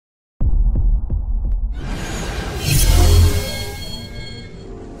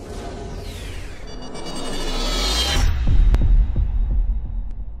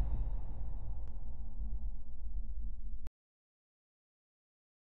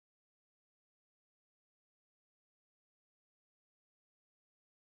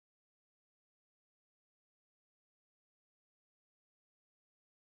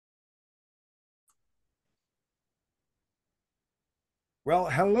Well,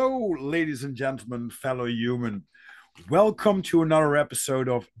 hello, ladies and gentlemen, fellow human. Welcome to another episode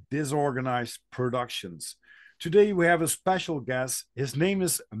of Disorganized Productions. Today we have a special guest. His name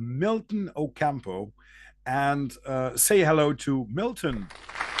is Milton Ocampo. And say hello to Milton.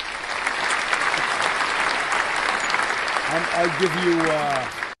 And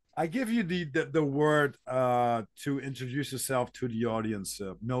I give you the word to introduce yourself to the audience,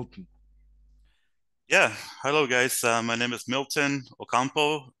 Milton. Yeah, hello guys. My name is Milton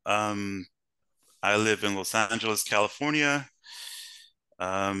Ocampo. I live in Los Angeles, California.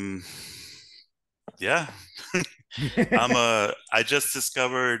 Um, yeah, I just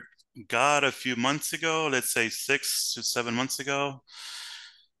discovered God a few months ago, let's say 6 to 7 months ago.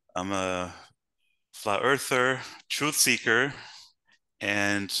 I'm a flat earther, truth seeker,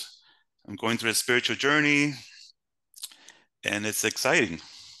 and I'm going through a spiritual journey, and it's exciting.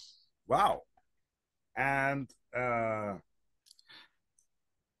 Wow. And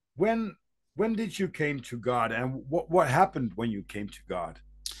when when did you came to God, and what happened when you came to God?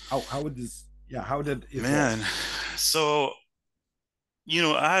 How would this how did it evolve? Man, so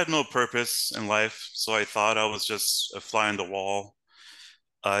I had no purpose in life, so I thought I was just a fly on the wall.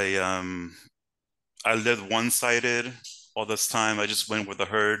 I um I lived one-sided all this time. I just went with the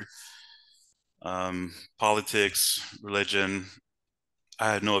herd. Politics, religion,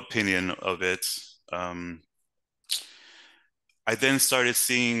 I had no opinion of it. Um, I then started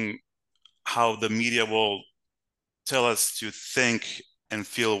seeing how the media will tell us to think and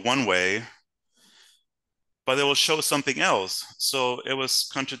feel one way, but they will show something else. So it was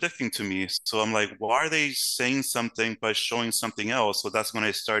contradicting to me. So I'm like, why are they saying something but showing something else? So that's when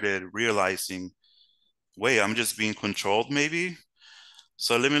I started realizing, wait, I'm just being controlled maybe.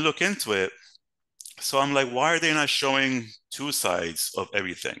 So let me look into it. So I'm like, why are they not showing two sides of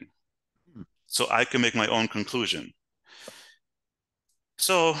everything? Hmm. So I can make my own conclusion.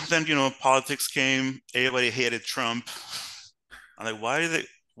 So then, politics came. Everybody hated Trump. I'm like, why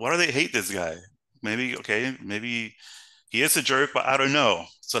do they hate this guy? Maybe, okay, maybe he is a jerk, but I don't know.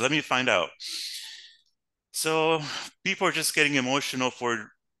 So let me find out. So people are just getting emotional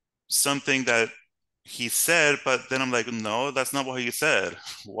for something that he said, but then I'm like, no, that's not what he said.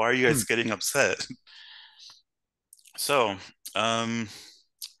 Why are you Hmm. guys getting upset? So, um,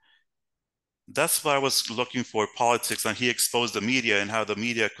 that's what I was looking for politics, and he exposed the media and how the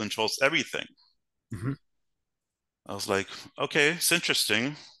media controls everything. Mhm. I was like, okay, it's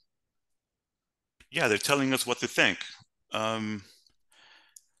interesting. Yeah, they're telling us what to think. Um,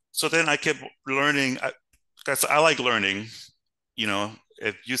 so then I kept learning. Because I like learning.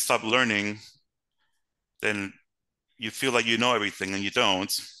 If you stop learning, then you feel like you know everything and you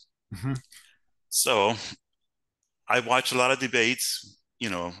don't. Mhm. So I watch a lot of debates,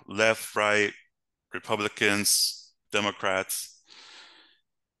 left, right, Republicans, Democrats,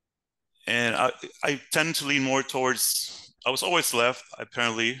 and I tend to lean more towards. I was always left,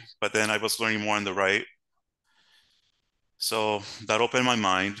 apparently, but then I was learning more on the right. So that opened my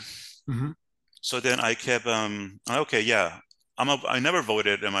mind. Mhm. So then I kept, okay, yeah, I never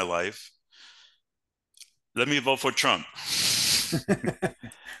voted in my life. Let me vote for Trump.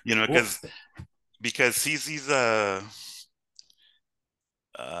 you know, Well, because he's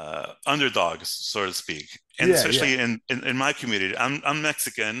underdogs, so to speak, and yeah, yeah. especially in my community. I'm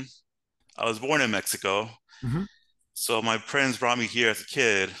Mexican. I was born in Mexico, Mhm. so my parents brought me here as a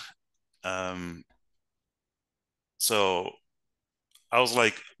kid. Um, so I was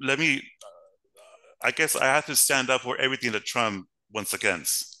like, let me. I guess I have to stand up for everything that Trump wants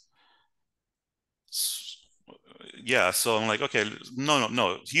against. Yeah, so I'm like, okay, no, no,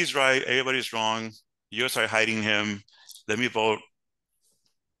 no, he's right. Everybody's wrong. You guys are hiding him. Let me vote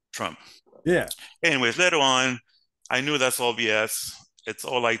Trump. Yeah. Anyways, later on, I knew that's all BS. It's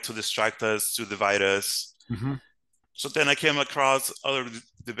all like to distract us, to divide us. Mhm. So then I came across other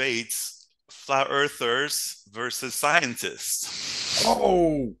debates, flat earthers versus scientists.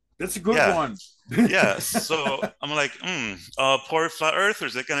 Oh, that's a good Yeah, one. yeah. So I'm like, poor flat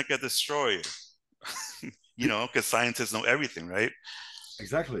earthers, they're gonna get destroyed, because scientists know everything, right?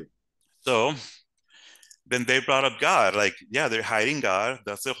 Exactly. So then they brought up God, like, yeah, they're hiding God.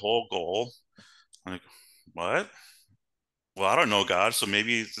 That's the whole goal. I'm like, what? Well, I don't know God, so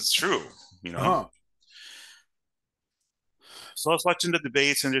maybe it's true, you know? Uh-huh. So I was watching the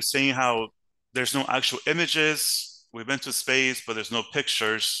debates and they're saying how there's no actual images. We've been to space, but there's no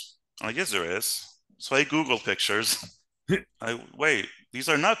pictures. I guess there is. So I Googled pictures. Wait, these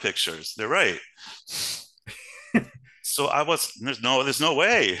are not pictures. They're right. So there's no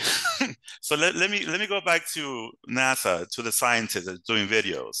way. So let me go back to NASA, to the scientists that's doing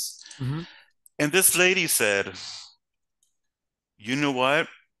videos. Mhm. And this lady said, You know what?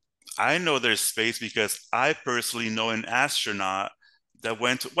 I know there's space because I personally know an astronaut that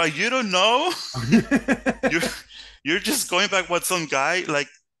went to, well, you don't know? You're you're just going back what some guy like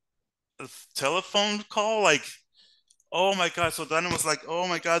a telephone call? Like, oh my God. So then it was like, oh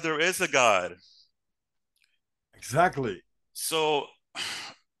my God, there is a God. Exactly. So,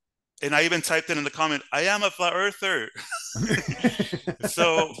 and I even typed it in the comment, I am a flat earther.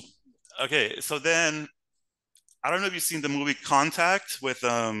 So, okay. So then I don't know if you've seen the movie Contact with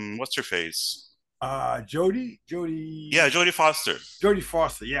what's her face? Yeah, Jodie Jodie Foster. Jodie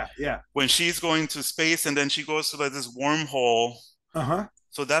Foster. Yeah, yeah. When she's going to space and then she goes to like this wormhole. Uh-huh.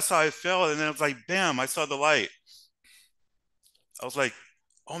 So that's how I felt. And then it was like, bam, I saw the light. I was like,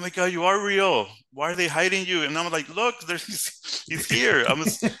 oh my God, you are real. Why are they hiding you? And I'm like, look, there's he's here.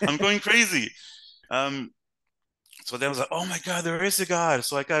 I'm going crazy. Um, so then I was like, oh my God, there is a God.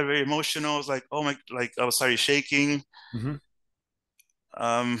 So I got very emotional. I was like, oh my, like I was started shaking. Hmm.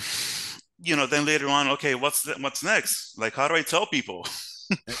 Um, then later on, okay, what's next? Like, how do I tell people?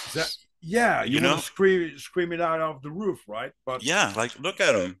 Exactly. Yeah, you You want to know? scream it out of the roof, right? But Yeah, like look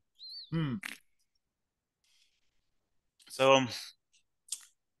at them. hmm, So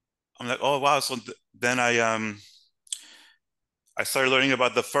I'm like, oh wow. So then I started learning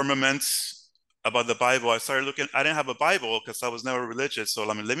about the firmaments, about the Bible. I started looking. I didn't have a Bible because I was never religious. So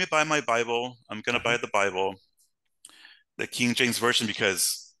I mean, let me buy my Bible. I'm gonna uh-huh. buy the Bible, the King James version,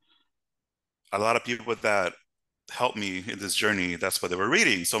 because a lot of people that helped me in this journey, that's what they were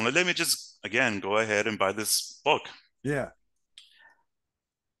reading. So I'm like, let me just again go ahead and buy this book. Yeah.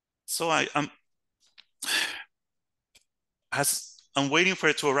 So I'm waiting for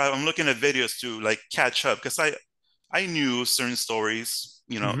it to arrive. I'm looking at videos to like catch up because I knew certain stories.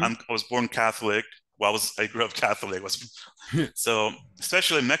 Hmm. I was born Catholic. Well, I grew up Catholic. Was so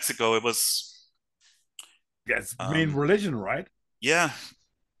especially in Mexico, it was Yes, main um, religion, right? yeah,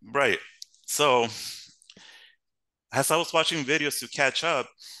 right. So as I was watching videos to catch up,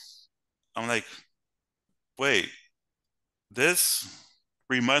 I'm like, wait, this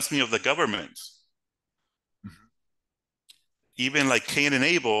reminds me of the government. Even like Cain and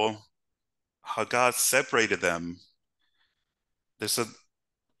Abel, how God separated them. There's a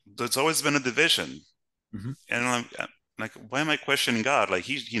there's always been a division, Hmm. and I'm like, why am I questioning God? Like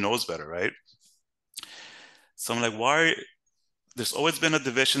he knows better, right? So I'm like, why? There's always been a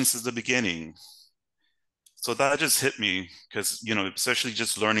division since the beginning. So that just hit me because, especially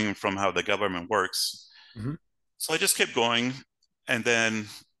just learning from how the government works. Hmm. So I just kept going. And then,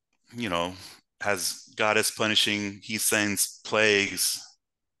 you know, as God is punishing, he sends plagues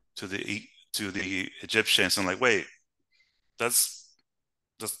to the Egyptians. I'm like, wait, that's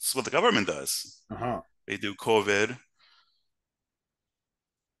that's what the government does. Uh-huh. They do COVID,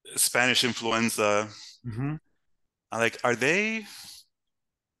 Spanish influenza. Hmm. I'm like, are they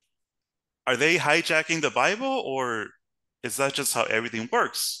hijacking the Bible or is that just how everything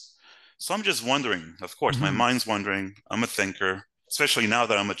works? So I'm just wondering. Of course, my Hmm. mind's wondering. I'm a thinker, especially now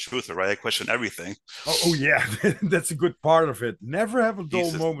that I'm a truther, right? I question everything. Oh, yeah, that's a good part of it. Never have a dull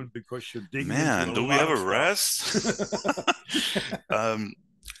Jesus, moment because you're digging into man, a do we lot ever of stuff. rest? um,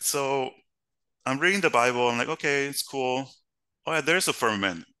 so I'm reading the Bible. I'm like, okay, it's cool. Oh yeah, there's a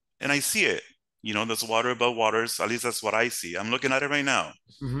firmament, and I see it. There's water above waters. At least that's what I see. I'm looking at it right now.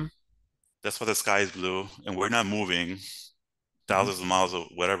 Hmm. That's why the sky is blue, and we're not moving Hmm. thousands of miles of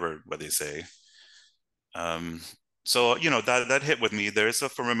whatever what they say. Um, so that hit with me. There is a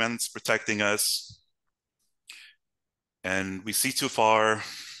firmament protecting us, and we see too far.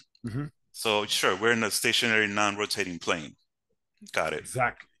 Hmm. So sure, we're in a stationary, non-rotating plane. Got it.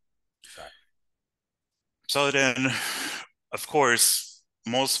 Exactly. Exactly. So then, of course,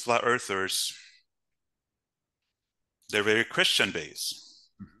 most flat earthers, they're very Christian based.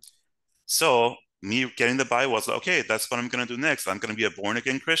 Mhm. So me getting the Bible was like, okay, that's what I'm gonna do next. I'm gonna be a born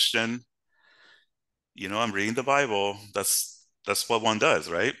again Christian. I'm reading the Bible. That's what one does,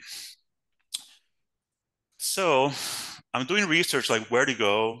 right? So I'm doing research like where to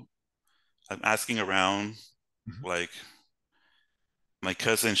go. I'm asking around, Mhm. like my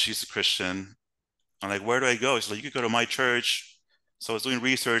cousin, she's a Christian. I'm like, where do I go? She's like, you could go to my church. So I was doing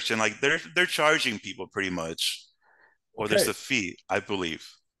research and like they're charging people pretty much, or there's Okay. a fee, I believe.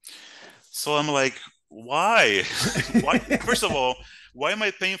 So I'm like, why? Why? First of all, why am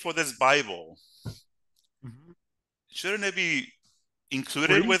I paying for this Bible? Mhm. Shouldn't it be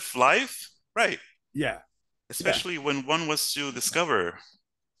included Free? with life? Right. Yeah. Yeah. Especially when one wants to discover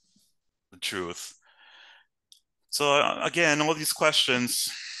the truth. So again, all these questions.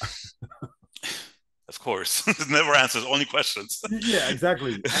 Of course. It never answers, only questions. Yeah,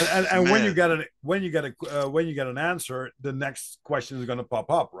 exactly. And Man, when you get an answer, the next question is going to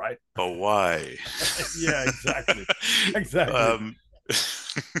pop up, right? but why? Yeah, exactly, exactly. um,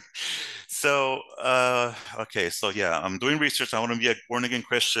 so okay, so yeah, I'm doing research. I want to be a born again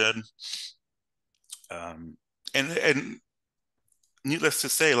Christian. Um, and needless to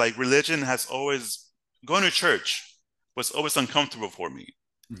say, like religion has always going to church was always uncomfortable for me.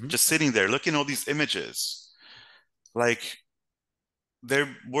 Mm-hmm. Just sitting there looking at all these images, like they're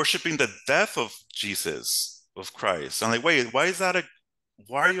worshiping the death of Jesus, of Christ. I'm like, wait, why is that a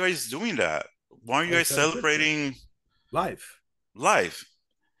why are you guys doing that? Why are you Why is guys that a good thing? celebrating Life. life?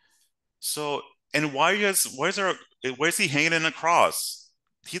 So, and why are you guys why is he hanging in a cross?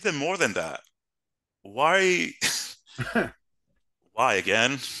 He did more than that. Why why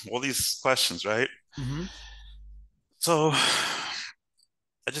again? All these questions, right? Mm-hmm. So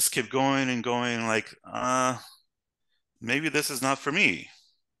I just kept going and going, like, maybe this is not for me.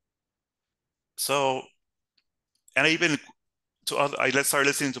 So, and I even I let's start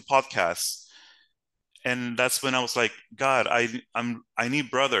listening to podcasts, and that's when I was like, God, I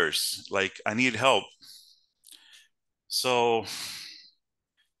need brothers, like I need help. So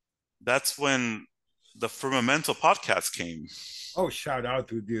that's when the Firmamental podcast came. Oh, shout out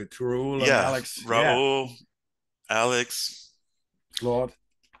to the to Raul and Yeah, Alex. Yeah, Raul, Alex. Claude.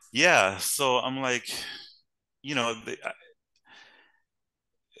 Yeah, so I'm like, you know,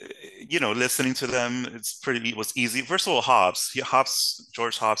 listening to them, it was easy. First of all,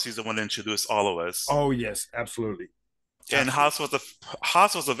 George Hobbs, he's the one that introduced all of us. Oh yes, absolutely, And absolutely.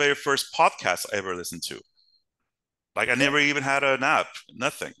 Hobbs was the very first podcast I ever listened to. Like I Okay. never even had an app,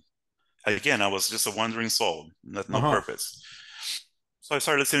 nothing. Again, I was just a wandering soul, Uh no huh. purpose. So I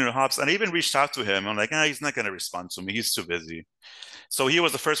started listening to Hobbs, and I even reached out to him. I'm like, he's not going to respond to me. He's too busy. So he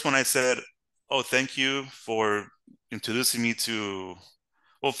was the first one I said, "Oh, thank you for introducing me to,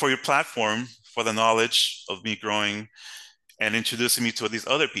 well, for your platform, for the knowledge of me growing, and introducing me to these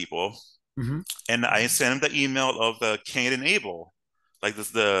other people." Mm-hmm. And I sent him the email of the Cain and Abel, like this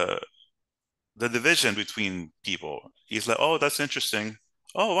the division between people. He's like, "Oh, that's interesting."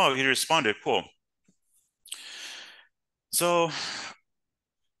 Oh, wow, he responded. Cool. So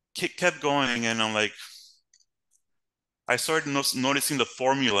kept going, and I'm like, I started noticing the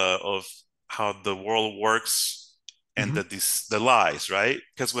formula of how the world works and Mm-hmm. the lies, right?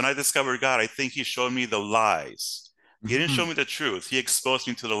 Because when I discovered God, I think He showed me the lies. He didn't show Mm-hmm. me the truth. He exposed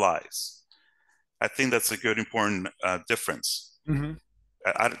me to the lies. I think that's a good, important difference. Mm-hmm.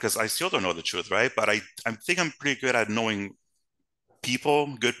 Because I still don't know the truth, right? But I think I'm pretty good at knowing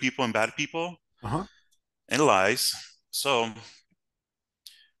people, good people and bad people, Uh-huh. and lies. So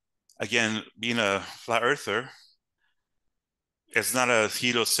again, being a flat earther, it's not a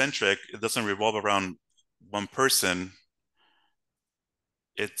heliocentric. It doesn't revolve around one person.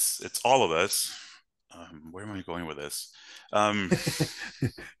 It's all of us. Where am I going with this? Um,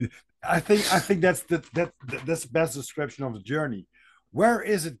 I think that's the best description of the journey. Where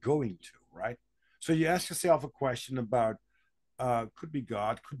is it going to, right? So you ask yourself a question about could be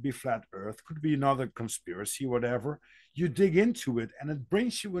God, could be flat Earth, could be another conspiracy, whatever. You dig into it, and it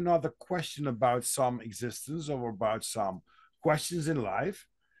brings you another question about some existence or about some questions in life.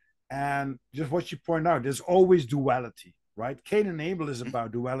 And just what you point out, there's always duality, right? Cain and Abel is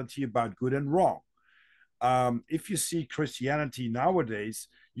about duality, about good and wrong. If you see Christianity nowadays,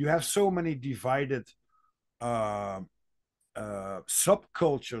 you have so many divided uh,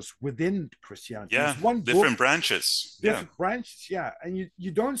 subcultures within Christianity. yeah, It's one book, different branches. Yeah. different branches, yeah, and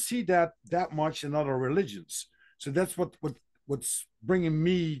you don't see that much in other religions. So that's what's bringing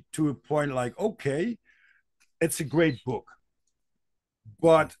me to a point like, okay, it's a great book,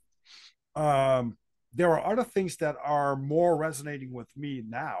 but um, there are other things that are more resonating with me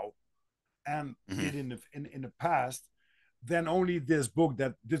now and Hmm. did in the past than only this book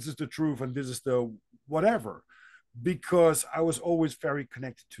that this is the truth and this is the whatever, because I was always very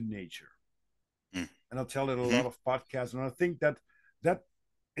connected to nature, and I'll tell it a Hmm. lot of podcasts, and I think that that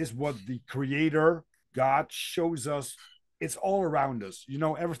is what the creator God shows us. It's all around us,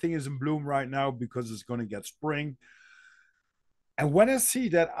 everything is in bloom right now because it's going to get spring. And when I see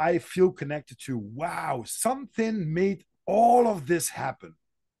that, I feel connected to, wow, something made all of this happen.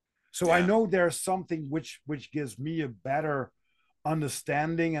 So I Yeah. know there's something which gives me a better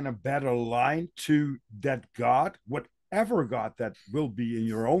understanding and a better line to that God, whatever God that will be in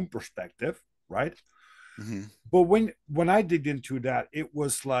your own perspective, right? Hmm. But when I digged into that, it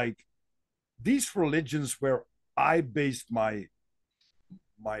was like these religions where I based my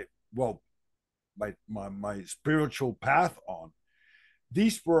well my spiritual path on,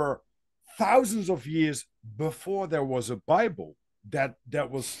 these were thousands of years before there was a Bible that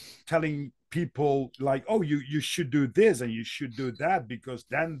was telling people like, oh, you should do this and you should do that because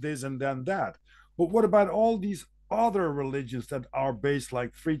then this and then that. But what about all these other religions that are based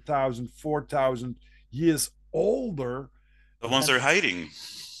like 3,000, 4,000 years older? The ones That they're hiding.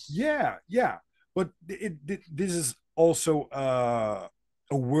 yeah, yeah. But this is also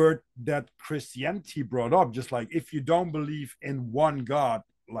a word that Christianity brought up. Just like if you don't believe in one God,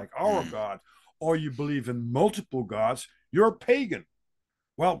 like our Mm. God, or you believe in multiple gods, you're a pagan.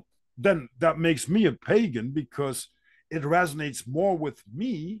 Well, then that makes me a pagan because it resonates more with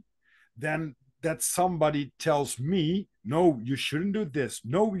me than that somebody tells me, no, you shouldn't do this.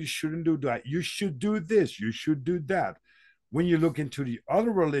 No, you shouldn't do that. You should do this. You should do that. When you look into the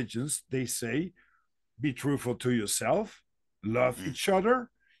other religions, they say, be truthful to yourself, love Mm. each other,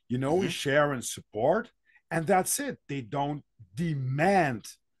 Mm-hmm. share and support. And that's it. They don't demand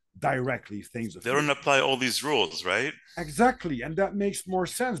directly things of They you. don't apply all these rules, right? Exactly. And that makes more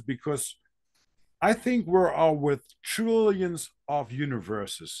sense because I think we're all with trillions of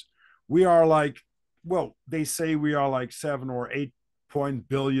universes. We are like, well, they say we are like 7 or 8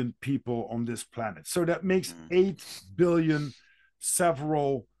 billion people on this planet. So that makes Mm. 8 billion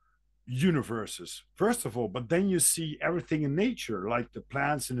several universes, first of all. But then you see everything in nature, like the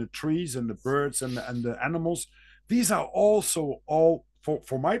plants and the trees and the birds and the animals. These are also all,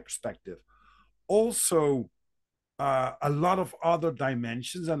 for my perspective, also a lot of other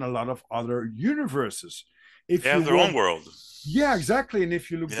dimensions and a lot of other universes. They If you have their own will, world. yeah, exactly. And if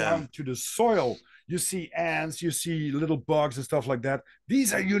you look Yeah. down to the soil, you see ants, you see little bugs and stuff like that.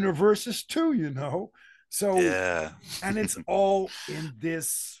 These are universes too. So, Yeah. and it's all in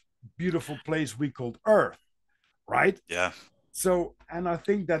this beautiful place we called Earth, right? Yeah. So, and I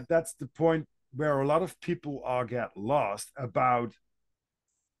think that that's the point where a lot of people are get lost about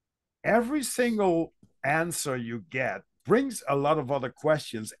every single answer you get brings a lot of other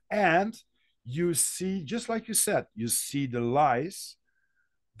questions. And you see, just like you said, you see the lies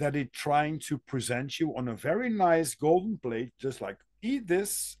that it's trying to present you on a very nice golden plate, just like eat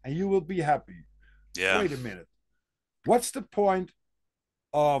this and you will be happy. Yeah. Wait a minute. What's the point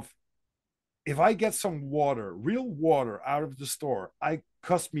of if I get some water, real water out of the store, I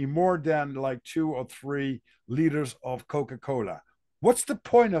cost me more than like 2 or 3 liters of Coca-Cola. What's the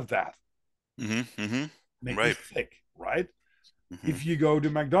point of that? Mm-hmm. Mm-hmm. Make me Right. sick, right? Mm-hmm. If you go to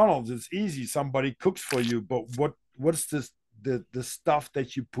McDonald's, it's easy. Somebody cooks for you, but what's this the stuff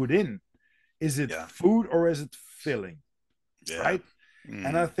that you put in? Is it Yeah. food or is it filling? Yeah. Right?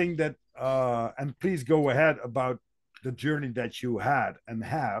 And I Mm. think that and please go ahead about the journey that you had and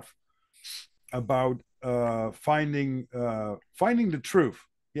have about finding the truth.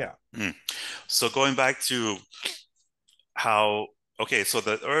 Yeah. Mm. So going back to how, okay, so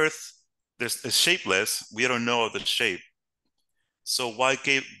the Earth, is shapeless. We don't know the shape. So what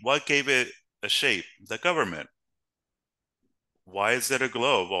gave it a shape? The government. Why is it a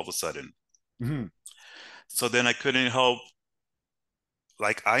globe all of a sudden? Mm-hmm. So then I couldn't help,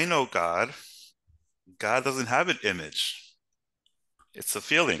 like, I know God. God doesn't have an image. It's a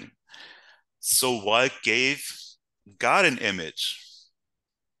feeling. So what gave God an image?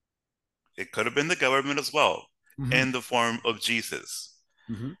 It could have been the government as well, Mm-hmm. in the form of Jesus.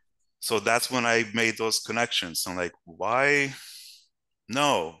 Mm-hmm. So that's when I made those connections. I'm like, why?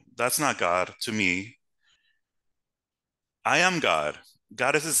 No, that's not God to me. I am God.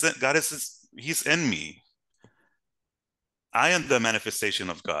 He's in me. I am the manifestation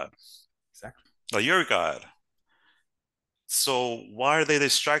of God. Exactly. Well, you're God. So why are they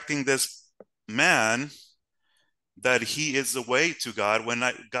distracting this man that he is the way to God when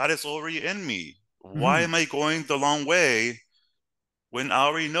God is already in me? Why Mm-hmm. am I going the long way when I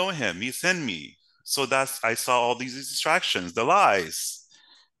already know him? He's in me. So I saw all these distractions, the lies,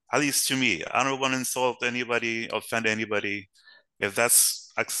 at least to me. I don't want to insult anybody, offend anybody. If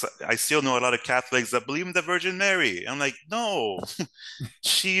that's, I still know a lot of Catholics that believe in the Virgin Mary. I'm like, no,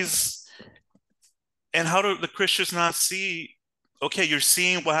 she's, and how do the Christians not see? Okay, you're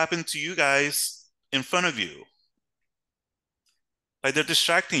seeing what happened to you guys in front of you. Like they're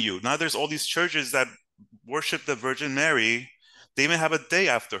distracting you. Now there's all these churches that worship the Virgin Mary. They even have a day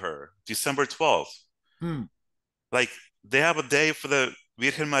after her, December 12th. Mm. Like they have a day for the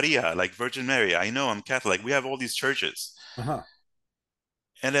Virgen Maria, like Virgin Mary. I know I'm Catholic. We have all these churches. Uh-huh.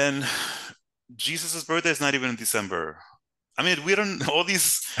 And then Jesus' birthday is not even in December. I mean, we don't, all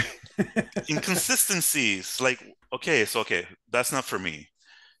these inconsistencies. Like, okay, that's not for me. Mm.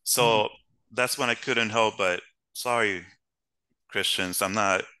 So that's when I couldn't help but, sorry, Christians, I'm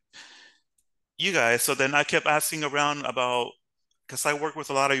not you guys. So then I kept asking around about because I work with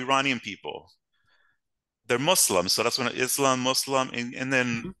a lot of Iranian people. They're Muslims, so that's when Islam, Muslim, and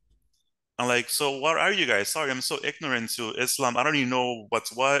then Mhm. I'm like, so what are you guys? Sorry, I'm so ignorant to Islam. I don't even know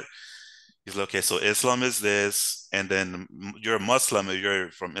what's what. He's like, okay, so Islam is this, and then you're a Muslim if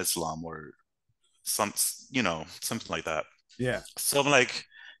you're from Islam or some, something like that. Yeah. So I'm like,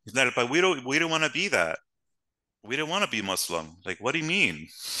 he's not, but we don't want to be that. We don't want to be Muslim. Like, what do you mean?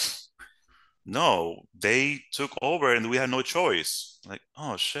 No, they took over and we had no choice. Like,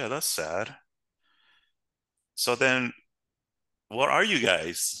 oh shit, that's sad. So then what are you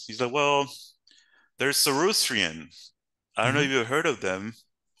guys? He's like, well, there's Zoroastrian. I don't know Mhm. if you've heard of them,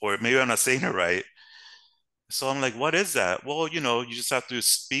 or maybe I'm not saying it right. So I'm like, what is that? Well, you just have to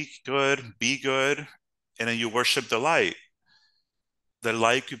speak good, be good, and then you worship the light. The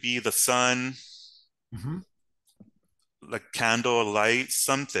light could be the sun, Mhm. like candle, light,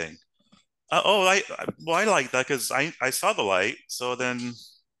 something. Well, I like that because I saw the light. So then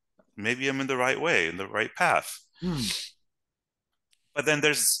maybe I'm in the right way, in the right path. Mm. But then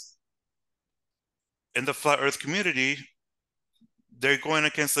there's in the flat Earth community, they're going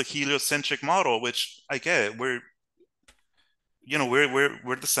against the heliocentric model, which I get it. We're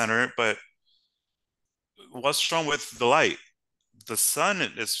the center, but what's wrong with the light? The sun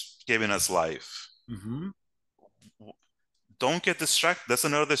is giving us life. Mhm. Don't get distracted. That's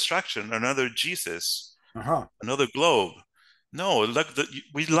another distraction, another Jesus, Uh-huh. another globe. No, look,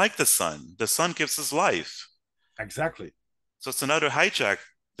 we like the sun. The sun gives us life. Exactly. So it's another hijack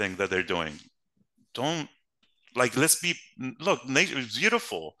thing that they're doing. Don't like. Look, nature is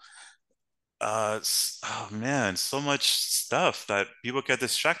beautiful. Oh man, so much stuff that people get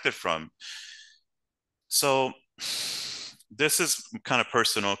distracted from. So this is kind of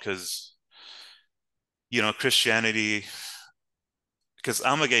personal because Christianity. Because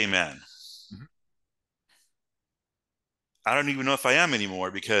I'm a gay man. Mhm. I don't even know if I am anymore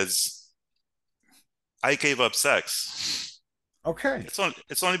because I gave up sex. Okay.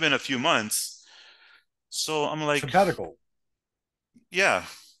 It's only been a few months. So I'm like, Sabbatical. yeah.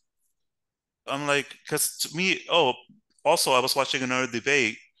 I'm like, because to me, oh, also I was watching another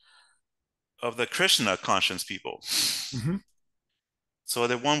debate of the Krishna conscience people. Mhm. So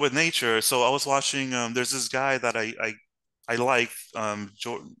the one with nature. So I was watching. There's this guy that I like,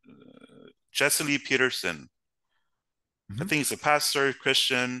 Jesse Lee Peterson. I Mhm. think he's a pastor,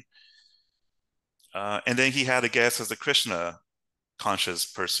 Christian, and then he had a guest as a Krishna conscious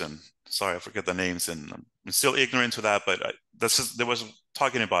person. Sorry, I forget the names, and I'm still ignorant to that. But that's just there was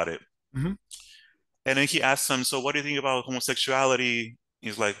talking about it, Mhm. and then he asked him, "So what do you think about homosexuality?"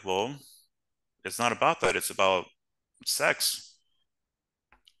 He's like, "Well, it's not about that. It's about sex.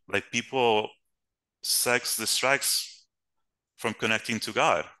 Like sex distracts from connecting to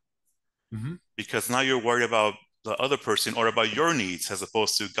God Mhm. because now you're worried about the other person or about your needs as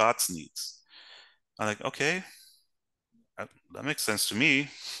opposed to God's needs." I'm like, okay, that makes sense to me.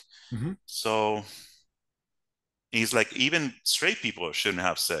 Mhm. So he's like, even straight people shouldn't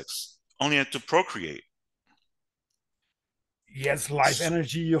have sex, only to procreate. Yes, life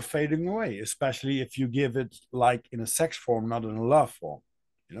energy you're fading away, especially if you give it like in a sex form, not in a love form.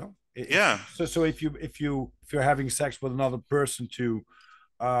 You know, if Yeah, so if you're having sex with another person to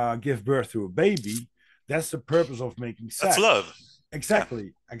give birth to a baby, that's the purpose of making that's sex. love. Yeah.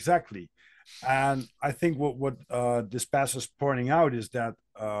 Exactly, exactly. And I think what this passage is pointing out is that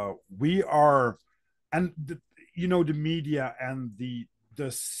we are, and the media and the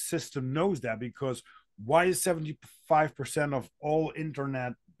system knows that, because why is 75% of all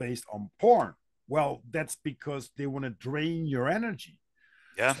internet based on porn? Well, that's because they want to drain your energy.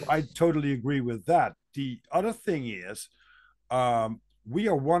 Yeah. So I totally agree with that. The other thing is, we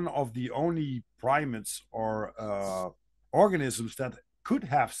are one of the only primates or organisms that could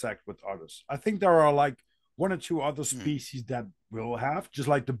have sex with others. I think there are like one or two other Hmm. species that will have, just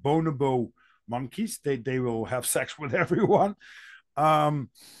like the bonobo monkeys. They will have sex with everyone.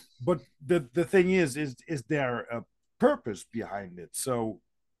 Um, but the thing is there a purpose behind it? So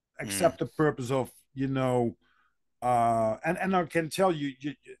Hmm. accept the purpose of and I can tell you,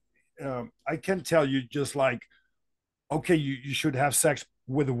 I can tell you just like, okay, you should have sex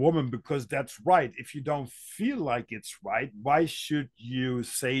with a woman because that's right. If you don't feel like it's right, why should you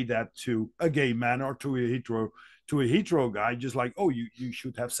say that to a gay man or to a hetero guy? Just like, oh, you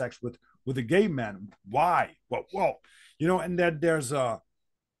should have sex with a gay man. Why? Well, and that there's a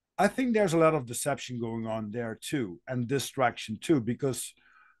I think there's a lot of deception going on there too, and distraction too, because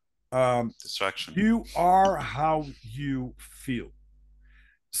um, Distraction. you are how you feel.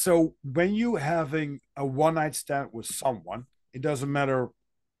 So when you having a one night stand with someone, it doesn't matter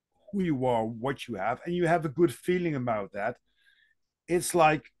who you are, what you have, and you have a good feeling about that. it's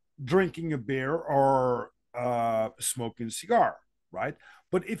like drinking a beer or smoking a cigar, right?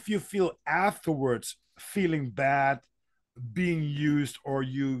 But if you feel afterwards feeling bad, being used, or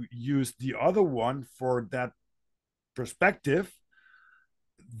you use the other one for that perspective,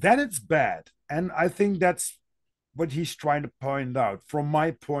 then it's bad. And I think that's what he's trying to point out from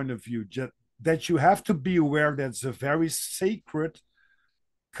my point of view, that you have to be aware that it's a very sacred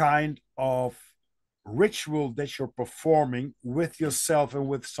kind of ritual that you're performing with yourself and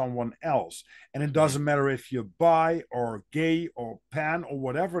with someone else. And it Mhm. doesn't matter if you're bi or gay or pan or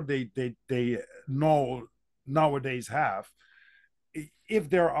whatever they know nowadays have. If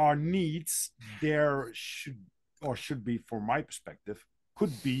there are needs, there should be, from my perspective,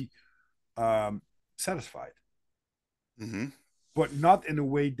 could be satisfied, Mhm. but not in a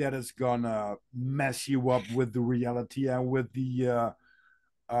way that is gonna mess you up with the reality and with the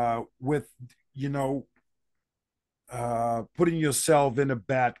with you know putting yourself in a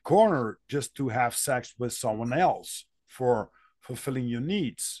bad corner just to have sex with someone else for fulfilling your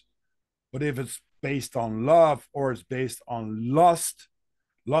needs. But if it's based on love or it's based on lust,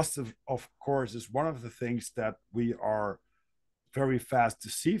 lust of course is one of the things that we are very fast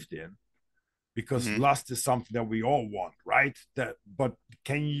deceived in, because Mhm. lust is something that we all want, right? That, but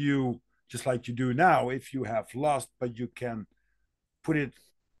can you, just like you do now, if you have lust, but you can put it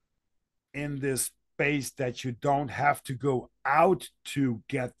in this space that you don't have to go out to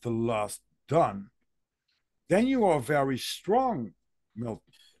get the lust done, then you are very strong,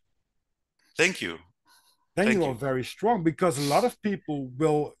 Milton. Thank you. Then Thank you are you. very strong, because a lot of people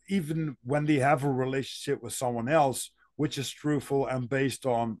will, even when they have a relationship with someone else, which is truthful and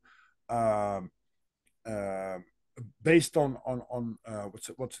um, uh, based on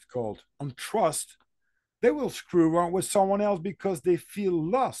what's it called, on trust, they will screw around with someone else because they feel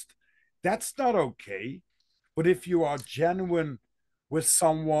lust. That's not okay. But if you are genuine with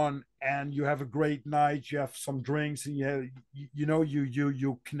someone and you have a great night, you have some drinks, and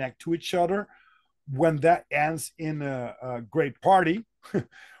you connect to each other, when that ends in a great party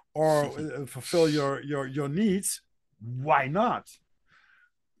or fulfill your needs, why not?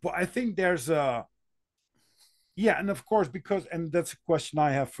 But I think there's a, yeah, and of course, because, and that's a question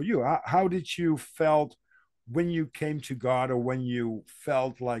I have for you. How did you felt when you came to God, or when you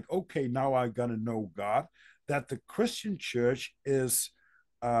felt like, okay, now I gotta know God, that the Christian church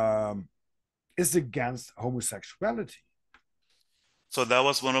um, is against homosexuality? So that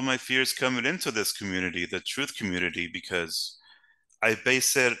was one of my fears coming into this community, the truth community, because I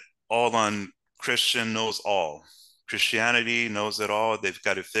base it all on Christian knows all. Christianity knows it all. They've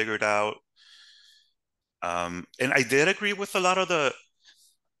got it figured out. And I did agree with a lot of the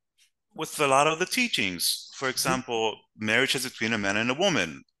teachings. For Mm-hmm. example, marriage is between a man and a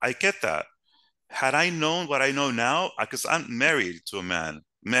woman. I get that. Had I known what I know now, because I'm married to a man,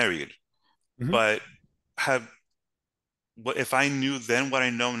 married, Mm-hmm. but have if I knew then what I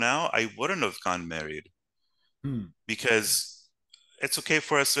know now, I wouldn't have gone married, Hmm. because it's okay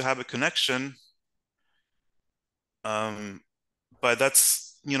for us to have a connection. Um, but they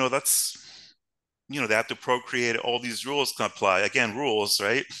have to procreate. All these rules can apply. Again, rules,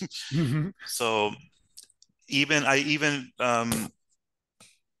 right? Mm-hmm. So I even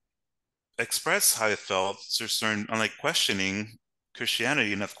express how I felt to certain, like questioning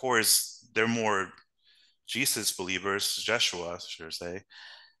Christianity, and of course they're more Jesus believers, Joshua, should I say.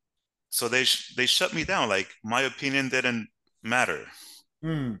 So they shut me down. Like my opinion didn't matter.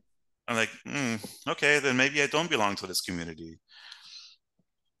 Hmm. I'm like, okay, then maybe I don't belong to this community.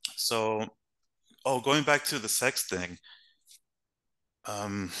 So, going back to the sex thing.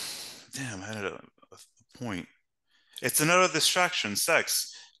 Um, damn, I had a point. It's another distraction,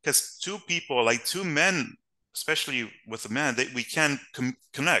 sex, because two people, like two men, especially with a man, we can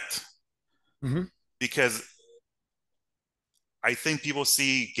connect, Mm-hmm. because I think people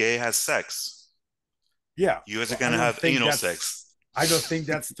see gay as sex. Yeah, You guys are but gonna have anal sex. I don't think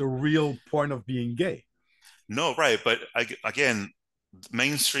that's the real point of being gay. No, right, but again,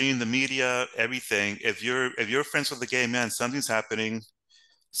 mainstream, the media, everything. If you're friends with a gay man, something's happening.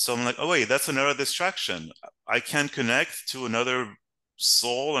 So I'm like, oh wait, that's another distraction. I can't connect to another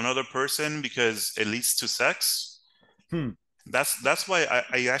soul, another person, because it leads to sex. Hmm. That's why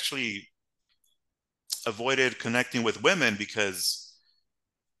I actually avoided connecting with women, because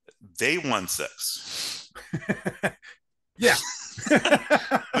they want sex. Yeah.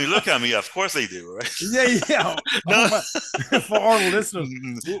 I mean, look at me. Of course they do, right? Yeah, yeah. Oh No. my. For our listeners,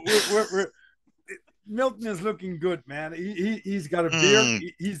 we're Milton is looking good, man. He's got a beard.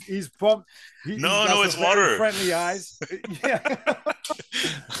 Mm. He's pumped. He's No, got no, some it's very water. friendly eyes. Yeah.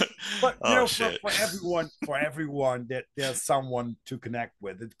 But Oh for, shit. for everyone that there's someone to connect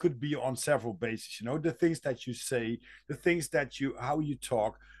with. It could be on several bases. The things that you say, the things that you how you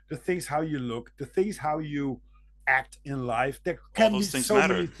talk, the things how you look, the things how you act in life. There All can be those things so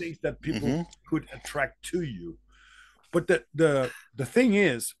matter. many things that people Hmm. could attract to you. But the thing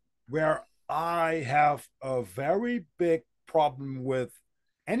is, where I have a very big problem with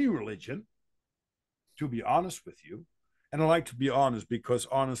any religion, to be honest with you, and I like to be honest because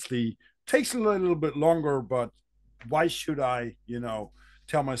honestly takes a little bit longer, but why should I,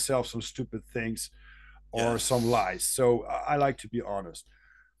 tell myself some stupid things Yeah. or some lies? So I like to be honest.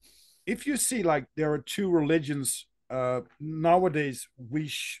 If you see like there are two religions nowadays,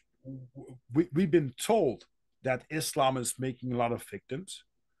 we've been told that Islam is making a lot of victims,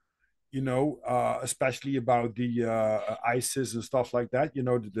 especially about the ISIS and stuff like that,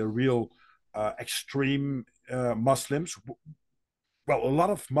 the real extreme Muslims. Well, a lot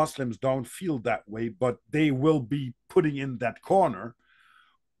of Muslims don't feel that way, but they will be putting in that corner.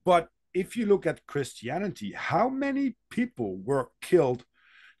 But if you look at Christianity, how many people were killed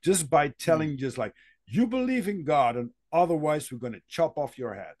just by Mm. telling, just like, you believe in God, and otherwise we're going to chop off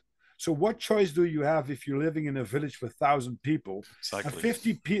your head? So what choice do you have if you're living in a village with 1,000 people and Exactly.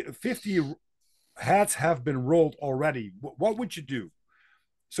 50 heads have been rolled already? What would you do?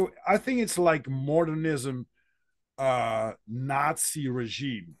 So I think it's like modernism, Nazi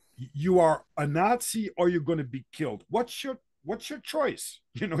regime. You are a Nazi or you're going to be killed. What's your choice?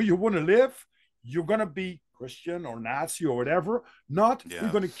 You want to live, you're going to be Christian or Nazi or whatever. Not, we're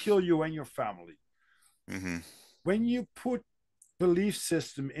Yeah. going to kill you and your family. Hmm. When you put belief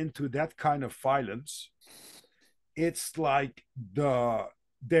system into that kind of violence, it's like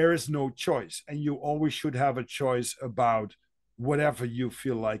there is no choice, and you always should have a choice about whatever you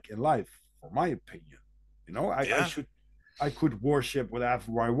feel like in life. For my opinion, I Yeah. should I could worship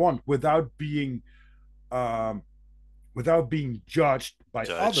whatever I want um, without being judged by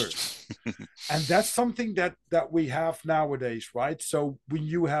others. Judged. And that's something that we have nowadays, right? So when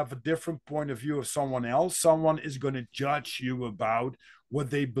you have a different point of view of someone else, someone is going to judge you about what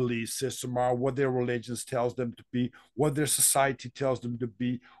they belief system are, what their religions tells them to be, what their society tells them to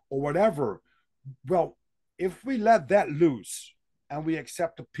be, or whatever. Well, if we let that loose and we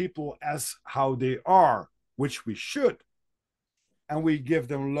accept the people as how they are, which we should, and we give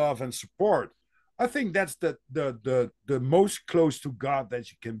them love and support, I think that's the most close to God that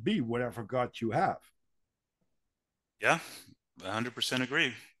you can be, whatever God you have. Yeah. 100%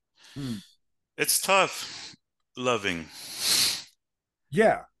 agree. Hmm. It's tough loving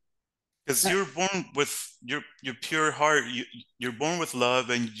Yeah. because you're born with your pure heart. You're born with love,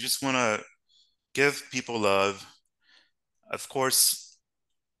 and you just want to give people love, of course.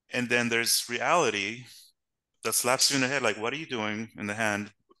 And then there's reality that slaps you in the head, like, what are you doing in the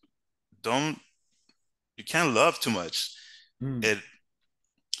hand? Don't You can't love too much. Hmm. It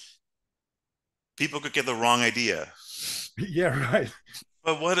People could get the wrong idea. Yeah, right.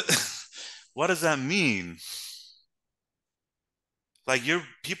 But what what does that mean? Like, you're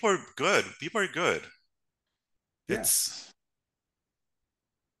people are good. People are good. Yeah. It's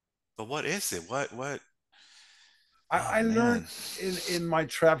But what is it? What Oh I learned man. in my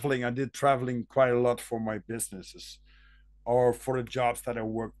traveling. I did traveling quite a lot for my businesses or for the jobs that I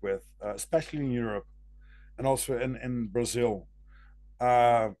work with, especially in Europe and also in Brazil.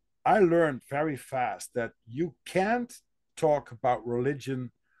 uh, I learned very fast that you can't talk about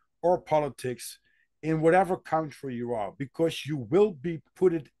religion or politics in whatever country you are, because you will be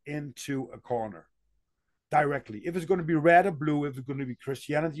put it into a corner directly. If it's going to be red or blue, if it's going to be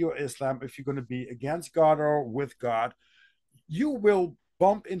Christianity or Islam, if you're going to be against God or with God, you will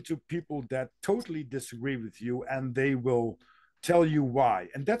bump into people that totally disagree with you, and they will tell you why.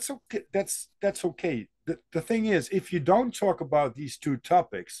 And that's okay. That's okay. The thing is, if you don't talk about these two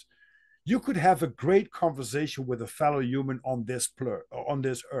topics, you could have a great conversation with a fellow human on this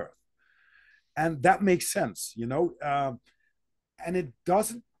earth, and that makes sense, and it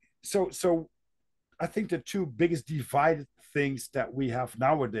doesn't. So I think the two biggest divided things that we have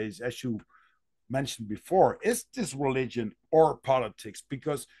nowadays, as you mentioned before, is this religion or politics?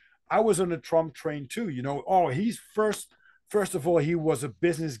 Because I was on the Trump train too. Oh, he's first of all, he was a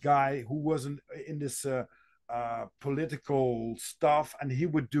business guy who wasn't in this political stuff, and he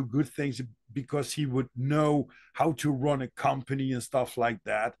would do good things because he would know how to run a company and stuff like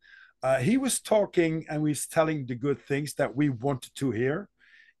that. He was talking and was telling the good things that we wanted to hear,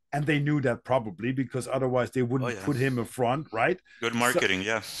 and they knew that probably because otherwise they Oh wouldn't yeah. put him in front, right? Good So marketing,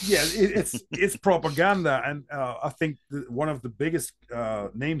 yeah. yeah, it's propaganda, and I think one of the biggest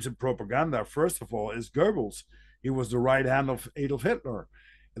names in propaganda, first of all, is Goebbels. He was the right hand of Adolf Hitler.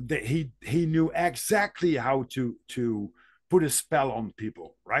 he knew exactly how to put a spell on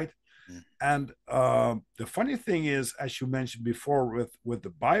people, right? Mm. And the funny thing is, as you mentioned before, with the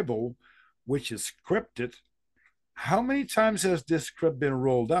Bible, which is scripted, how many times has this script been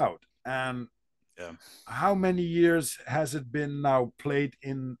rolled out? And Yeah. how many years has it been now played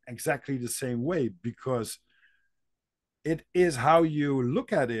in exactly the same way? Because it is how you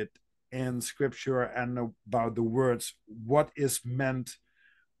look at it in scripture and about the words, what is meant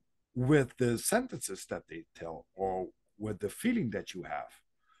with the sentences that they tell or with the feeling that you have.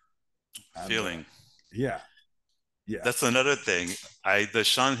 And Feeling. yeah, yeah. That's another thing. The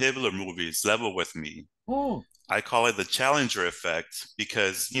Sean Hibbler movies, Level with Me, Oh, I call it the Challenger effect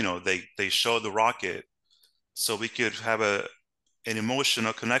because they show the rocket so we could have an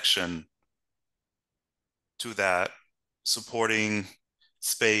emotional connection to that, supporting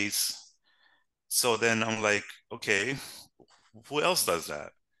space. So then I'm like, okay, who else does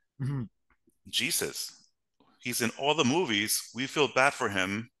that? mhm. Jesus. He's in all the movies. We feel bad for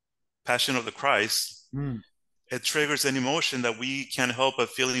him. Passion of the Christ. Mm, It triggers an emotion that we can't help but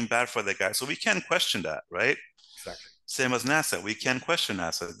feeling bad for the guy. So we can't question that, right? exactly. Same as NASA. We can't question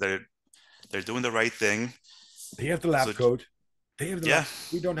NASA. They're doing the right thing. They have the So lab coat. They have the yeah, lab.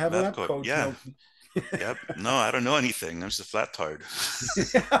 We don't have a lab lab coat. coat, Yeah. Milton. Yep. No, I don't know anything. I'm just a flat tard.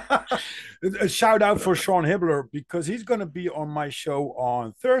 A shout out for Sean Hibbler because he's going to be on my show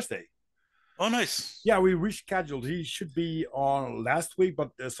on Thursday. Oh, nice. Yeah, we rescheduled. He should be on last week, but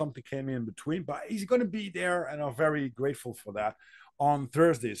something came in between. But he's going to be there, and I'm very grateful for that on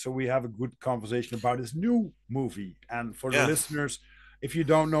Thursday. So we have a good conversation about his new movie. And for the Yeah. listeners, if you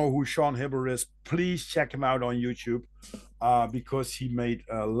don't know who Sean Hibbler is, please check him out on YouTube because he made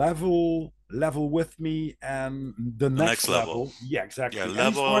a level with me and the The next next level. level. Yeah, Yeah, exactly. And he's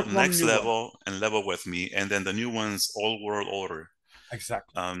level, working on a next new one. level, and level with me. And then the new one's Old World Order.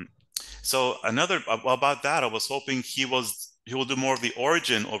 Exactly. Um, so another about that, I was hoping he will do more of the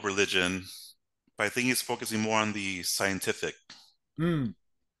origin of religion, but I think he's focusing more on the scientific Mm,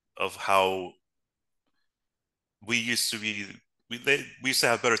 of how we used to be. We used to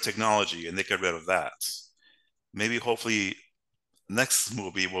have better technology, and they got rid of that. Maybe, hopefully, next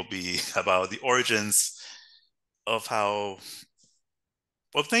movie will be about the origins of how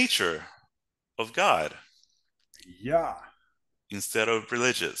of nature, of God, yeah. instead of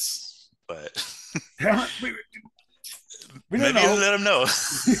religious. But We don't maybe know. let him know.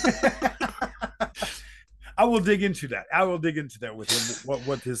 I will dig into that. I will dig into that with him.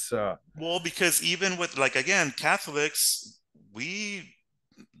 What this? Well, because even with, like, again, Catholics, we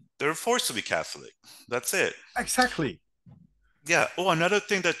they're forced to be Catholic. That's it. Exactly. Yeah. Oh, another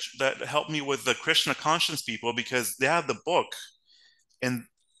thing that helped me with the Krishna conscience people, because they have the book, and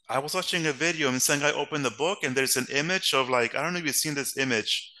I was watching a video and some guy opened the book and there's an image of, like, I don't know if you've seen this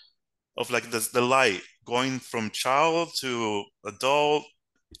image of, like, the light going from child to adult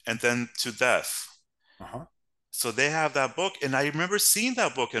and then to death. Uh-huh. So they have that book, and I remember seeing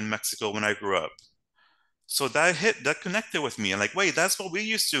that book in Mexico when I grew up. So that connected with me, and like, wait, that's what we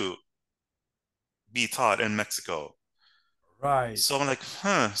used to be taught in Mexico. Right. So I'm like,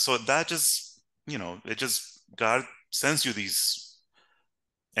 huh. So that just, it just, God sends you these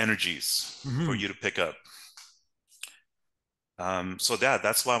energies for Mm-hmm. you to pick up. So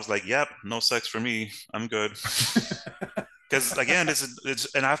that's why I was like, yep, no sex for me. I'm good. Because again,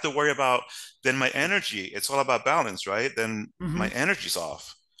 and I have to worry about then my energy. It's all about balance, right? Then my Mm-hmm. energy's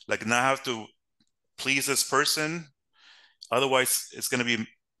off. Like, now I have to please this person. Otherwise, he's gonna be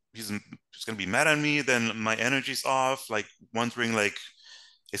mad at me. Then my energy's off. Like, wondering, like,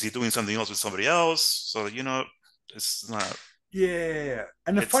 is he doing something else with somebody else? So it's not. Yeah.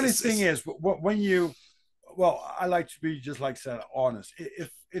 And the funny thing It's is, when you, well, I like to be just like I said, honest.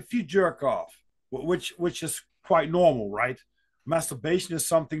 If you jerk off, which is quite normal, right? Masturbation is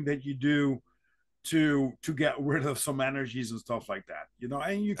something that you do to get rid of some energies and stuff like that,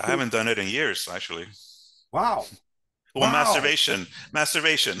 and you I could. haven't done it in years, actually. Wow. Well, Wow.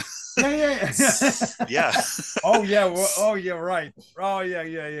 masturbation. Yeah, yeah. Yeah. Oh yeah. Oh yeah. Right. Oh yeah.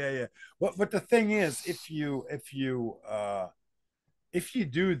 Yeah. Yeah. Yeah. But the thing is, if you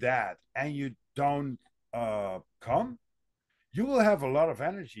do that and you don't come, you will have a lot of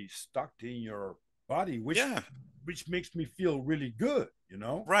energy stuck in your body, which Yeah. which makes me feel really good.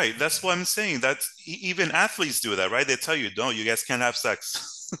 Right. That's what I'm saying. That's even athletes do that, right? They tell you, "No, you guys can't have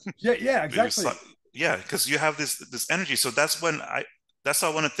sex." Yeah. Yeah. Exactly. Yeah, because you have this energy. So that's why I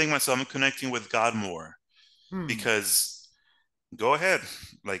want to think myself, I'm connecting with God more, Hmm. because go ahead,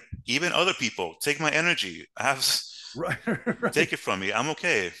 like, even other people take my energy. Right. Take Right. it from me. I'm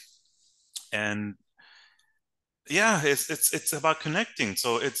okay. And yeah, it's about connecting.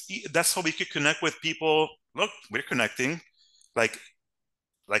 So that's how we could connect with people. Look, we're connecting. Like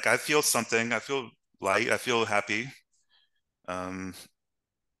I feel something. I feel light. I feel happy. Um,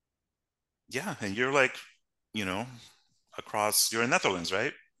 yeah, and you're like, you know, you're in Netherlands,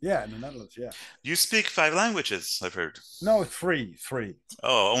 right? Yeah, in the Netherlands. Yeah. You speak 5 languages, I've heard. No, three.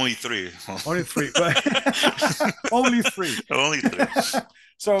 Oh, only three. Only three, but only three. Only three.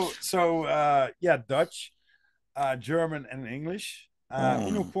 Yeah, Dutch, German, and English. Oh,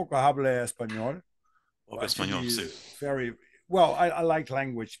 Un poco hablo español. poco español, Actually, sí. very well. I like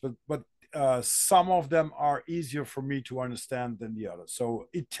language, but some of them are easier for me to understand than the others. So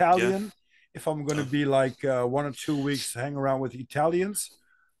Yeah. Italian, if I'm going to Oh, be like 1 or 2 weeks hang around with Italians,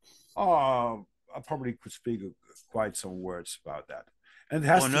 I probably could speak quite some words about that. And it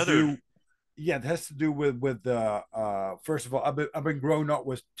oh, has to another. do, yeah, it has to do with first of all, I've been grown up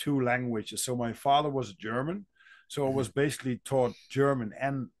with two languages. So my father was German, so I Mhm. was basically taught German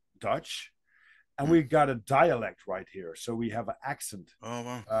and Dutch, and Mm. we got a dialect right here. So we have an accent. Oh,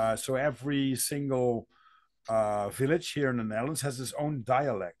 wow. So every single village here in the Netherlands has its own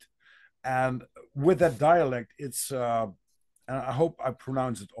dialect, and with that dialect, it's and I hope I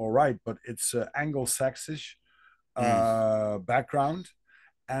pronounce it all right, but it's Anglo-Saxish Mm. background,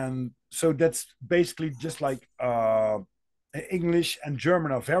 and so that's basically just like English and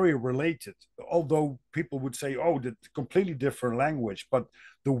German are very related. Although people would say, "Oh, that's completely different language," but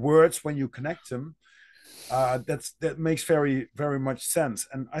the words when you connect them, that makes very much sense.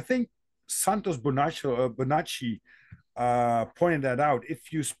 And I think Santos Bonacci pointed that out.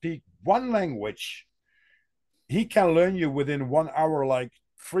 If you speak one language, he can learn you within 1 hour like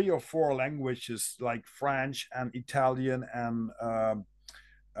 3 or 4 languages like French and Italian and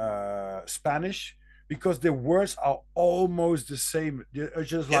Spanish, because the words are almost the same. It's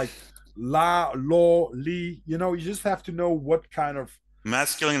just Yeah. like la, lo, li. You just have to know what kind of.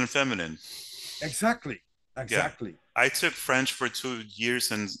 Masculine and feminine. Exactly, Yeah. exactly. I took French for 2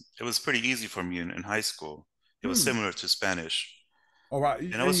 years and it was pretty easy for me in high school. It was Hmm. similar to Spanish. All right,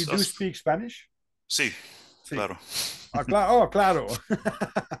 And and you do speak Spanish? sí, Sí. claro. Oh, claro.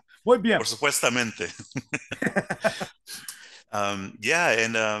 Muy bien. Por supuestamente. Yeah,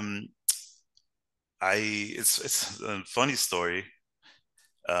 and it's a funny story.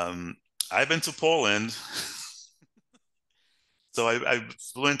 Um, I've been to Poland, so I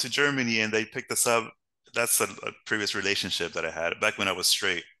flew into Germany and they picked us up. That's a previous relationship that I had back when I was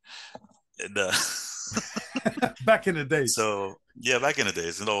straight. And, Back in the days. so yeah, back in the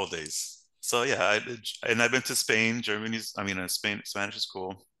days, in the old days. So yeah, and I've been to Spain, Spain, Spanish is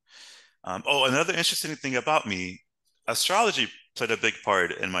cool. Oh, another interesting thing about me, astrology played a big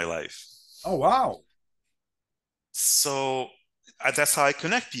part in my life. Oh, wow. So that's how I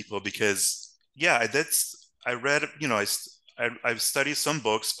connect people because yeah, I read, I've studied some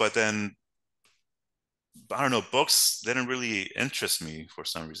books, but then I don't know, books didn't really interest me for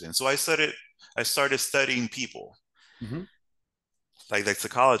some reason. So I started studying people, Mm-hmm. like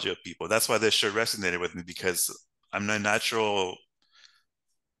psychology of people. That's why this show resonated with me because I'm a natural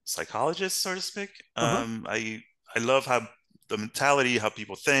psychologist, so to speak. Uh-huh. I love how the mentality, how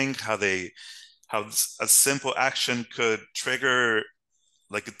people think, how a simple action could trigger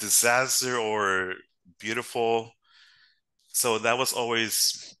like a disaster or beautiful. So that was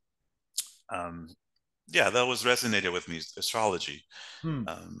always, um, yeah, that was resonated with me, astrology. Hmm.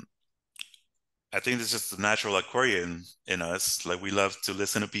 Um, I think it's just the natural Aquarian in us. Like we love to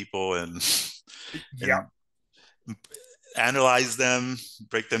listen to people and Yeah. and analyze them,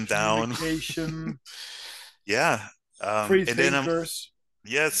 break them down. Communication, Yeah. free And then thinkers.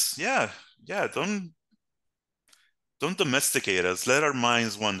 yes, yeah, yeah. Don't domesticate us. Let our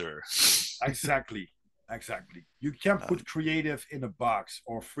minds wander. Exactly. Exactly. You can't Um, put creative in a box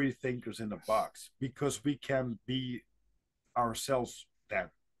or free thinkers in a box because we can be ourselves then.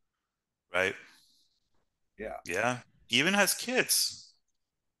 right? Yeah. Yeah. Even as kids,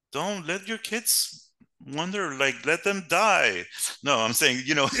 don't let your kids wonder. Like, let them die. No, I'm saying,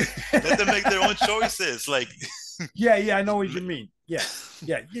 let them make their own choices. Like, Yeah, I know what you mean. Yeah.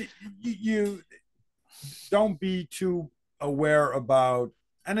 Yeah. You don't be too aware about,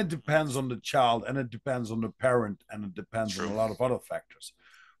 and it depends on the child and it depends on the parent and it depends on true. a lot of other factors.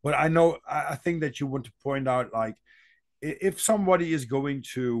 But I think that you want to point out, like, if somebody is going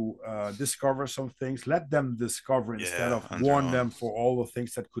to discover some things, let them discover instead Yeah, of on their warn own. them for all the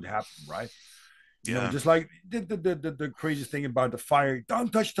things that could happen, right? Yeah, Just like the crazy thing about the fire.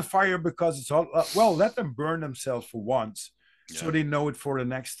 Don't touch the fire because it's all, well, let them burn themselves for once so yeah, they know it for the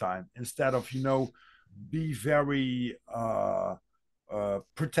next time, instead of, be very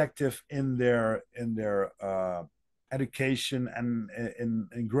protective in their education and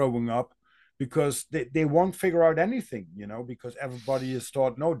in growing up, because they won't figure out anything, because everybody is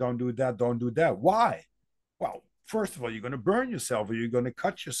taught, no, don't do that, don't do that. Why? Well, first of all, you're going to burn yourself, or you're going to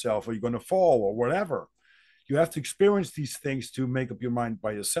cut yourself, or you're going to fall, or whatever. You have to experience these things to make up your mind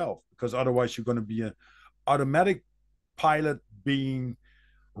by yourself, because otherwise you're going to be an automatic pilot being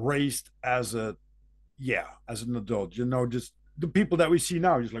raised as a as an adult. Just the people that we see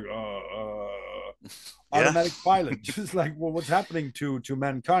now, just like Yeah. automatic pilot. Just like, well, what's happening to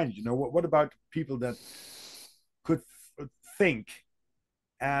mankind? What about people that could think?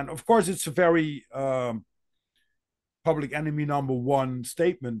 And of course, it's a very public enemy number one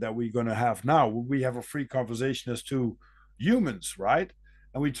statement that we're going to have now. We have a free conversation as to humans, right?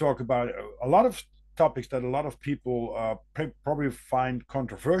 And we talk about a lot of topics that a lot of people probably find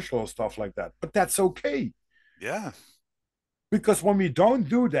controversial or stuff like that, but that's okay, Yeah. because when we don't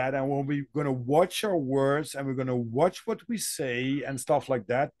do that, and when we're going to watch our words, and we're going to watch what we say and stuff like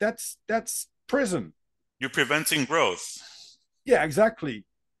that, that's prison. You're preventing growth. Yeah, exactly.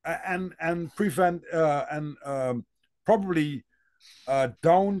 And prevent and probably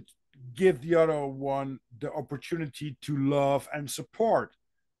don't give the other one the opportunity to love and support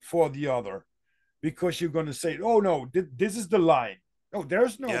for the other, because you're going to say, oh no, this is the line. No,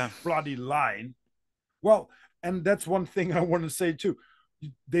 there's no Yeah. bloody line. Well, and that's one thing I want to say too.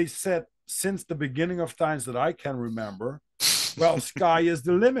 They said since the beginning of times that I can remember, well, sky is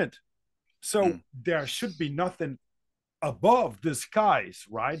the limit. So there should be nothing above the skies,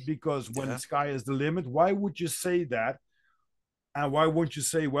 right? Because when Yeah. sky is the limit, why would you say that? And why wouldn't you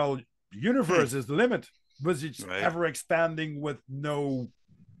say, well, the universe is the limit, but it's Right. ever expanding with no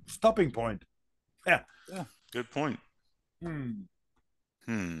stopping point? Yeah. Yeah. Good point. Hmm.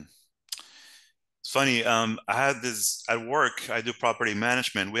 Hmm. It's funny. I had this at work. I do property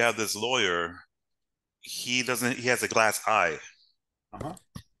management. We have this lawyer. He doesn't. He has a glass eye. Uh-huh.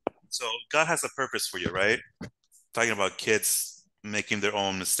 So God has a purpose for you, right? Talking about kids making their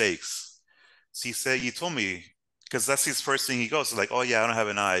own mistakes. So he told me, because that's his first thing he goes, like, oh yeah, I don't have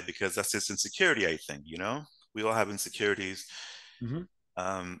an eye because that's his insecurity, I think, We all have insecurities.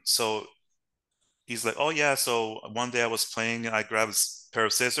 Mm-hmm. So he's like, oh yeah, so one day I was playing and I grabbed a pair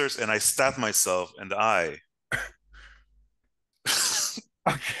of scissors and I stabbed myself in the eye.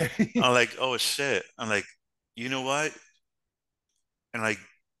 Okay. I'm like, oh shit. I'm like, you know what? And like,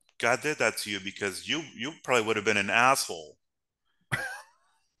 God did that to you because you probably would have been an asshole.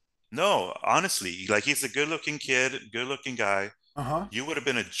 No, honestly, like he's a good-looking kid, good-looking guy. Uh-huh. You would have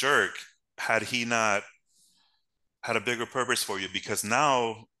been a jerk had he not had a bigger purpose for you because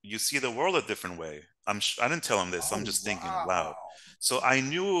now you see the world a different way. I didn't tell him this. I'm Oh, just thinking wow. aloud. So I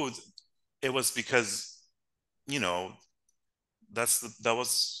knew it was because, you know, that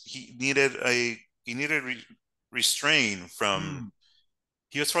was he needed restraint from Hmm.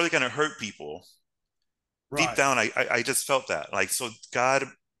 he was probably going to hurt people. Deep Right. down I just felt that. Like so God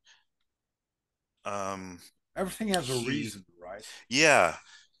um Everything has a he reason, right? yeah,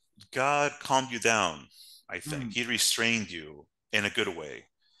 God calmed you down, I think. Hmm. He restrained you in a good way.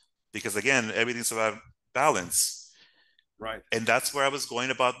 Because again, everything's about balance. Right. And that's where I was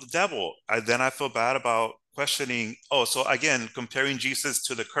going about the devil. Then I feel bad about questioning. Oh, so again, comparing Jesus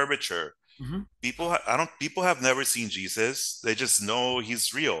to the curvature. Mm-hmm. People have never seen Jesus. They just know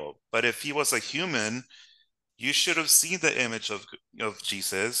he's real. But if he was a human, you should have seen the image of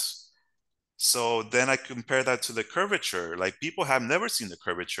Jesus. So then I compare that to the curvature. Like people have never seen the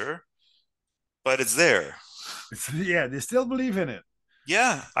curvature, but it's there. Yeah, they still believe in it.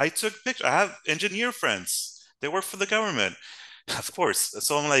 Yeah, I took pictures. I have engineer friends. They work for the government, of course.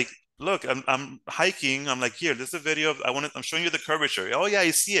 So I'm like, look, I'm hiking. I'm like, here, this is a video of I'm showing you the curvature. Oh yeah,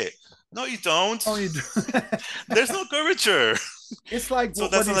 you see it. No, you don't. Oh, you do. There's no curvature. It's like So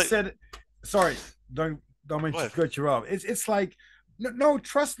what that's he not like said. Sorry, don't mean to what? cut you off. It's like, no,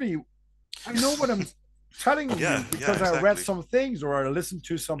 trust me. I know what I'm telling Yeah, you, yeah, because I read exactly. some things, or I listened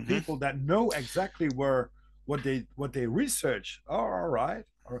to some Hmm. people that know exactly what they research. Oh, all right.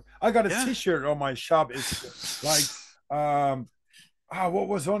 I got a Yeah. T-shirt on my shop. It's like, um, what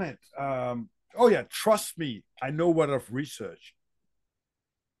was on it? Oh yeah, trust me, I know what I've researched,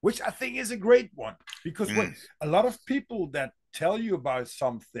 which I think is a great one, because what Mm, a lot of people that tell you about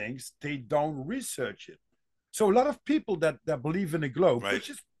some things, they don't research it. So a lot of people that believe in the globe, right. which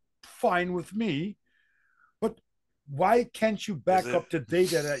is fine with me, but why can't you Is back it? up the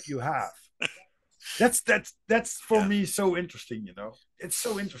data that you have? That's for Yeah. me so interesting. It's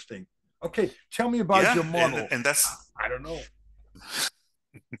so interesting. Okay, tell me about Yeah, your model. and that's I don't know.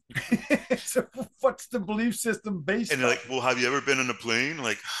 So what's the belief system And based they're on? like, well, have you ever been on a plane?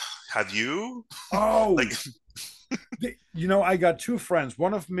 Like, have you? Like, Oh, I got two friends.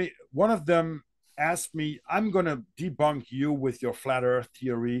 One of them asked me, "I'm gonna debunk you with your flat Earth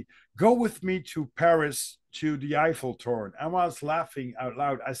theory. Go with me to Paris to the Eiffel Tower." And I was laughing out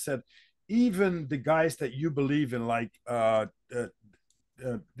loud. I said, "Even the guys that you believe in, like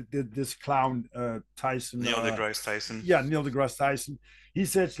this clown Tyson, Neil deGrasse Tyson. yeah, Neil deGrasse Tyson. He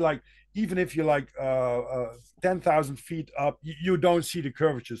says like even if you're like 10,000 feet up, you don't see the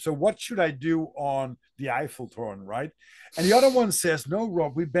curvature. So what should I do on the Eiffel Tower, right? And the other one says, no,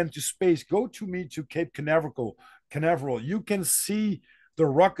 Rob, we've been to space. Go to me to Cape Canaveral. Canaveral. You can see the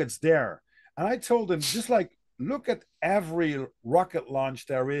rockets there. And I told him, just like look at every rocket launch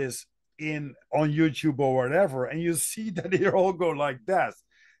there is in on YouTube or whatever, and you see that they all go like that.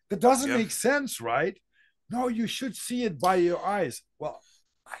 That doesn't Yeah, make sense, right? No, you should see it by your eyes. Well,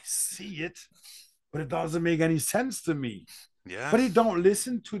 I see it, but it doesn't make any sense to me. yeah. But he don't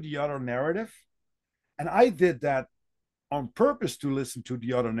listen to the other narrative. And I did that on purpose to listen to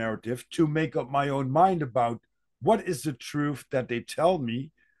the other narrative to make up my own mind about what is the truth that they tell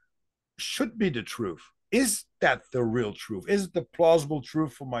me should be the truth. Is that the real truth? Is it the plausible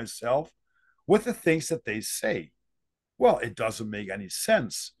truth for myself with the things that they say? Well, it doesn't make any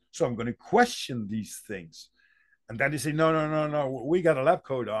sense. So I'm going to question these things. And then they say, no, no, no, no, we got a lab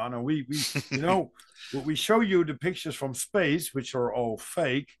coat on, and we show you the pictures from space, which are all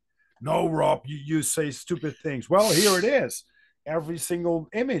fake. No, Rob, you say stupid things. Well, here it is, every single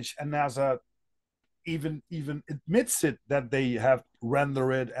image, and NASA even admits it that they have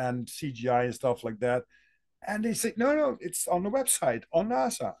render it and CGI and stuff like that. And they say, no, no, it's on the website on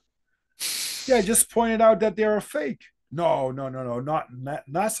NASA. Yeah, I just pointed out that they're fake. No, no, no, no, not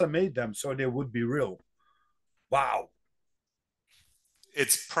NASA made them, so they would be real. Wow.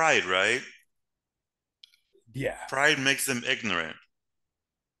 It's pride, right? Yeah. Pride makes them ignorant.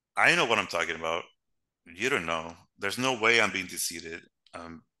 I know what I'm talking about. You don't know. There's no way I'm being deceived.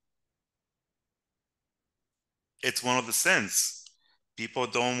 Um, it's one of the sins. People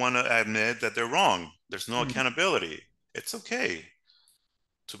don't want to admit that they're wrong. There's no Mm, accountability. It's okay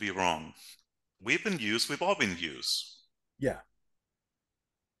to be wrong. We've been used, we've all been used. yeah.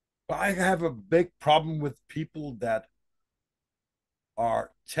 But I have a big problem with people that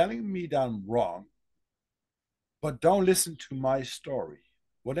are telling me that I'm wrong, but don't listen to my story,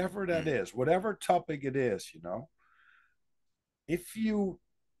 whatever that Mm, is, whatever topic it is. If you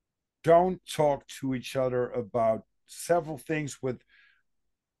don't talk to each other about several things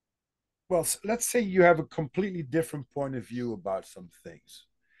well, let's say you have a completely different point of view about some things.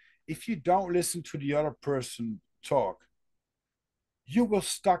 If you don't listen to the other person talk, you will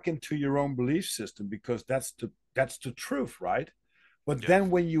stuck into your own belief system because that's the truth, right? But yeah. then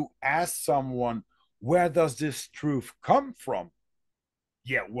when you ask someone, where does this truth come from?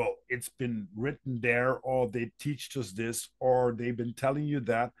 Yeah, well, it's been written there, or they teach us this, or they've been telling you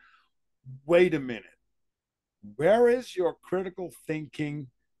that. Wait a minute. Where is your critical thinking?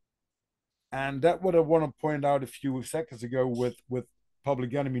 And that what I want to point out a few seconds ago with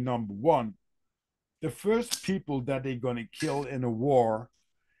Public Enemy number one. The first people that they're going to kill in a war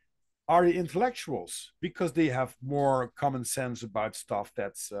are the intellectuals because they have more common sense about stuff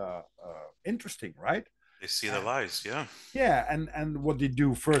that's interesting, right? They see the And lies. Yeah. yeah, and what they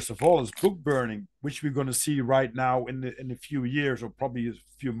do first of all is book burning, which we're going to see right now in a few years or probably a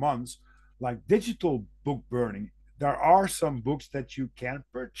few months, like digital book burning. There are some books that you can't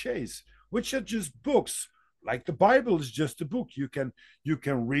purchase, which are just books. Like the Bible is just a book. You can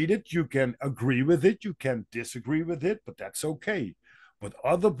read it, you can agree with it, you can disagree with it, but that's okay. But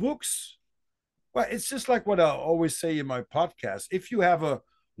other books, well, it's just like what I always say in my podcast. If you have a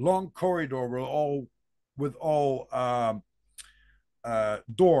long corridor with all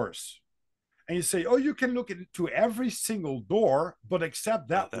doors, and you say, "Oh, you can look into every single door, but except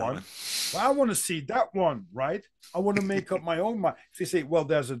Not that that one. one." Well, I want to see that one, right? I want to make up my own mind. If they say, "Well,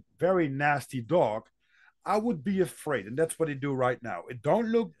 there's a very nasty dog," I would be afraid, and that's what they do right now. Don't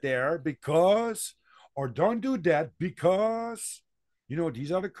look there because, or don't do that because,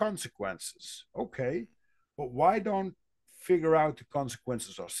 these are the consequences. Okay, but why don't figure out the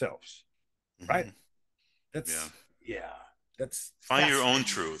consequences ourselves, right? Hmm. Yeah. That's yeah, that's Find your own fascinating.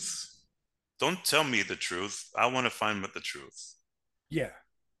 truth. Don't tell me the truth. I want to find the truth. Yeah,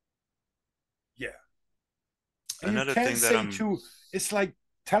 yeah. And you Another can't thing that say I'm, to, it's like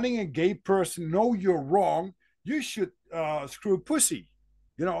telling a gay person, no, you're wrong. You should screw pussy,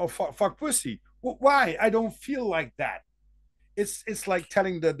 or fuck pussy. Well, why? I don't feel like that. It's like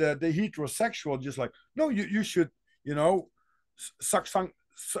telling the heterosexual, just like, no, you should, you know, suck some.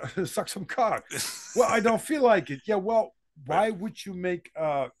 suck some cock. Well, I don't feel like it. Yeah, well, Right. why would you make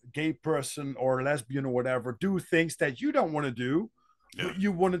a gay person or lesbian or whatever do things that you don't want to do, Yeah. but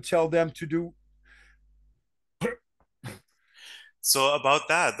you want to tell them to do? So about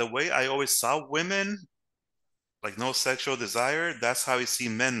that, the way I always saw women, like no sexual desire, that's how I see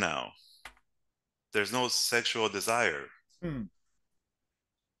men now. There's no sexual desire Hmm.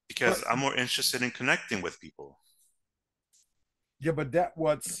 because But I'm more interested in connecting with people. yeah, but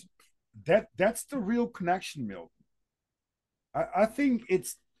that's the real connection, Milton. I think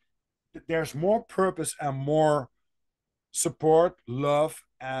it's there's more purpose and more support, love,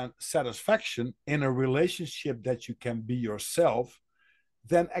 and satisfaction in a relationship that you can be yourself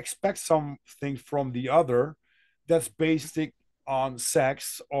than expect something from the other that's basic on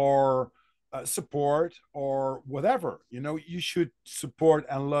sex or support or whatever. You know, you should support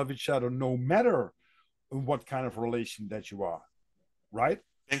and love each other no matter what kind of relation that you are, right?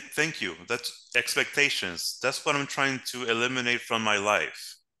 Thank you. That's expectations. That's what I'm trying to eliminate from my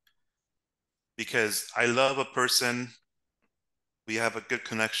life because I love a person. We have a good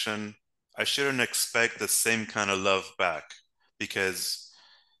connection. I shouldn't expect the same kind of love back because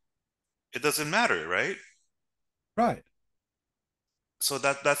it doesn't matter, right? Right. So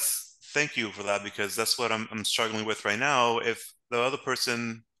that's thank you for that because that's what I'm struggling with right now. If the other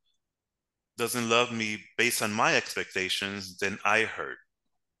person doesn't love me based on my expectations, then I hurt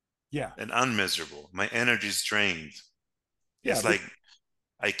Yeah. and I'm miserable. My energy's drained. Yeah. It's like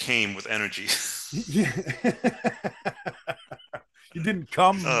I came with energy. Yeah. You didn't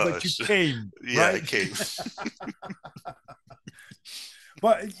come, Oh, but you came, yeah, I right? came.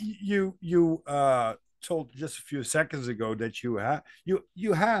 But you told just a few seconds ago that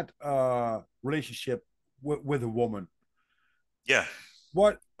you had a relationship with a woman. Yeah.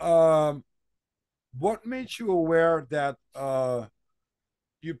 What what made you aware that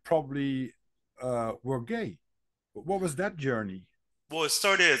you probably were gay? What was that journey? Well, it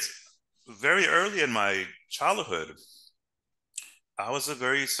started very early in my childhood. I was a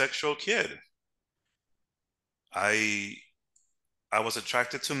very sexual kid. I I was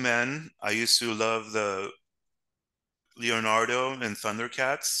attracted to men. I used to love the Leonardo and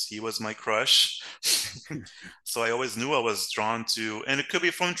Thundercats. He was my crush. So I always knew I was drawn to, and it could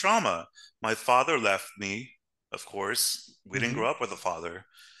be from trauma. My father left me, of course. We didn't Mm-hmm. grow up with a father,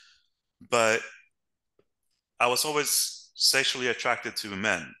 but I was always sexually attracted to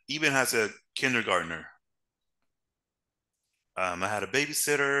men, even as a kindergartner. I had a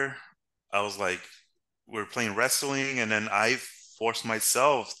babysitter. I was like, we were playing wrestling, and then I forced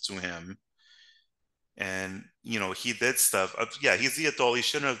myself to him. And, he did stuff. Yeah, he's the adult. He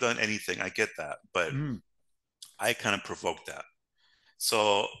shouldn't have done anything. I get that. But Mm-hmm. I kind of provoked that.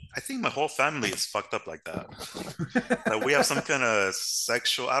 So I think my whole family is fucked up like that. Like we have some kind of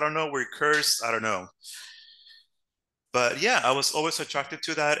sexual, I don't know, we're cursed. I don't know. But yeah, I was always attracted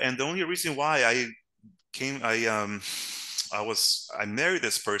to that. And the only reason why came, I married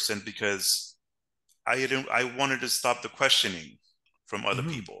this person because I wanted to stop the questioning from other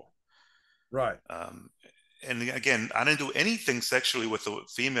Mm-hmm. people. Right. Um, and again, I didn't do anything sexually with a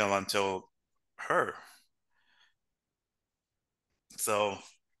female until her. So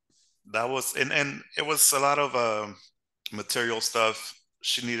that was, and it was a lot of material stuff.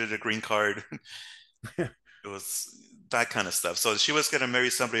 She needed a green card. It was that kind of stuff. So she was gonna marry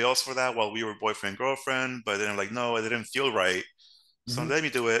somebody else for that while we were boyfriend girlfriend. But then like, no, it didn't feel right. So Mm-hmm. let me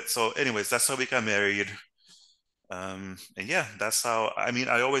do it. So, anyways, that's how we got married. And yeah, that's how. I mean,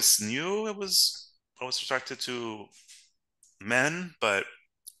 I always knew I was attracted to men, but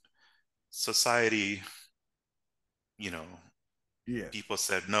society, you know, Yes. people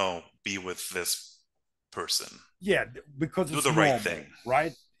said no, be with this person, Yeah, because do it's the right normal, thing.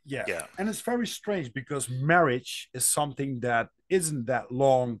 right? Yeah. Yeah. And it's very strange because marriage is something that isn't that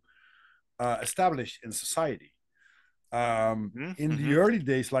long established in society. In the Mm-hmm. early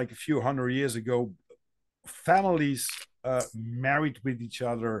days, like a few hundred years ago, families married with each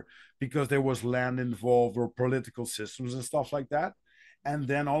other because there was land involved or political systems and stuff like that. And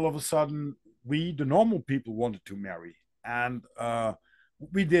then all of a sudden, we, the normal people, wanted to marry, and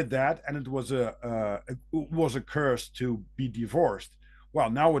we did that, and it was a curse to be divorced. Well,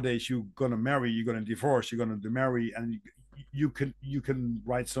 nowadays you're gonna marry, you're gonna divorce, you're gonna marry, and you can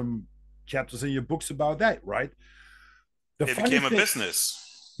write some chapters in your books about that, right? The It funny became a thing,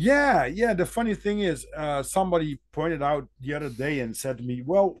 business. yeah, yeah. The funny thing is, somebody pointed out the other day and said to me,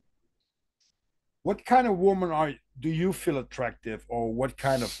 "Well, what kind of woman do you feel attractive, or what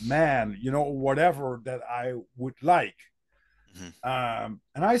kind of man, or whatever that I would like?" Mm-hmm.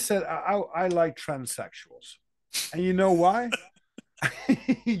 And I said, I like transsexuals, and you know why?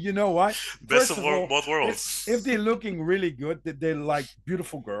 You know what? Best First of of all, both if they're worlds. looking really good, they like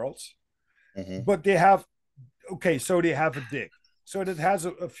beautiful girls, Hmm. but they have okay, so they have a dick. So that has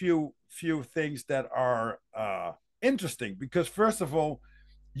a few things that are interesting because first of all,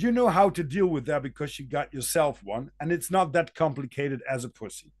 you know how to deal with that because you got yourself one, and it's not that complicated as a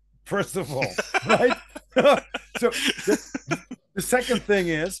pussy. First of all, right? So the the second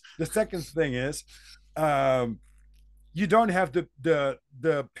thing is um, you don't have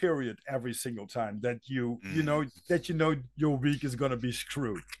the period every single time that Mm. you know your week is going to be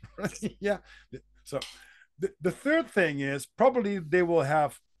screwed. Yeah. So the third thing is probably they will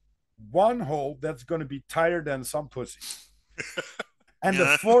have one hole that's going to be tighter than some pussies. And the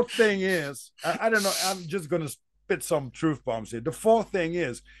Yeah. fourth thing is, I don't know, I'm just going to spit some truth bombs here. The fourth thing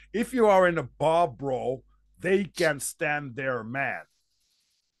is, if you are in a bar brawl, they can stand their man.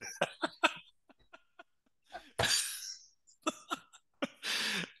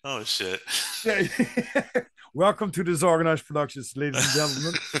 Oh shit. Yeah. Welcome to Disorganized Productions, ladies and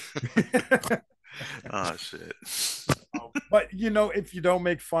gentlemen. Oh shit. But you know, if you don't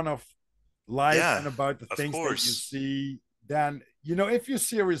make fun of life Yeah, and about the of things that you course. see, then you know, if you're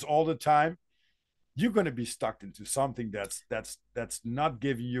serious all the time, you're going to be stuck into something that's not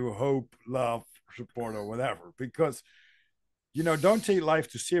giving you hope, love, support, or whatever. Because you know, don't take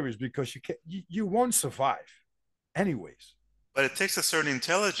life too serious because you won't survive, anyways. But it takes a certain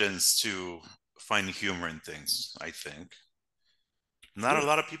intelligence to find humor in things, I think. Not a True,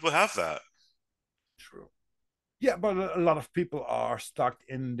 lot of people have that. true. Yeah, but a lot of people are stuck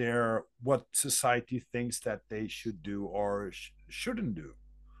in their what society thinks that they should do or shouldn't do,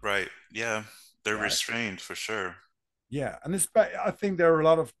 Right. Yeah. They're right? restrained for sure. Yeah, and it's, I think there are a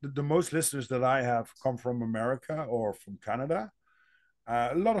lot of the most listeners that I have come from America or from Canada.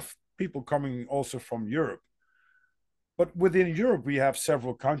 A lot of people coming also from Europe. But within Europe, we have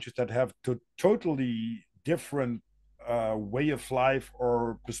several countries that have totally different way of life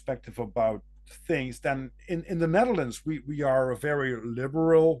or perspective about things than in the Netherlands. We are a very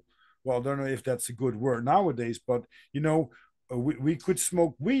liberal. Well, I don't know if that's a good word nowadays, but you know, we could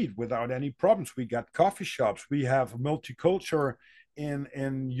smoke weed without any problems. We got coffee shops. We have multicultural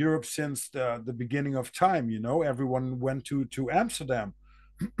in Europe since the beginning of time. You know, everyone went to Amsterdam.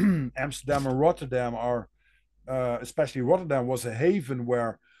 Amsterdam and Rotterdam are especially Rotterdam was a haven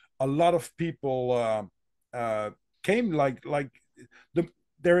where a lot of people came. The,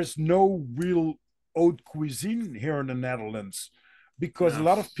 there is no real haute cuisine here in the Netherlands because a Yeah.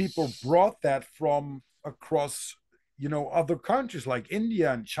 lot of people brought that from across you know other countries like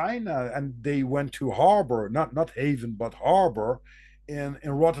India and China, and they went to harbor, not haven but harbor in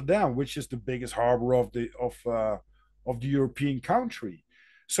Rotterdam, which is the biggest harbor of the European country.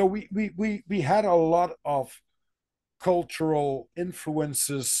 So we had a lot of cultural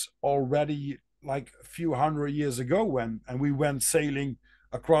influences already like a few hundred years ago when and we went sailing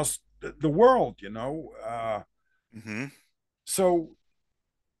across the world, you know. Hmm. So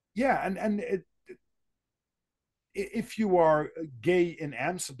yeah, if you are gay in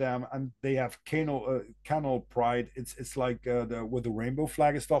Amsterdam and they have canal pride, it's like with the rainbow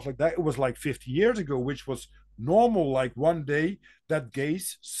flag and stuff like that. It was like 50 years ago, which was normal. Like one day that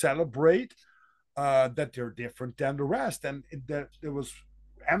gays celebrate that they're different than the rest, and that there was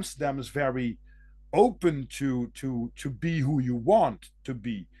Amsterdam is very open to be who you want to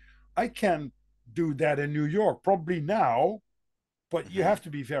be. I can do that in New York probably now, but you Hmm. have to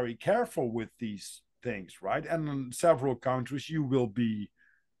be very careful with these things, right? And in several countries, you will be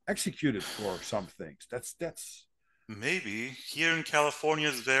executed for some things. That's Maybe here in California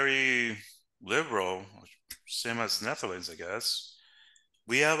is very liberal, same as Netherlands, I guess.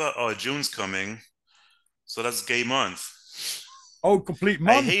 We have June's coming, so that's gay month. oh, complete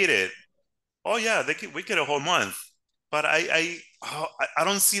I month. hate it. Oh yeah, we get a whole month, but I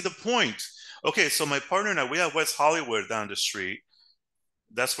don't see the point. Okay, so my partner and I, we have West Hollywood down the street.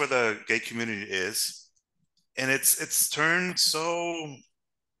 That's where the gay community is, and it's turned so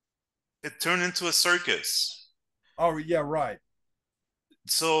it turned into a circus. Oh yeah, right.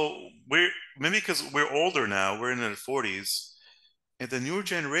 So we're maybe because we're older now, we're in our 40s, and the newer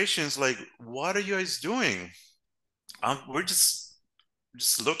generation's like, what are you guys doing? We're just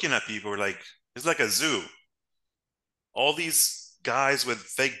looking at people. We're like, it's like a zoo. All these guys with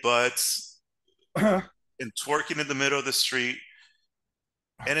fake butts Oh and twerking in the middle of the street.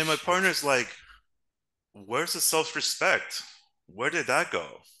 And then my shit. partner's like, where's the self-respect? Where did that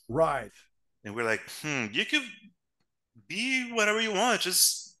go? Right. And we're like, you could be whatever you want.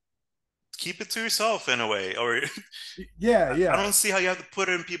 Just keep it to yourself in a way. Or Yeah, I yeah. don't see how you have to put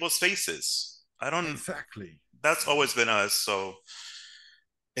it in people's faces. I don't Exactly. that's always been us. So,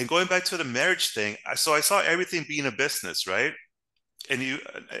 and going back to the marriage thing, so I saw everything being a business, right? And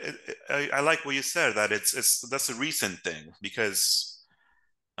I like what you said, that it's that's a recent thing, because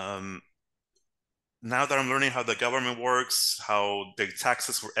um, now that I'm learning how the government works, how big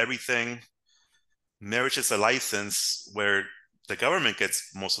taxes for everything, marriage is a license where the government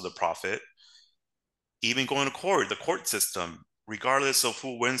gets most of the profit. Even going to court, the court system, regardless of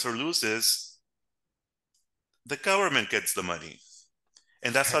who wins or loses, the government gets the money.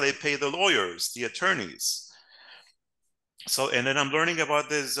 And that's how they pay the lawyers, the attorneys. So, and then I'm learning about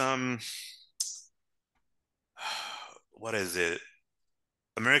this, what is it?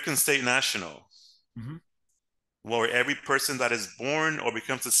 American State National, Mhm. where every person that is born or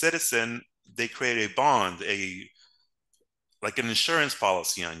becomes a citizen, they create a bond, like an insurance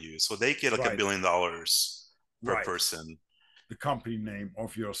policy on you. So they get like $1 Right, billion per right. person. The company name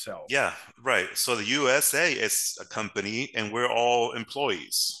of yourself. Yeah, right. So the USA is a company and we're all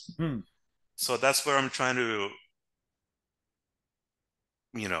employees. Hmm. So that's where I'm trying to,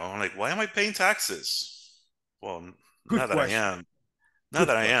 I'm like, why am I paying taxes? Well, Good not that I question. am, not Good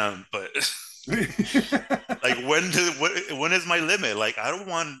that I question. am, but like when is my limit? Like I don't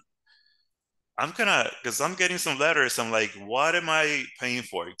want, I'm gonna, because I'm getting some letters. I'm like, what am I paying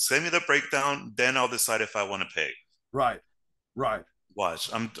for? Send me the breakdown, then I'll decide if I want to pay. Right, right. Watch,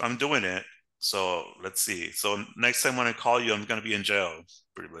 I'm doing it. So let's see. So next time when I call you, I'm gonna be in jail,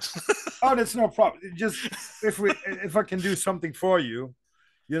 pretty much. Oh, that's no problem. Just if I can do something for you,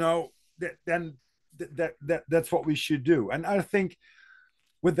 you know, then that's what we should do. And I think,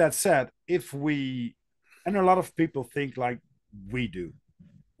 with that said, if we, and a lot of people think like we do,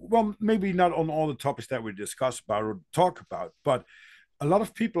 well, maybe not on all the topics that we discuss about or talk about, but a lot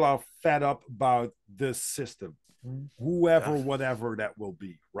of people are fed up about this system, Yeah, whoever, whatever that will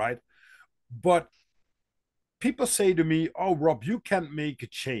be, right? But people say to me, "Oh, Rob, you can't make a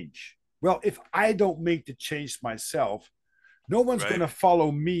change." Well, if I don't make the change myself, no one's going right. to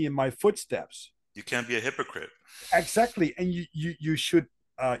follow me in my footsteps. You can't be a hypocrite. Exactly. And you should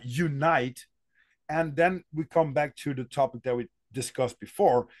unite. And then we come back to the topic that we discussed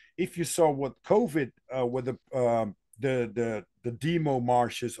before. If you saw what COVID, with the demo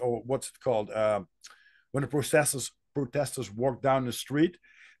marches, or what's it called, when the protesters walked down the street,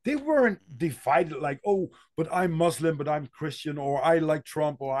 they weren't divided like, oh, but I'm Muslim, but I'm Christian, or I like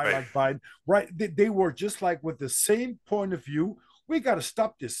Trump, or I Right. like Biden. Right? They were just like with the same point of view. We got to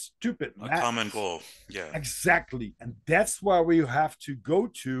stop this stupid A common madness. goal. Yeah. Exactly, and that's where we have to go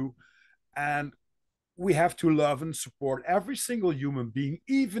to, and we have to love and support every single human being,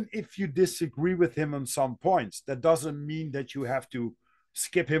 even if you disagree with him on some points. That doesn't mean that you have to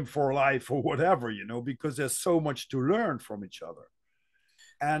skip him for life or whatever, because there's so much to learn from each other.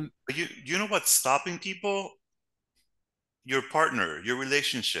 And But you know what's stopping people? Your partner, your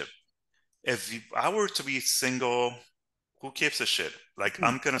relationship. I were to be single, who gives a shit? Like hmm,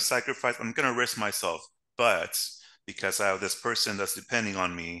 I'm gonna sacrifice, I'm gonna risk myself, but because I have this person that's depending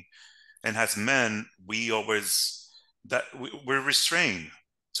on me, and as men, we're restrained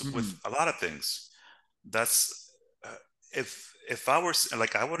with hmm, a lot of things. That's if I were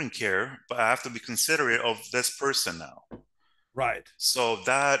like I wouldn't care, but I have to be considerate of this person now. right. So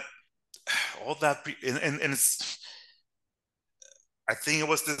that all that and it's I think it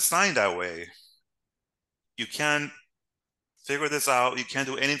was designed that way. You can't figure this out. You can't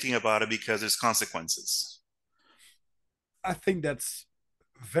do anything about it because there's consequences. I think that's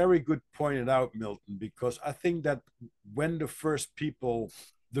very good pointed out, Milton, because I think that when the first people,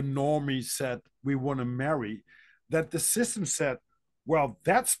 the normies, said we want to marry, that the system said, well,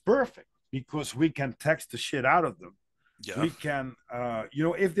 that's perfect because we can tax the shit out of them. Yeah. We can,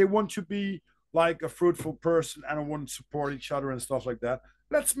 if they want to be like a fruitful person and want to support each other and stuff like that,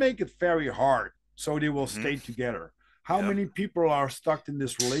 let's make it very hard so they will Hmm. stay together. How Yeah. many people are stuck in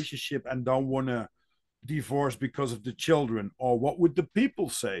this relationship and don't want to divorce because of the children? Or what would the people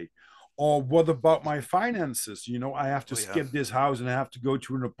say? Or what about my finances? I have to Oh yeah. skip this house and I have to go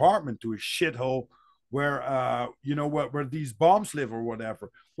to an apartment, to a shithole where where these bombs live or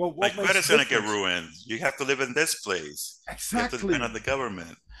whatever. Well, My what makes credit's the gonna get difference? ruined. You have to live in this place. You have to depend Exactly. on the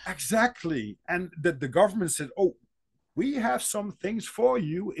government. Exactly. And the government said, oh, we have some things for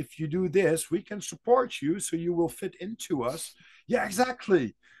you. If you do this, we can support you so you will fit into us. Yeah,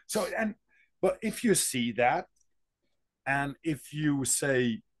 exactly. So, but if you see that, and if you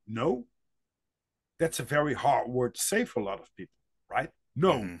say no, that's a very hard word to say for a lot of people, right?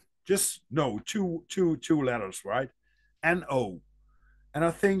 No, Hmm. just no, two letters, right? No. And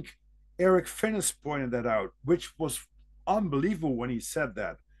I think Eric Finnis pointed that out, which was unbelievable when he said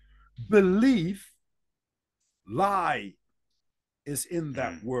that. Belief lie is in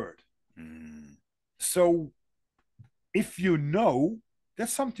that Mm. word. Mm. So if you know,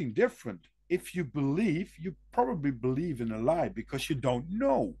 that's something different. If you believe, you probably believe in a lie because you don't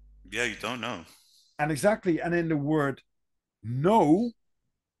know. Yeah, you don't know. And exactly, and in the word know,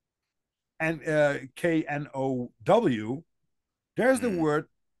 and KNOW, there's the Mm. word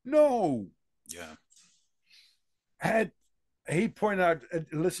no. Yeah. Had he pointed out,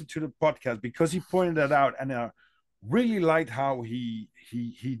 listen to the podcast because he pointed that out, and I really liked how he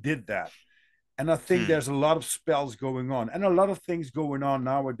did that. And I think Hmm. there's a lot of spells going on and a lot of things going on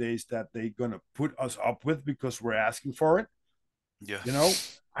nowadays that they're going to put us up with because we're asking for it. Yeah. You know,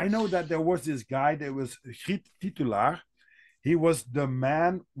 I know that there was this guy that was Griet Titulaar. He was the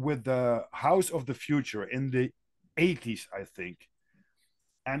man with the House of the Future in the 80s, I think.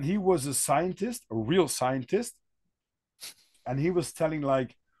 And he was a scientist, a real scientist. And he was telling,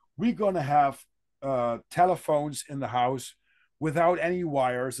 like, we're going to have telephones in the house without any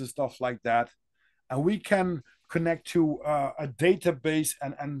wires and stuff like that. And we can connect to a database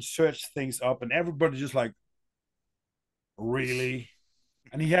and search things up. And everybody just like, really?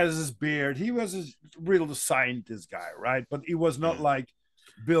 And he has his beard. He was a real scientist guy, right? But he was not Mm. like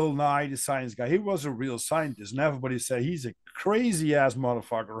Bill Nye, the science guy. He was a real scientist. And everybody said he's a crazy ass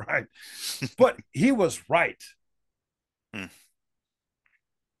motherfucker, right? But he was right. Mm.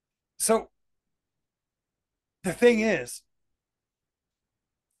 So the thing is,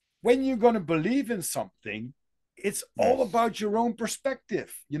 when you're going to believe in something, it's Mm. all about your own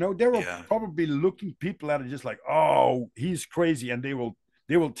perspective. You know, there will Yeah. probably looking people at it just like, oh, he's crazy. And they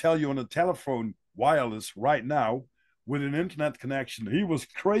will tell you on the telephone wireless right now with an internet connection, he was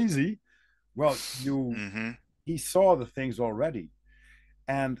crazy. Well, Mm-hmm. he saw the things already.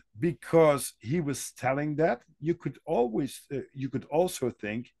 And because he was telling that, you could also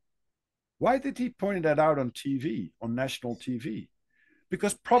think, why did he point that out on TV, on national TV?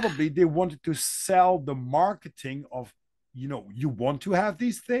 Because probably they wanted to sell the marketing of, you want to have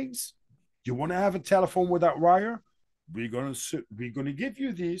these things, you want to have a telephone without wire, we're gonna give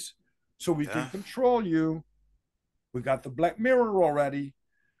you these so we can Yeah. control you. We got the Black Mirror already.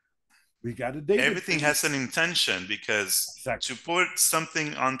 We got a data. Everything has an intention because to Exactly. put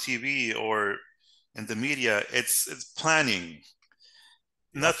something on TV or in the media, it's planning.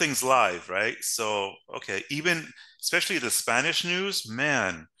 Yep. Nothing's live, right? So, okay, even especially the Spanish news,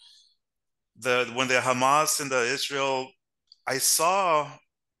 man, the when the Hamas and the Israel, I saw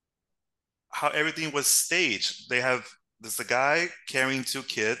how everything was staged. There's a guy carrying two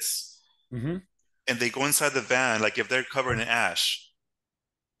kids, Mm-hmm. and they go inside the van like if they're covered in ash,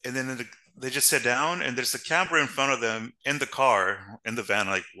 and then they just sit down, and there's a camera in front of them in the car in the van.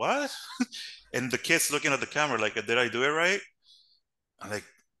 Like what? And the kids looking at the camera like, did I do it right? I'm like,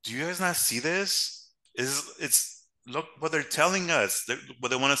 do you guys not see this? It's look what they're telling us. What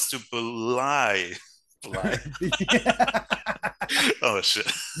they want us to belie. Belie. Yeah. Oh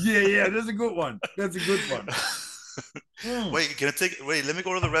shit. Yeah, that's a good one. That's a good one. Wait, can I take? Wait, let me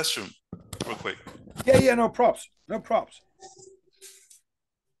go to the restroom real quick. Yeah, no props. No props.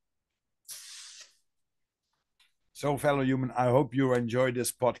 So, fellow human, I hope you enjoyed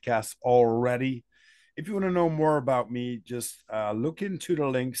this podcast already. If you want to know more about me, just look into the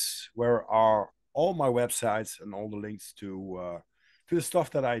links where are all my websites and all the links to the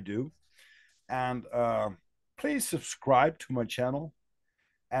stuff that I do. And please subscribe to my channel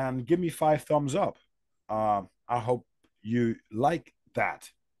and give me 5 thumbs up. I hope you like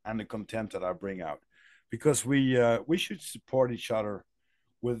that and the content that I bring out, because we should support each other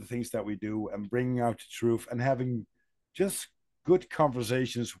with the things that we do and bringing out the truth and having just good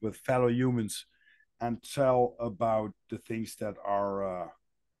conversations with fellow humans and tell about the things that are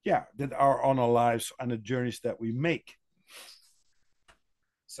that are on our lives and the journeys that we make.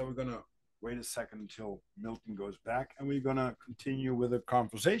 So we're gonna wait a second until Milton goes back, and we're gonna continue with a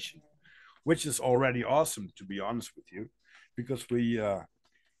conversation, which is already awesome, to be honest with you, because we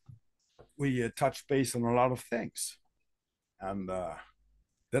touch base on a lot of things, and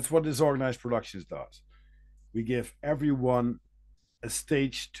that's what Disorganized Productions does. We give everyone a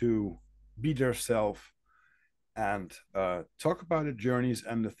stage to be their self and talk about the journeys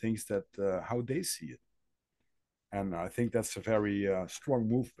and the things that how they see it. And I think that's a very strong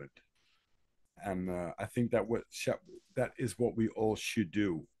movement. And I think that is what we all should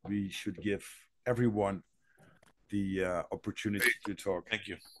do. We should give everyone the opportunity to talk. Thank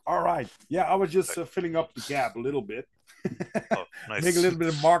you. All right. Yeah, I was just filling up the gap a little bit. Oh, Make a nice. little bit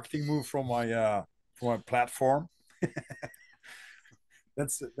of marketing move from my platform.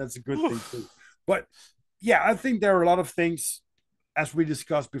 That's a good thing too. But yeah, I think there are a lot of things, as we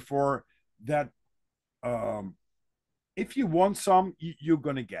discussed before, that if you want some, you're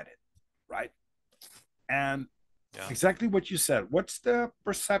gonna get it, right? And Yeah. exactly what you said. What's the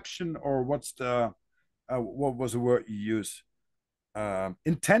perception, or what's the what was the word you use?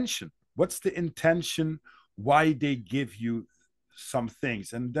 Intention. What's the intention? Why they give you some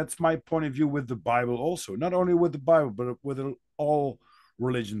things? And that's my point of view with the Bible also. Not only with the Bible, but with all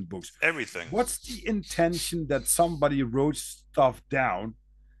religion books. Everything. What's the intention that somebody wrote stuff down,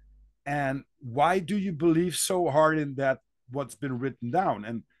 and why do you believe so hard in that what's been written down?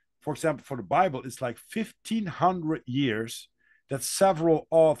 And for example, for the Bible, it's like 1500 years that several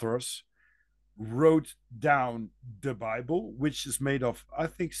authors wrote down the Bible, which is made of, I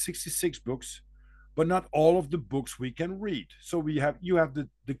think, 66 books, but not all of the books we can read. So you have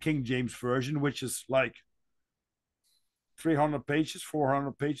the King James version, which is like 300 pages,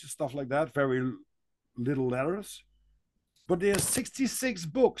 400 pages, stuff like that, very little letters. But there's 66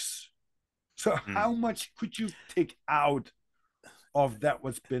 books. So how Hmm. much could you take out of that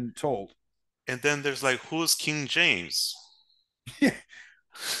what's been told? And then there's like, who's King James?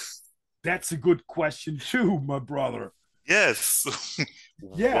 That's a good question too, my brother. Yes.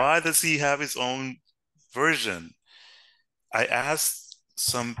 Yeah. Why does he have his own version? I asked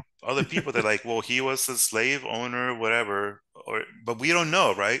some other people, they're like, well, he was a slave owner, whatever, or but we don't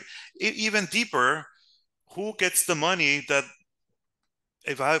know, right? Even deeper, who gets the money that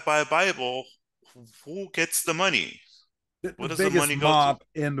if I buy a Bible, who gets the money? The What does the biggest money go to? mob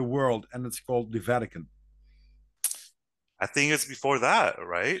in the world, and it's called the Vatican. I think it's before that,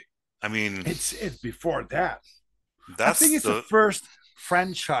 right? I mean, It's before that. I think that's it's the the first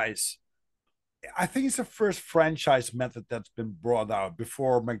franchise. I think it's the first franchise method that's been brought out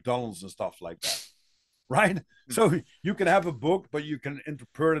before McDonald's and stuff like that, right? So you can have a book, but you can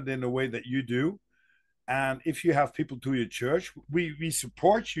interpret it in the way that you do. And if you have people to your church, we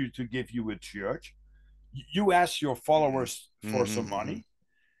support you to give you a church. You ask your followers for some mm-hmm. money,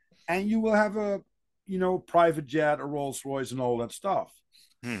 and you will have a private jet, a Rolls Royce, and all that stuff.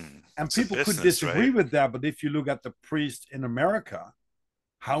 And It's a people could business, disagree right? with that, but if you look at the priests in America,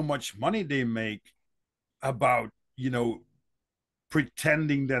 how much money they make about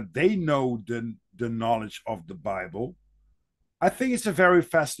pretending that they know the knowledge of the Bible. I think it's a very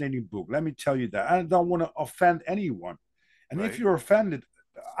fascinating book. Let me tell you that. I don't want to offend anyone. And if Right? you're offended,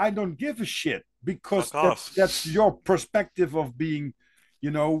 I don't give a shit, because Fuck off. that's your perspective of being, you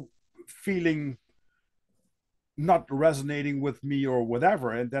know, feeling not resonating with me or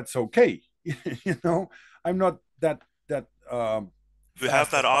whatever, and that's okay. I'm not that You have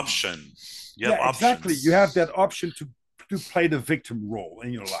fast that offended. option. You have Yeah, exactly. You options. have that option to play the victim role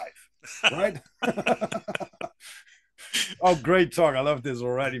in your life, right? Oh, great talk! I love this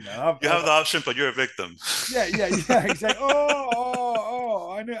already, man. You have the option, but you're a victim. Yeah, yeah, yeah, exactly.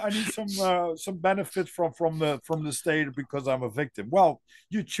 I need some benefit from the state because I'm a victim. Well,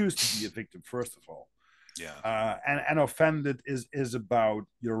 you choose to be a victim first of all. Yeah. And offended is about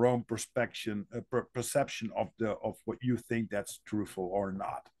your own perception of what you think that's truthful or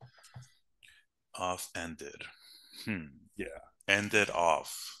not. Off-ended. Hmm. Yeah. Ended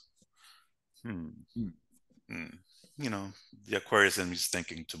off. Hmm. Mm. Hmm. You know, the Aquarius in me is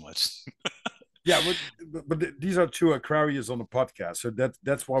thinking too much. Yeah, but these are two Aquarius on the podcast, so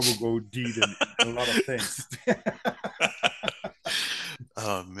that's why we'll go deep in a lot of things.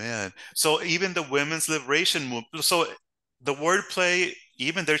 Oh man. So even the women's liberation movement, so the wordplay,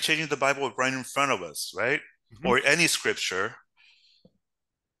 even they're changing the Bible right in front of us, right? Mhm. Or any scripture.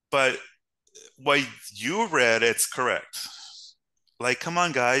 But what you read, it's correct. Like, come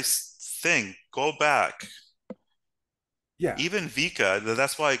on, guys, think, go back. Yeah, Even Vika,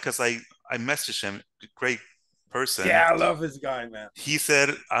 that's why, because I messaged him, great person. yeah, I love this guy, man. He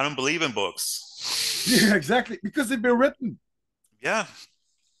said, I don't believe in books. Yeah, exactly, because they've been written. Yeah.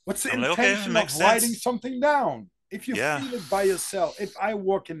 What's the I'm like, okay, it intention of makes writing sense. something down? If you Yeah. feel it by yourself, if I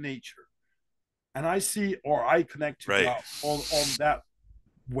walk in nature and I see or I connect to Right. God on that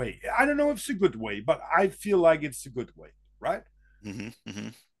way, I don't know if it's a good way, but I feel like it's a good way, right? Mm-hmm, mm-hmm.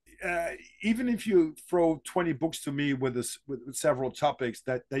 Even if you throw 20 books to me with several topics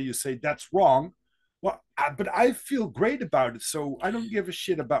that you say that's wrong, well, but I feel great about it, so I don't give a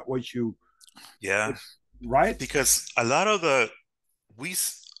shit about Yeah. what right. Because a lot of we,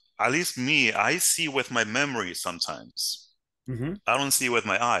 at least me, I see with my memory sometimes. Mm-hmm. I don't see with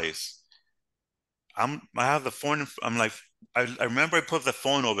my eyes. I have the phone. I'm like, I remember I put the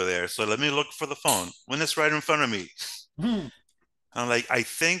phone over there. So let me look for the phone when it's right in front of me. Mm-hmm. I'm like, I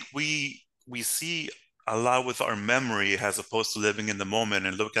think we see a lot with our memory as opposed to living in the moment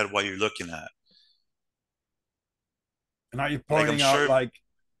and look at what you're looking at. And are you Like I'm pointing out sure, like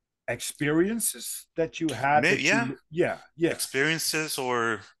experiences that you had Maybe, that yeah, you, yeah, yeah. experiences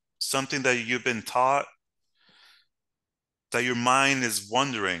or something that you've been taught that your mind is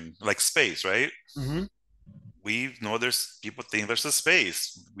wondering, like space, right? Hmm. We know there's people think there's a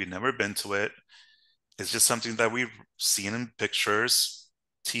space. We've never been to it. It's just something that we've seen in pictures,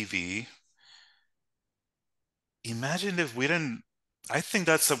 TV. Imagine if we didn't. I think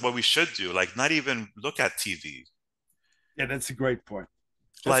that's what we should do. Like, not even look at TV. Yeah, that's a great point.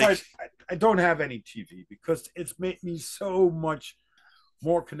 That's why Like, I don't have any TV, because it's made me so much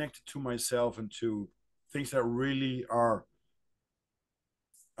more connected to myself and to things that really are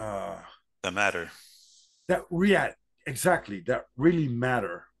uh the matter. that react exactly that really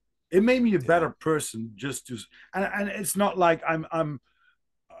matter. It made me a Yeah. better person just to, and it's not like I'm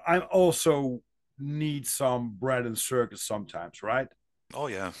also need some bread and circus sometimes, right? Oh,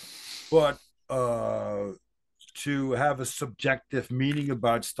 yeah. But to have a subjective meaning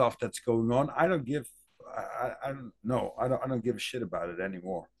about stuff that's going on, I don't give I don't know. I don't give a shit about it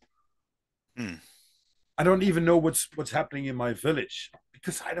anymore. Hmm. I don't even know what's happening in my village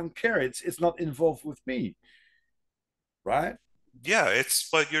because I don't care. It's not involved with me, right? Yeah, it's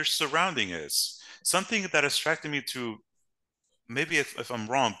what your surrounding is. Something that attracted me to, maybe if I'm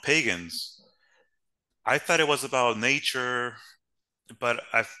wrong, pagans. I thought it was about nature, but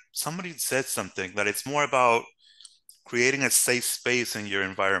somebody said something that it's more about creating a safe space in your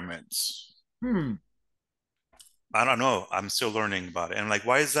environment. Hmm. I don't know. I'm still learning about it. And like,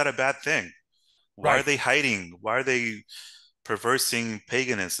 why is that a bad thing? Why are Right. they hiding? Why are they perversing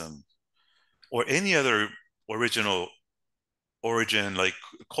paganism or any other original origin, like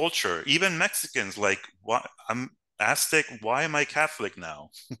culture? Even Mexicans, like, what? I'm Aztec. Why am I Catholic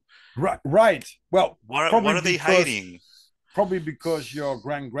now? Right. Right. Well, What probably are they because hiding? probably because your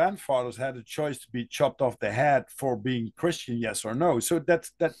grandfathers had a choice to be chopped off the head for being Christian, yes or no. So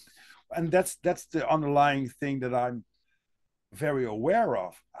and that's the underlying thing that I'm very aware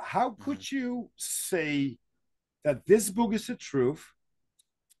of. How Mhm. could you say that this book is the truth?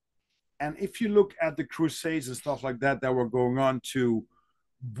 And if you look at the crusades and stuff like that that were going on to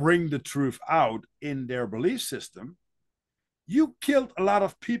bring the truth out in their belief system, you killed a lot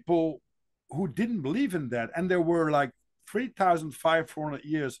of people who didn't believe in that. And there were like 3,500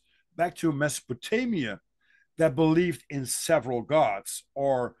 years back to Mesopotamia that believed in several gods.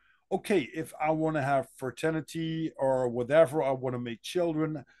 Or, okay, if I want to have fertility or whatever, I want to make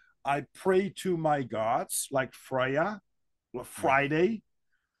children, I pray to my gods like Freya, Mm, Friday.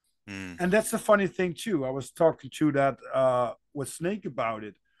 mm. And that's the funny thing, too. I was talking to that with Snake about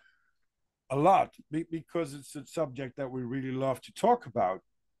it a lot because it's a subject that we really love to talk about.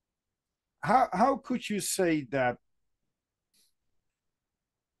 How could you say that?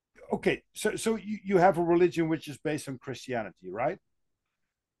 Okay, so you have a religion which is based on Christianity, right?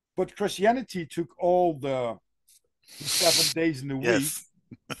 But Christianity took all the 7 days in the week. Yes.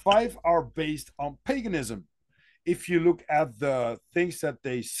 5 are based on paganism. If you look at the things that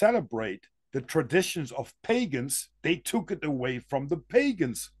they celebrate, the traditions of pagans, they took it away from the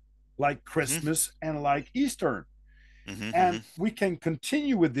pagans, like Hmm. Christmas and like Easter. Hmm. And Hmm. we can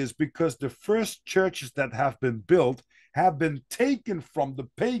continue with this because the first churches that have been built have been taken from the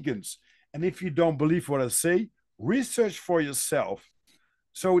pagans. And if you don't believe what I say, research for yourself.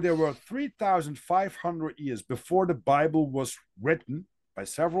 So there were 3,500 years before the Bible was written by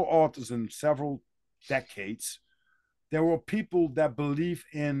several authors in several decades. There were people that believe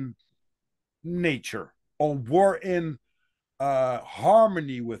in nature or were in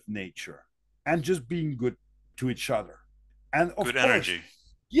harmony with nature and just being good to each other. And of Good course, energy.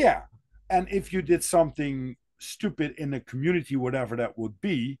 yeah. And if you did something stupid in a community, whatever that would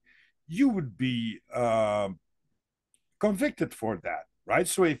be, you would be convicted for that, right?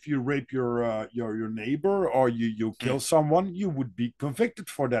 So if you rape your neighbor or you Mm, kill someone, you would be convicted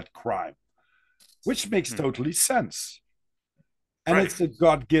for that crime, which makes mm. totally sense. And Right. it's a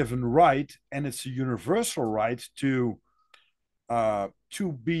God-given right, and it's a universal right to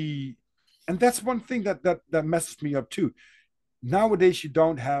be. And that's one thing that messes me up too. Nowadays, you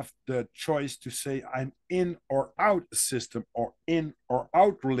don't have the choice to say I'm in or out a system or in or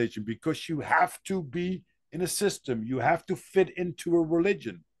out religion because you have to be in a system. You have to fit into a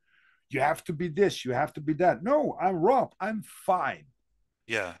religion. You have to be this. You have to be that. No, I'm Rob. I'm fine.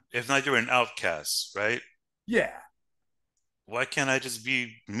 Yeah. If not, you're an outcast, right? Yeah, Why can't I just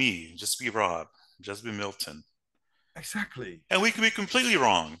be me? Just be Rob. Just be Milton. exactly. And we could be completely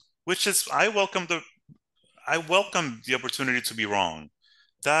wrong, which is I welcome the opportunity to be wrong.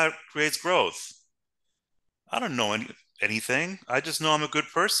 That creates growth. I don't know anything. I just know I'm a good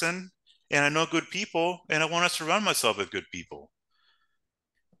person and I know good people and I want to surround myself with good people.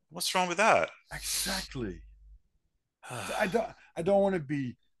 What's wrong with that? Exactly. So I don't want to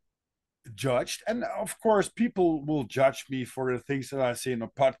be judged, and of course people will judge me for the things that I say in a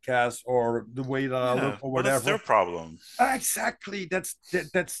podcast or the way that I look Yeah, or well, that's their whatever. problem. Exactly. That's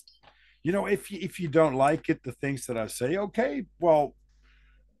if you don't like it, the things that I say, okay, well,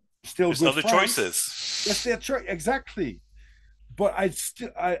 still There's good other friends. That's choices. their choice. Exactly. But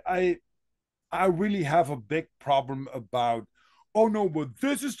I really have a big problem about, oh no, but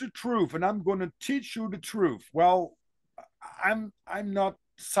this is the truth, and I'm going to teach you the truth. Well, I'm not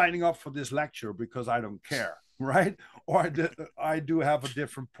signing up for this lecture because I don't care, right? Or I do have a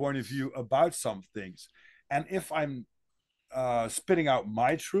different point of view about some things, and if I'm spitting out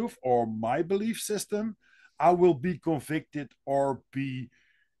my truth or my belief system, I will be convicted or be,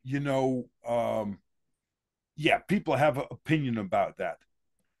 you know, yeah, people have an opinion about that.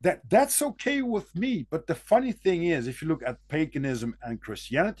 That's okay with me. But the funny thing is, if you look at paganism and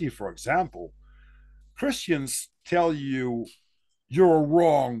Christianity, for example, Christians tell you you're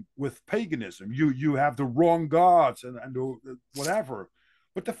wrong with paganism. You have the wrong gods and whatever.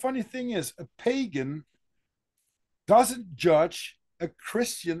 But the funny thing is, a pagan doesn't judge a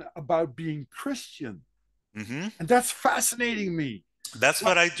Christian about being Christian, Mm-hmm. and that's fascinating me. That's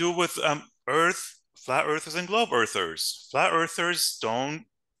What? what I do with flat earthers and globe earthers. Flat earthers don't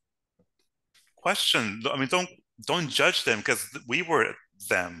question. I mean, don't judge them because we were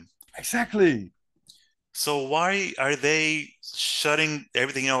them. Exactly. So why are they shutting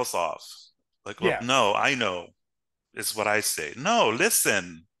everything else off? Like, well, Yeah. no, I know is what I say. No,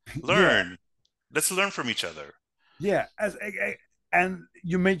 listen, Yeah. learn. Let's learn from each other. Yeah. And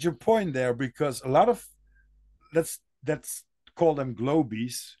you made your point there because a lot of let's call them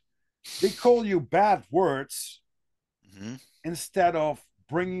globies. They call you bad words Hmm. instead of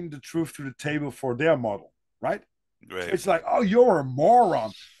bringing the truth to the table for their model, right? So Right. it's like, oh, you're a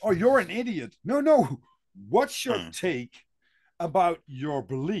moron. Oh, you're an idiot. No, no. What's your Hmm. take about your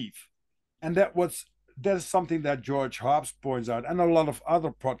belief? And that is something that George Hobbs points out, and a lot of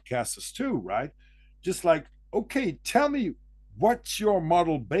other podcasters too, right? Just like, okay, tell me what's your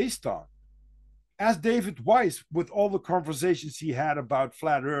model based on? As David Weiss, with all the conversations he had about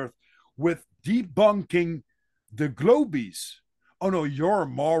flat Earth, with debunking the globies. Oh no, you're a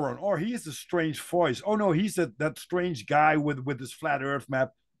moron. Or he's a strange voice. Oh no, he's that strange guy with his flat Earth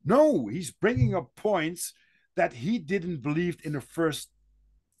map. No, he's bringing up points that he didn't believe in the first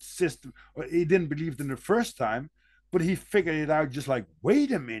system, or he didn't believe in the first time, but he figured it out. Just like,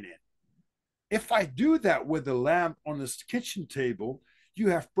 wait a minute, if I do that with a lamp on this kitchen table, you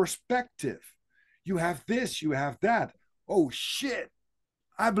have perspective. You have this, you have that. Oh shit,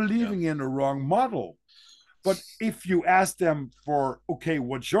 I'm Yeah. believing in the wrong model. But if you ask them for, okay,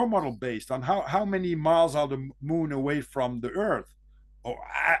 what's your model based on? How many miles are the moon away from the Earth? Oh,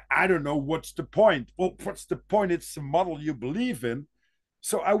 I don't know. What's the point? Well, what's the point? It's the model you believe in.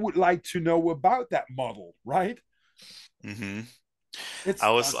 So I would like to know about that model, right? Hmm. I It's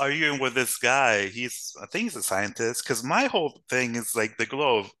was arguing with this guy. I think he's a scientist. Because my whole thing is like the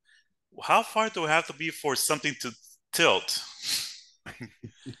globe. How far do I have to be for something to tilt?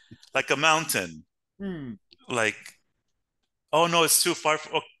 Like a mountain. hmm, Like, oh no, it's too far.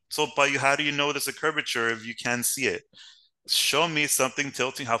 Oh, so, but how do you know there's a curvature if you can't see it? Show me something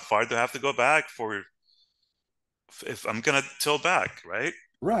tilting. How far do I have to go back for if I'm gonna tilt back, right?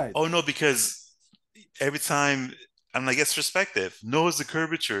 right. Oh no, because every time I'm like, it's perspective. No, it's the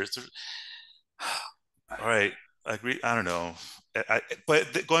curvature. All right, I agree. I don't know.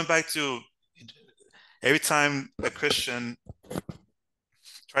 But going back to every time a Christian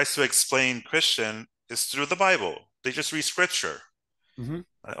tries to explain Christian is through the Bible. They just read scripture. Mm-hmm.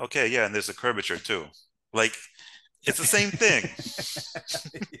 Okay, yeah, and there's a curvature too. Like it's the same thing.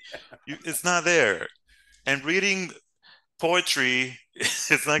 It's not there. And reading poetry,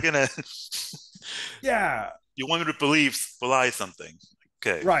 it's not gonna. Yeah, You want me to believe belie something.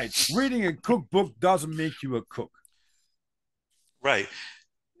 Okay, right. Reading a cookbook doesn't make you a cook. right.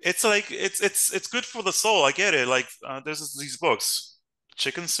 It's like it's good for the soul. I get it. Like there's these books,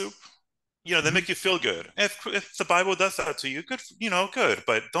 Chicken Soup. They Mm-hmm. make you feel good. If the Bible does that to you, good. Good.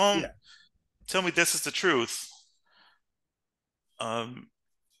 But don't Yeah, tell me this is the truth. Um,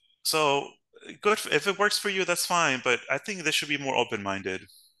 so good. If it works for you, that's fine. But I think they should be more open minded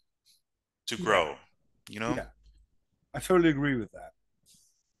to yeah, grow. You know. yeah. I totally agree with that.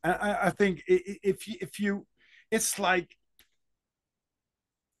 And I think if you, it's like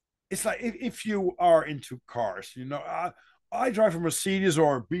if you are into cars, I drive a Mercedes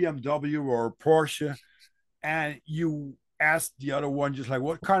or a BMW or a Porsche, and you ask the other one just like,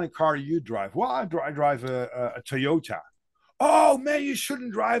 what kind of car do you drive? Well, I drive a Toyota. Oh man, you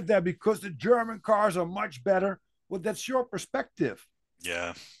shouldn't drive there because the German cars are much better. Well, that's your perspective.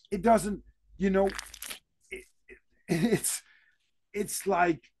 Yeah. It doesn't, you know, it, it's it's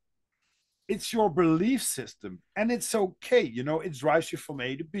like it's your belief system, and it's okay. It drives you from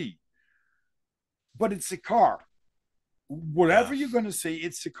A to B, but it's a car. Yeah. Whatever you're gonna say,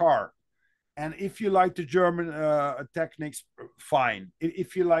 it's a car. And if you like the German techniques, fine.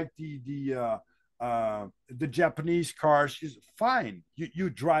 If you like the Japanese cars, fine. You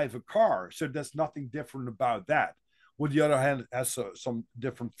drive a car, so there's nothing different about that. On the other hand, it has some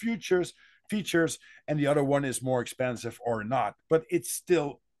different features, and the other one is more expensive or not. But it's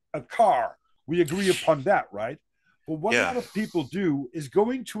still a car. We agree upon that, right? But what a Yeah. lot of people do is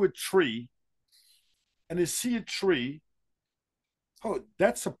going to a tree and they see a tree. Oh,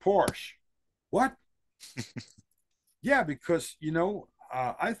 that's a Porsche. What? Yeah, because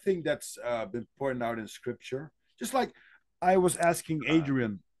I think that's been pointed out in scripture. Just like I was asking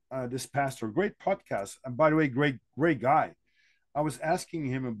Adrian, this pastor, great podcast, and by the way, great guy. I was asking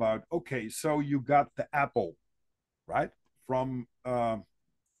him about, okay, so you got the apple, right, from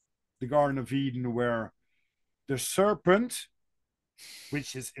the Garden of Eden, where the serpent,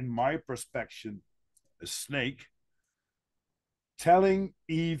 which is in my perspective a snake, telling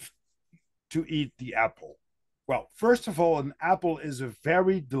Eve to eat the apple. Well, first of all, an apple is a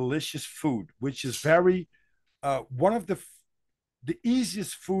very delicious food, which is very one of the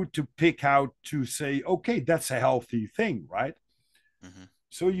easiest food to pick out to say, okay, that's a healthy thing, right? Hmm.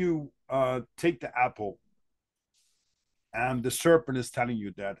 So you take the apple, and the serpent is telling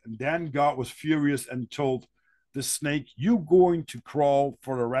you that, and then God was furious and told the snake, "You going to crawl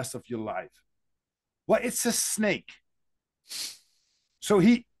for the rest of your life." Well, it's a snake, so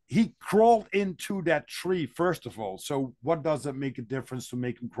he crawled into that tree first of all. So what does it make a difference to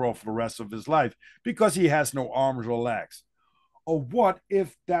make him crawl for the rest of his life? Because he has no arms or legs. Or what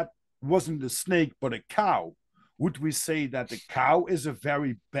if that wasn't a snake but a cow? Would we say that the cow is a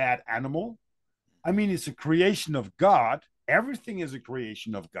very bad animal? I mean, it's a creation of God. Everything is a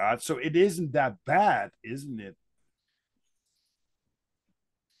creation of God, so it isn't that bad, isn't it?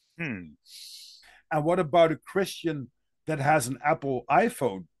 Hmm. And what about a Christian that has an Apple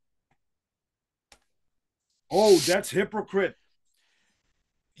iPhone? Oh, that's hypocrite.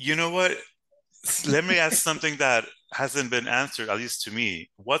 You know what? Let me ask something that hasn't been answered, at least to me.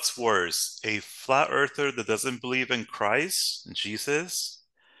 What's worse, a flat earther that doesn't believe in Christ, Jesus,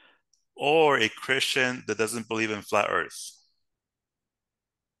 or a Christian that doesn't believe in flat earth?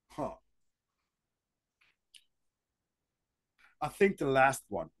 Huh. I think the last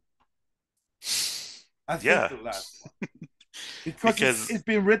one. I think Yeah, the last one. Because it's because,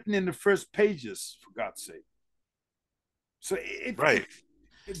 been written in the first pages, for God's sake. So right.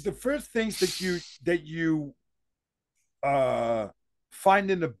 the first things that you uh,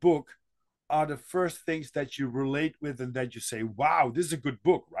 find in a book are the first things that you relate with and that you say, wow, this is a good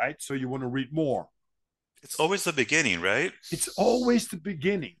book, right? So you want to read more. It's always the beginning, right? It's always the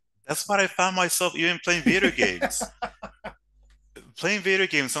beginning. That's what I found myself even playing video games. Playing video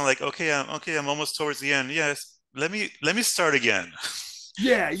games, I'm like, I'm almost towards the end. Yes, let me start again.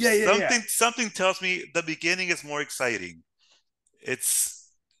 Yeah, yeah, yeah, yeah. Something tells me the beginning is more exciting.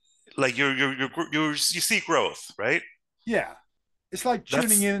 It's like you see growth, right? Yeah. It's like tuning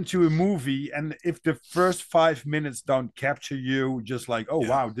That's into a movie, and if the first 5 minutes don't capture you, just like, oh yeah,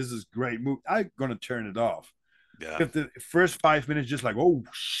 wow, this is great movie, I'm gonna turn it off. yeah, If the first 5 minutes just like, oh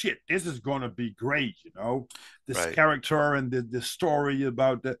shit, this is gonna be great, this right, character and the story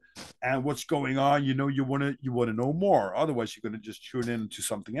about the and what's going on, you wanna know more. Otherwise, you're gonna just tune into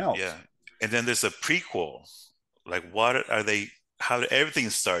something yeah. else. And then there's a prequel. Like, what are they? How did everything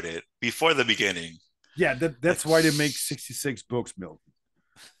started before the beginning? Yeah, Like, that's why they make 66 books, Milton.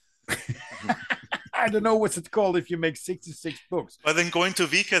 I don't know what's it called if you make 66 books. but then going to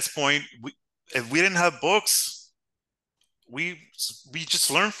Vika's point, if we didn't have books, we we just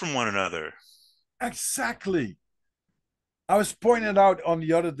learn from one another. Exactly. I was pointing out on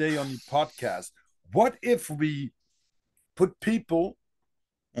the other day on the podcast, what if we put people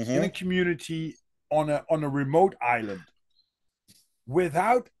in a Hmm. community on a remote island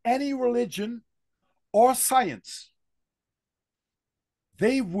without any religion or science?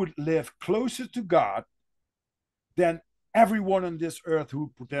 They would live closer to God than everyone on this earth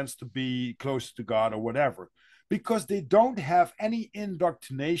who pretends to be close to God or whatever, because they don't have any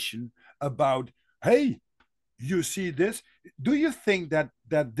indoctrination about, hey, you see this. Do you think that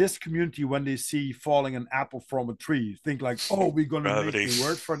this community, when they see falling an apple from a tree, think like, oh, we're gonna make Gravity. a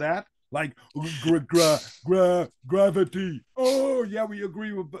word for that, like gravity? Oh yeah, we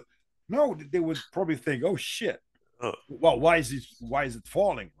agree with. But no, they would probably think, oh shit. Oh, Well, why is it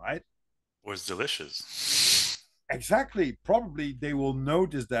falling, right? was delicious. Exactly. Probably they will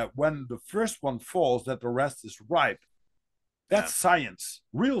notice that when the first one falls, that the rest is ripe. Yeah, That's science,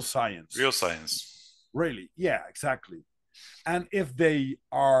 real science. real science. Really. Yeah, exactly. And if they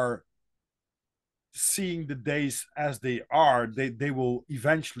are seeing the days as they are, they will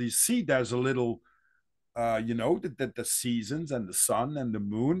eventually see there's a little the seasons and the sun and the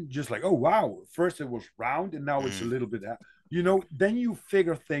moon, just like, oh wow, first it was round and now it's a Mm, little bit, then you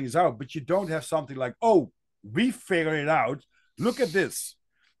figure things out, but you don't have something like, oh, we figured it out, look at this,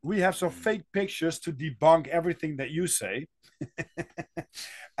 we have some mm, fake pictures to debunk everything that you say.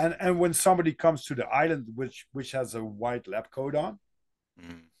 And when somebody comes to the island which has a white lab coat on,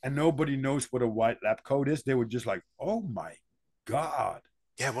 mm. and nobody knows what a white lab coat is, they were just like, oh my god.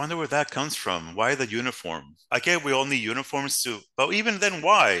 Yeah, I wonder where that comes from. Why the uniform? I get we all need uniforms too, but even then,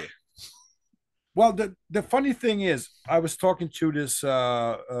 why? Well, the funny thing is, I was talking to this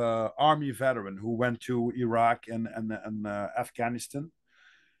army veteran who went to Iraq and Afghanistan,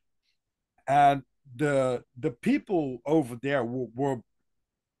 and the people over there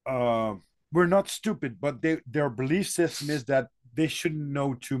uh, were not stupid, but their belief system is that they shouldn't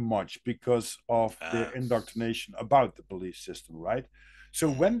know too much because of their Uh, indoctrination about the belief system, right? So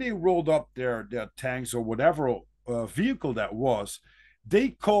mm, when they rolled up their tanks or whatever vehicle that was, they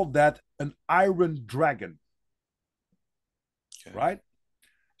called that an Iron Dragon, okay. right?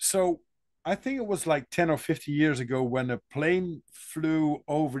 So I think it was like 10 or 50 years ago when a plane flew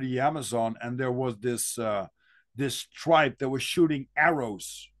over the Amazon and there was this tribe that was shooting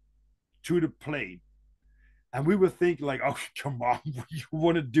arrows to the plane. And we were thinking like, oh, come on, what do you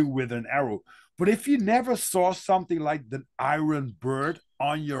want to do with an arrow? But if you never saw something like the iron bird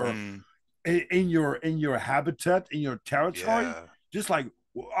on your Mm, in your habitat, in your territory, yeah. just like,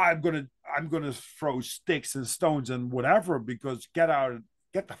 well, I'm gonna throw sticks and stones and whatever, because get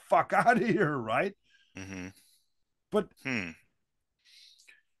the fuck out of here, right? Mm-hmm. But Hmm.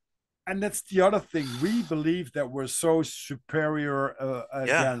 and that's the other thing, we believe that we're so superior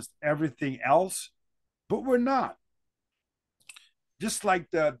Yeah. against everything else, but we're not. Just like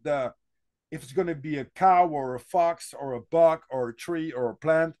the if it's going to be a cow or a fox or a buck or a tree or a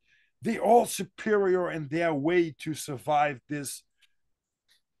plant, they all superior in their way to survive this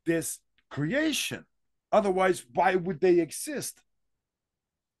creation. Otherwise, why would they exist?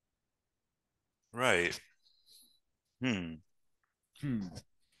 Right. Hmm. Hmm.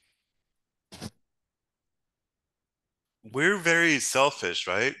 We're very selfish,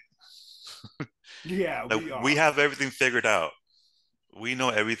 right? Yeah, Like we we are. have everything figured out. We know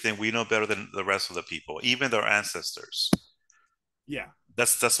everything. We know better than the rest of the people, even their ancestors. Yeah,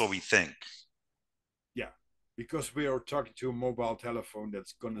 That's what we think. yeah. Because we are talking to a mobile telephone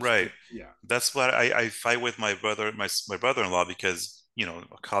that's gonna Right. speak. Yeah. That's what I fight with my brother, my brother-in-law, because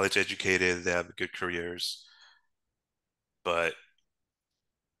college educated, they have good careers, but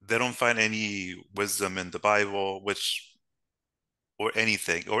they don't find any wisdom in the Bible, which or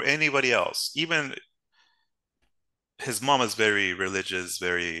anything or anybody else. Even his mom is very religious,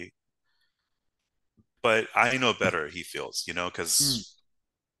 very, but I know better, he feels, Hmm. because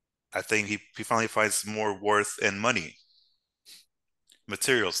I think he finally finds more worth in money,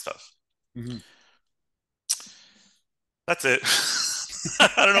 material stuff. Mm-hmm. That's it.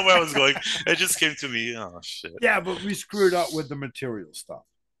 I don't know where I was going. It just came to me. Oh shit. Yeah, but we screwed up with the material stuff.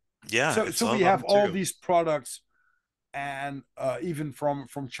 Yeah, So it's so all we about have all material. these products, and even from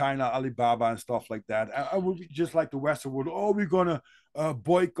China, Alibaba and stuff like that. I would just like the Western world. Oh, we're gonna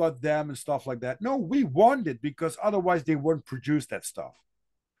boycott them and stuff like that. No, we want it because otherwise they won't produce that stuff.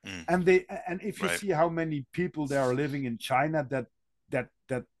 Mm, And if you right. see how many people there are living in China that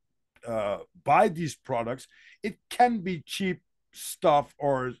buy these products, it can be cheap stuff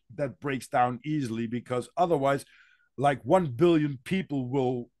or that breaks down easily, because otherwise, like 1 billion people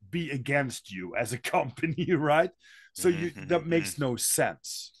will be against you as a company, right? So you that Mm-hmm. makes no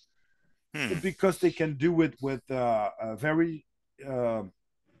sense, Hmm. but because they can do it with a very uh,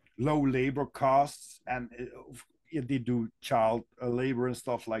 low labor costs, and they do child labor and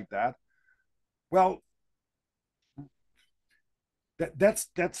stuff like that. Well,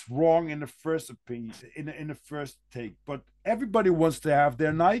 that's wrong in the first opinion, in the first take, but everybody wants to have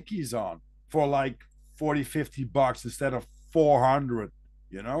their Nikes on for like 40-50 bucks instead of 400,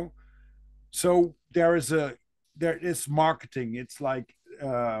 you know. So there is marketing, it's like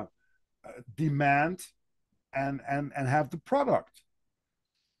demand and have the product.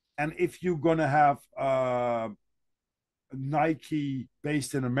 And if you're gonna have Nike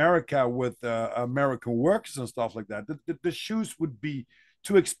based in America with American workers and stuff like that, the shoes would be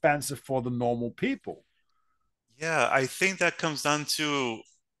too expensive for the normal people. Yeah, I think that comes down to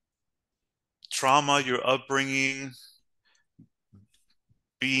trauma, your upbringing,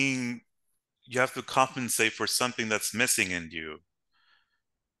 being, you have to compensate for something that's missing in you.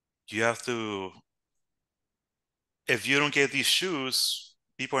 You have to, if you don't get these shoes,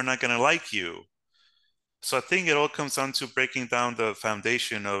 people are not going to like you. So I think it all comes down to breaking down the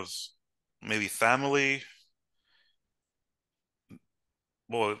foundation of maybe family.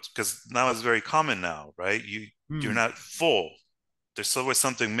 Well, because now it's very common now, right? You're Hmm. not full. There's always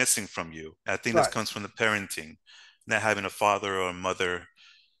something missing from you. I think this Right. comes from the parenting, not having a father or a mother.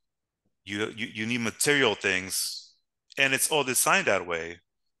 You need material things, and it's all designed that way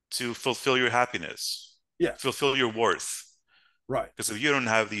to fulfill your happiness, Yeah. fulfill your worth. Right. Because if you don't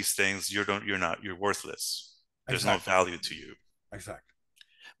have these things, you're worthless. There's no Exactly. value to you. Exactly.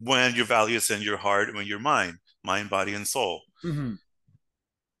 When your value is in your heart, when your mind, body, and soul. Hmm.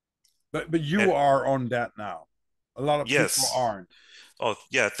 But you And are on that now. A lot of people yes. aren't. Oh,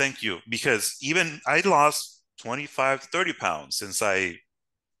 yeah, thank you. Because even I lost 25, 30 pounds since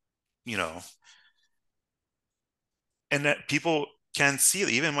you know, and that people can see it.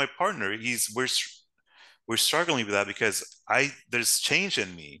 Even my partner, we're struggling with that because I there's change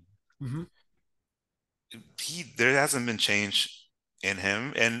in me. Hmm. There hasn't been change in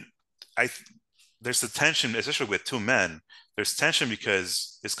him, and I there's a tension, especially with two men. There's tension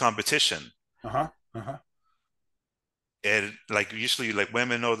because it's competition, Uh-huh. Uh-huh. and like usually, like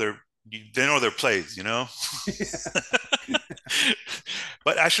women know they know their place, you know. Yeah.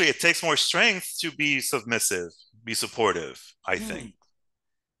 But actually, it takes more strength to be submissive, be supportive. I think Hmm.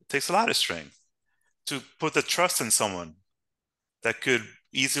 it takes a lot of strength to put the trust in someone that could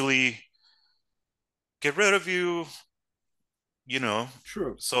easily get rid of you, you know.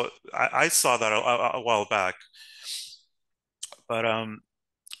 True. So I saw that a while back, but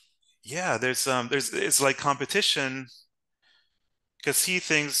yeah, there's it's like competition because he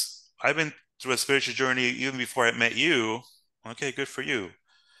thinks I've been through a spiritual journey even before I met you. Okay, good for you.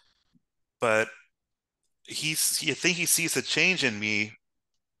 But I think he sees a change in me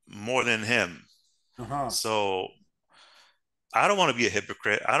more than him. Uh-huh. So I don't want to be a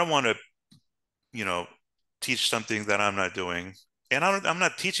hypocrite. I don't want to, you know, teach something that I'm not doing. And I'm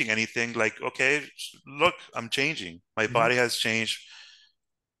not teaching anything like, okay, look, I'm changing. My Hmm. body has changed.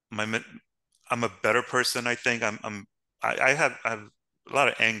 My I'm a better person. I think I have a lot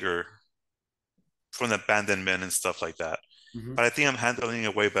of anger from the abandonment and stuff like that. Hmm. But I think I'm handling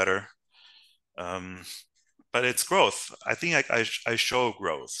it way better. Um, but it's growth. I think I show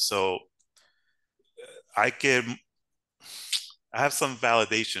growth. So I can I have some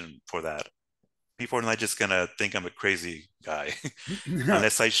validation for that. People are not just gonna think I'm a crazy guy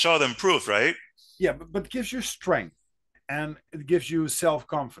unless I show them proof, right? Yeah, but it gives you strength and it gives you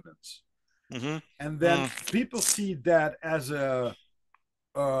self-confidence. Mm-hmm. And then Mm, people see that as uh,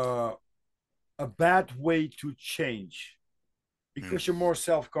 a bad way to change mm, because you're more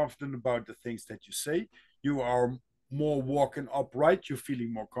self-confident about the things that you say. You are more walking upright. You're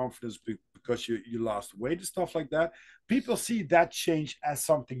feeling more confidence because you lost weight and stuff like that. People see that change as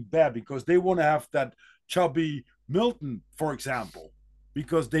something bad because they want to have that chubby Milton, for example,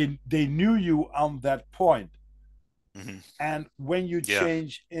 because they knew you on that point. mm-hmm. And when you Yeah.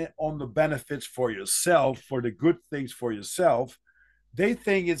 change on the benefits for yourself, for the good things for yourself, they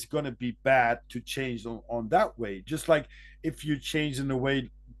think it's going to be bad to change on that way. Just like if you change in the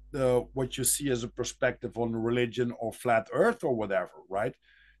way what you see as a perspective on religion or flat earth or whatever, right?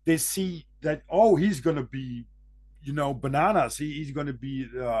 They see that, oh, he's going to be, bananas. He's going to be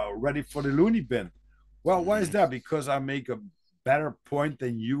ready for the loony bin. Well, why is Mm-hmm. that? Because I make a better point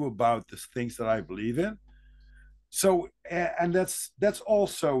than you about the things that I believe in. So, and that's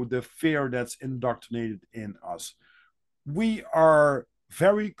also the fear that's indoctrinated in us. We are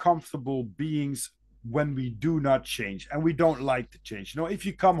very comfortable beings when we do not change, and we don't like to change. If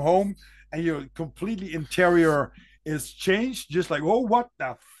you come home and your completely interior is changed, just like, oh, what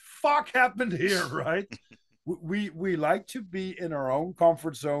the fuck happened here, right? We like to be in our own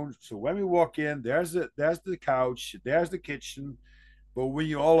comfort zone. So when we walk in, there's the couch, there's the kitchen. But when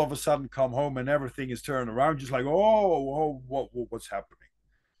you all of a sudden come home and everything is turned around, just like, oh, what's happening?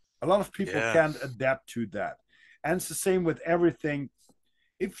 A lot of people Yeah. can't adapt to that. And it's the same with everything.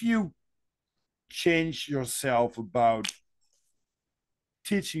 If you change yourself about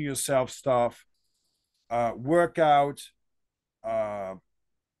teaching yourself stuff, work out, uh,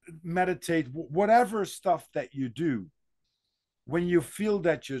 meditate, whatever stuff that you do, when you feel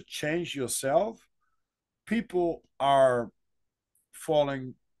that you change yourself, people are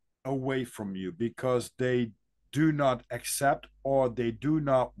falling away from you because they do not accept or they do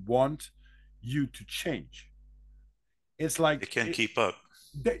not want you to change. It's like It can't keep up.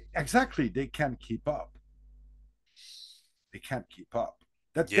 exactly, they can't keep up. They can't keep up.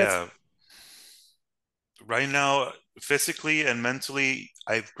 That's Yeah. Right now, physically and mentally,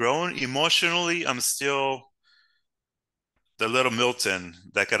 I've grown. Emotionally, I'm still the little Milton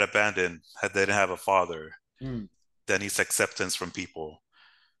that got abandoned, had didn't have a father, mm, that needs acceptance from people.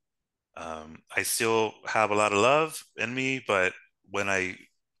 I still have a lot of love in me, but when I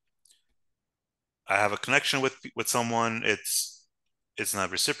have a connection with someone, it's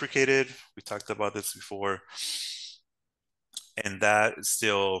not reciprocated. We talked about this before, and that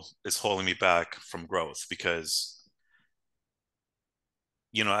still is holding me back from growth because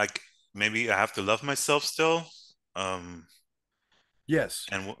I maybe I have to love myself still. Um, yes.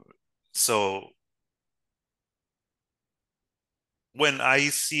 and so when I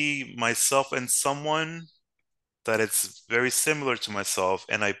see myself in someone that it's very similar to myself,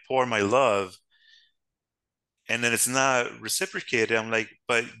 and I pour my love, and then it's not reciprocated, I'm like,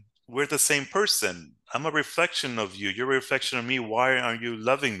 but we're the same person. I'm a reflection of you. You're a reflection of me. Why aren't you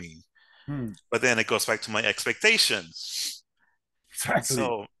loving me? Mm, But then it goes back to my expectations. exactly.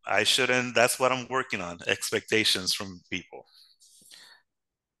 So I shouldn't, that's what I'm working on, expectations from people.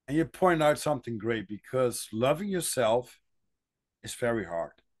 And you point out something great because loving yourself is very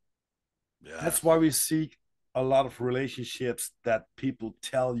hard. Yeah. That's why we seek a lot of relationships that people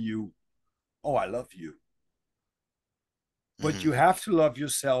tell you, oh, I love you. But Hmm. you have to love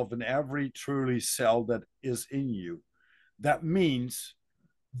yourself in every truly cell that is in you. That means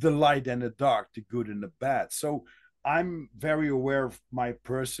the light and the dark, the good and the bad. So I'm very aware of my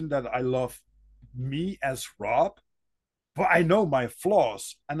person that I love me as Rob, but I know my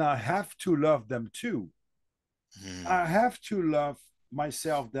flaws and I have to love them too. Hmm. I have to love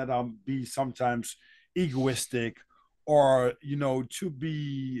myself that I'm be sometimes egoistic or to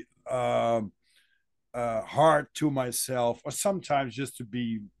be hard to myself or sometimes just to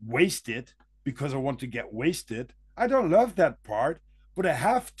be wasted because I want to get wasted. I don't love that part, but I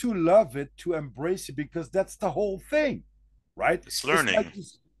have to love it to embrace it because that's the whole thing, right? It's It's like learning.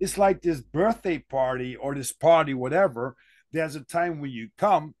 this, it's like this birthday party or this party, whatever. There's a time when you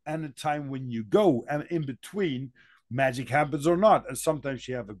come and a time when you go, and in between, magic happens or not. And sometimes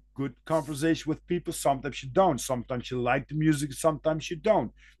you have a good conversation with people, sometimes you don't. Sometimes you like the music, sometimes you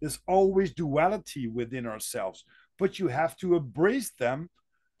don't. There's always duality within ourselves, but you have to embrace them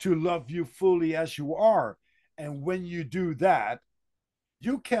to love you fully as you are. And when you do that,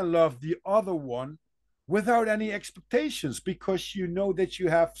 you can love the other one without any expectations because you know that you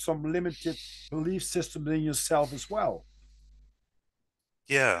have some limited belief system in yourself as well.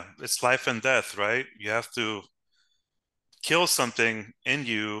 Yeah, it's life and death, right? You have to kill something in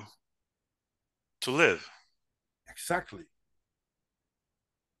you to live. Exactly.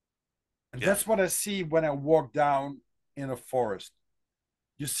 And Yeah. that's what I see when I walk down in a forest.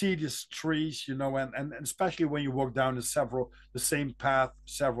 You see these trees, and especially when you walk down the same path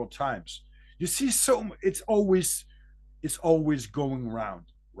several times. You see it's always going around,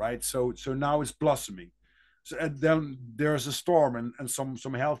 right? So now it's blossoming. So and then there's a storm and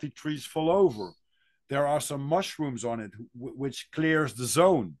some healthy trees fall over. There are some mushrooms on it, which clears the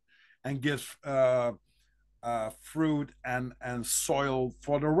zone and gives fruit and soil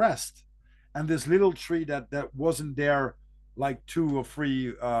for the rest. And this little tree that wasn't there like 2 or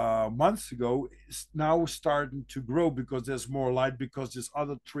 3 months ago is now starting to grow because there's more light because this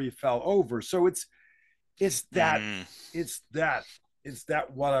other tree fell over. So it's that Mm. it's that it's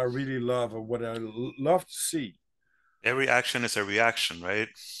that what I really love or what I love to see. Every action is a reaction, right?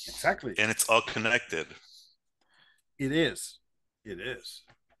 Exactly. And it's all connected. It is. It is.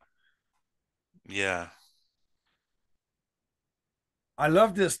 Yeah. I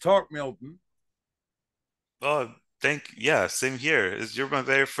love this talk, Milton. Oh, yeah, same here. You're my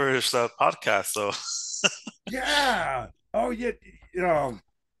very first podcast, so Yeah. Oh yeah. You know,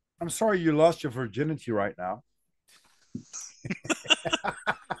 I'm sorry you lost your virginity right now.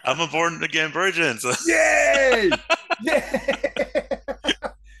 I'm a born again virgin. So Yay! Yay!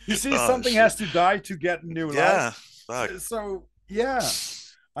 You see, oh something shit. has to die to get new life. Yeah, fuck. So yeah,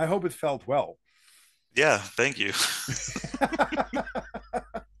 I hope it felt well. Yeah, thank you.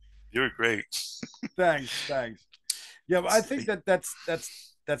 You're great. Thanks, thanks. Yeah, but I think that's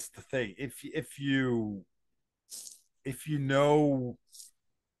the thing. If you know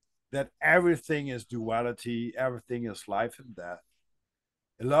that everything is duality, everything is life and death,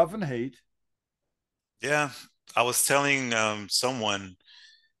 love and hate. Yeah, I was telling someone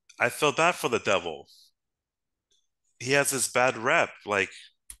I feel bad for the devil. He has this bad rep, like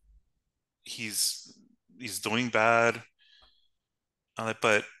he's he's doing bad. I'm like,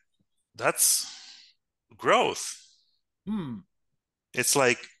 but that's growth. Hmm. It's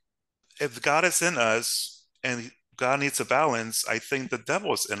like if God is in us and God needs a balance, I think the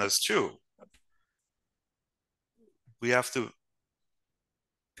devil is in us too. We have to,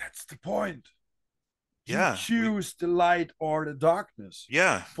 That's the point. You yeah, choose the light or the darkness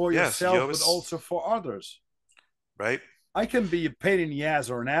yeah, for yes, you yourself, but always, also for others. right? I can be a pain in the ass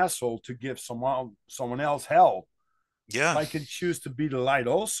or an asshole to give someone else hell. Yeah, I can choose to be the light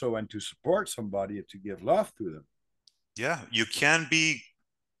also and to support somebody and to give love to them. yeah. You can be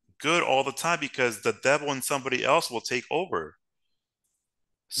good all the time because the devil and somebody else will take over.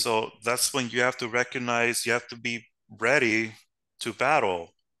 So that's when you have to recognize, you have to be ready to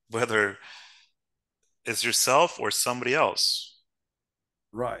battle, whether it's yourself or somebody else.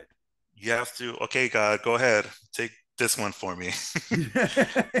 Right. You have to, okay, God, go ahead, take this one for me.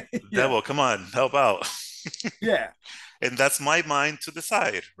 Yeah. Devil, come on, help out. Yeah. And that's my mind to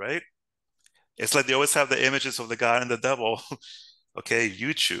decide, right? It's like they always have the images of the God and the devil. Okay,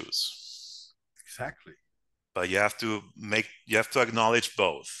 you choose. Exactly. But you have to acknowledge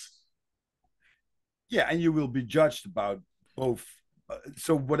both. Yeah. And you will be judged about both.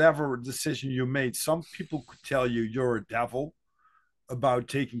 So, whatever decision you made, some people could tell you you're a devil about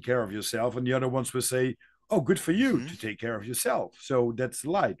taking care of yourself, and the other ones will say, "Oh, good for you Hmm. to take care of yourself." So that's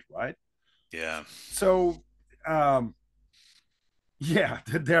light, right? Yeah. So, um, yeah,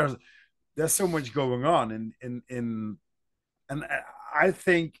 there's so much going on, and I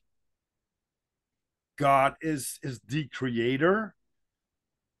think God is the creator,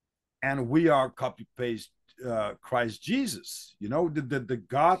 and we are copy paste Christ Jesus. You know, the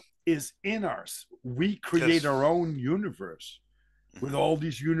God is in us. We create Yes. our own universe with Hmm. all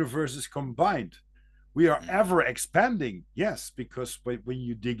these universes combined. We are Hmm. ever expanding, yes, because when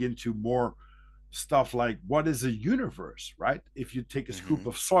you dig into more stuff like what is a universe, right? If you take a scoop Hmm.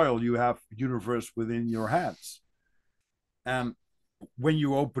 of soil, you have universe within your hands. And when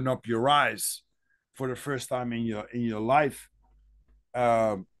you open up your eyes for the first time in your life,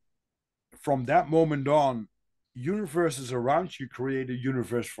 um, from that moment on, universes around you create a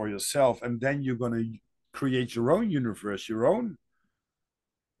universe for yourself, and then you're gonna create your own universe, your own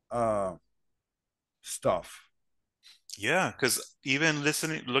uh, stuff. Yeah, because even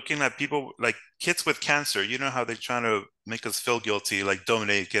looking at people like kids with cancer, you know how they're trying to make us feel guilty, like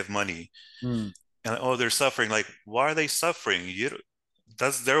donate, give money, Mm, and oh, they're suffering. Like, why are they suffering?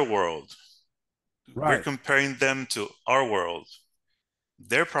 That's their world. We're right. comparing them to our world.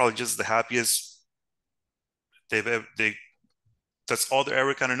 They're probably just the happiest they. That's all they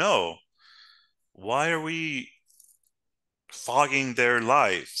ever kind of know. Why are we fogging their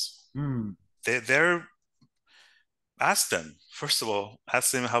lives? Mm, They're ask them first of all.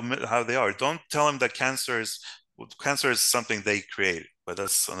 Ask them how they are. Don't tell them that cancer is something they create, but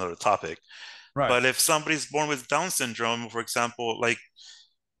that's another topic. right. But if somebody's born with Down syndrome, for example, like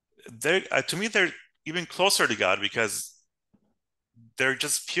they're to me they're even closer to God because they're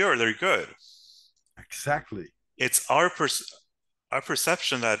just pure. They're good. Exactly. It's our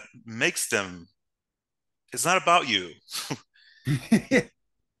perception that makes them. It's not about you.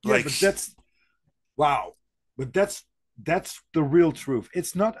 Yeah, Like but that's wow. But that's the real truth.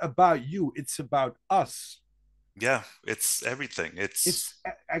 It's not about you, it's about us. yeah, it's everything. It's It's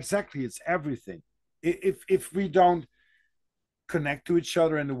exactly it's everything. If we don't connect to each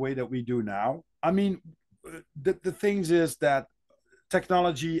other in the way that we do now, I mean, the things is that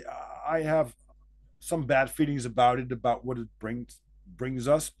technology, I have some bad feelings about it, about what it brings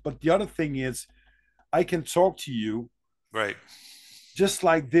us. But the other thing is, I can talk to you right. just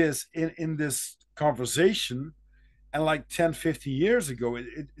like this in this conversation, and like 10, 15 years ago,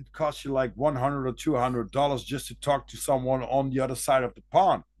 it cost you like 100 or $200 just to talk to someone on the other side of the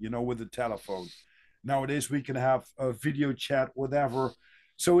pond, with the telephone. Nowadays we can have a video chat, whatever.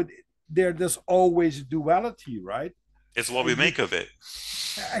 So there's always a duality, right? It's what we You make of it.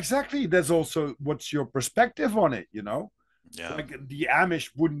 exactly. There's also what's your perspective on it. Yeah. Like the Amish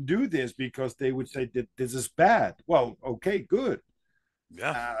wouldn't do this because they would say that this is bad. Well, okay, good.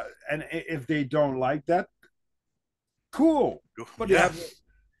 Yeah. And if they don't like that, cool. But they Yeah. have a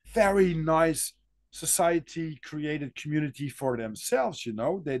very nice society created community for themselves.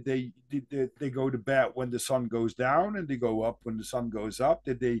 They go to bed when the sun goes down, and they go up when the sun goes up.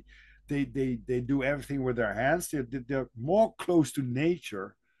 They do everything with their hands. They're more close to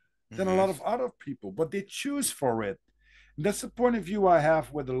nature than a Hmm. lot of other people, but they choose for it. And that's the point of view I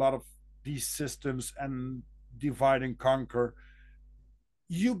have with a lot of these systems and divide and conquer.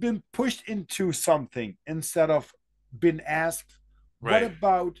 You've been pushed into something instead of been asked, what Right.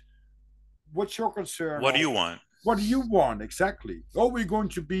 about what's your concern, What do or you want? What do you want exactly? Oh, we're going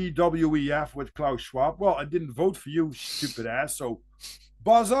to be WEF with Klaus Schwab. Well, I didn't vote for you, stupid ass. So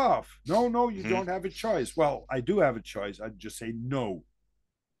buzz off. No, no, you Hmm. don't have a choice. Well, I do have a choice. I just say no.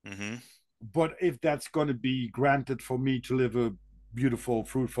 Hmm. But if that's going to be granted for me to live a beautiful,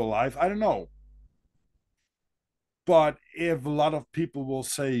 fruitful life, I don't know. But if a lot of people will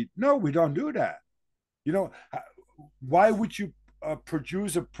say, no, we don't do that, you know, why would you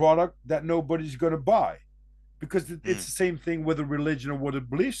produce a product that nobody's going to buy? Because it's Mm. the same thing with a religion or with a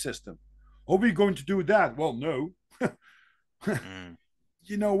belief system. Are we going to do that? Well, no. Mm.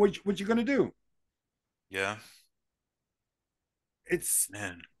 You know what you're going to do? Yeah, It's,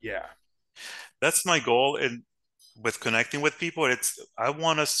 man. yeah. That's my goal in with connecting with people. It's I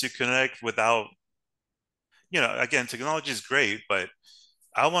want us to connect without, again, technology is great, but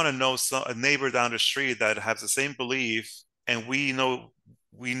I want to know a neighbor down the street that has the same belief, and we know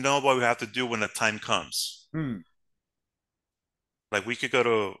what we have to do when the time comes. Hmm. Like we could go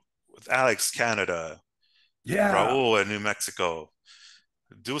to with Alex, Canada, Yeah. Raul in New Mexico,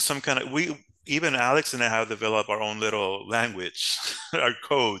 do some kind of we even Alex and I have developed our own little language, our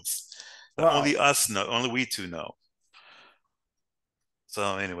codes that Wow. only us know, only we two know.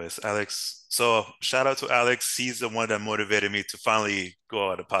 So, anyways, Alex. So, shout out to Alex. He's the one that motivated me to finally go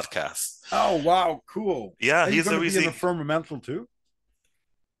on a podcast. Oh, wow. Cool. Yeah, Are you he's going the to be in the reason. firmamental too?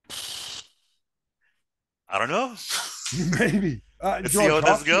 I don't know. Maybe. Let's see George how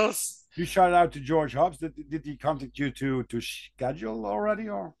this Hobbs, goes. you shouted out to George Hobbs. Did he contact you to schedule already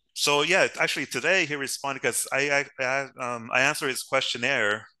or? So yeah, actually today he responded because I answered his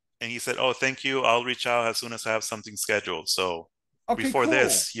questionnaire and he said, "Oh, thank you. I'll reach out as soon as I have something scheduled." So Okay, before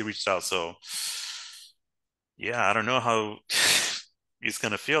cool. this, he reached out. So yeah, I don't know how he's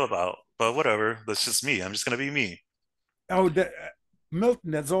gonna feel about, but whatever. That's just me. I'm just gonna be me. Oh,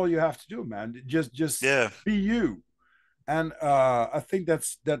 Milton, that's all you have to do, man. Just Yeah. be you. And I think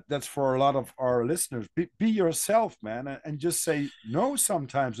that's for a lot of our listeners. Be yourself, man, and just say no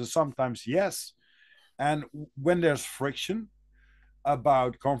sometimes and sometimes yes. And when there's friction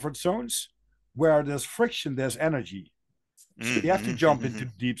about comfort zones, where there's friction, there's energy. So you have to Hmm. jump into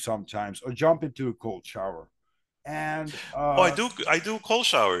Hmm. deep sometimes or jump into a cold shower. And Oh, I do cold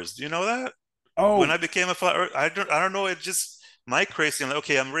showers. Do you know that? When oh, I became a flat earth, I don't know, it just my crazy. I'm like,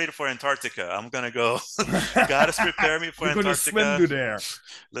 okay, I'm ready for Antarctica. I'm gonna go. God has prepared me for you're gonna swim Antarctica. to there.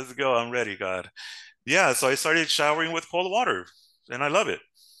 Let's go. I'm ready, God. Yeah, so I started showering with cold water and I love it.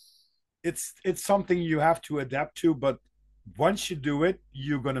 It's something you have to adapt to, but once you do it,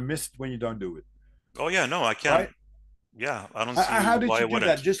 you're gonna miss it when you don't do it, Oh yeah, no, I right? can't. Yeah, I don't see How did why I you do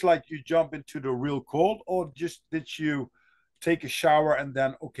that? wouldn't. Just like you jump into the real cold, or just did you take a shower and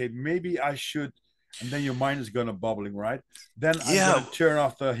then okay, maybe I should, and then your mind is gonna bubbling, right? Then I'm Yeah, gonna turn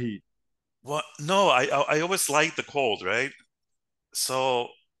off the heat. well, no, I always like the cold, right? So,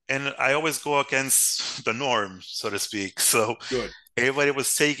 and I always go against the norm, so to speak. So Good. everybody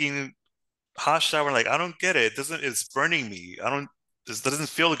was taking hot shower, like I don't get it. It doesn't it's burning me. I don't this doesn't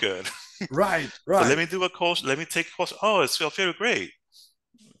feel good. Right, So let right. me do a cold, let me take a cold. Oh, it's feel great.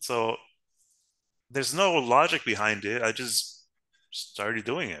 So there's no logic behind it. I just started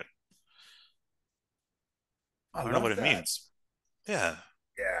doing it. I I don't know what love it that. means. Yeah.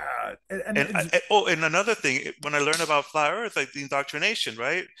 Yeah, and And it's and another thing, when I learned about flat Earth, like the indoctrination,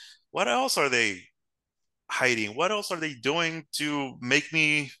 right? What else are they hiding? What else are they doing to make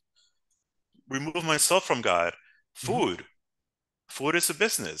me remove myself from God? mhm. Food. Food is a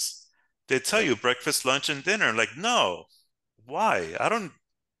business. They tell Yep. you breakfast, lunch, and dinner. Like, no. Why?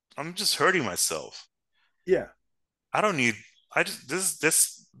 I'm just hurting myself. Yeah. I don't need I just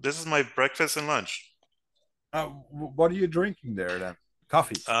this is my breakfast and lunch. What are you drinking there then?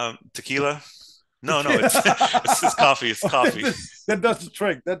 Coffee. Tequila. No, no, it's Tequila. it's coffee. It's Okay, coffee. that does the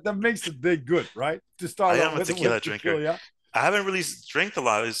trick. That makes the day good, right? To I start off am a tequila with drinker. tequila. Yeah. I haven't really drank a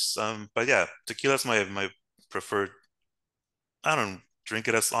lot. But yeah, tequila's my preferred. I don't drink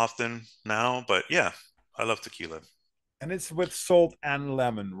it as often now, but yeah, I love tequila. And it's with salt and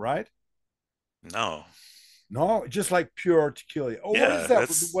lemon, right? No, No, just like pure tequila. Oh, what is yeah, that?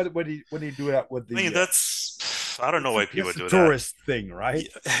 that's. When you do that with I mean, the that's. I don't know it's a, why people that's a do that. tourist thing, right?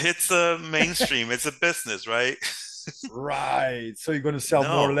 Yeah, it's a mainstream. It's a business, right? Right. So you're gonna sell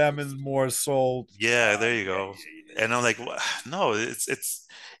more No, lemons, more salt. yeah, there you Yeah, go. yeah, And I'm like, no, it's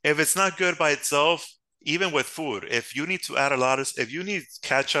if it's not good by itself, even with food, if you need to add a lot of, if you need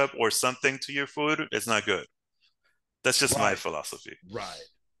ketchup or something to your food, it's not good. That's just my right, philosophy. right,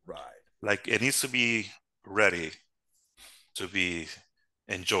 right. Like it needs to be ready to be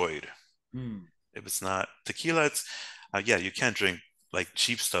enjoyed. Hmm. If it's not tequila, it's yeah, you can't drink like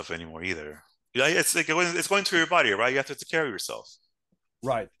cheap stuff anymore either. Yeah, it's going through your body, right? You have to take care of yourself.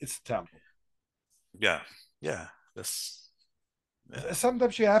 Right, it's a temple. Yeah, yeah. That's yeah.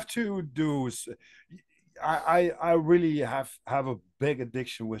 Sometimes you have to do. I really have a big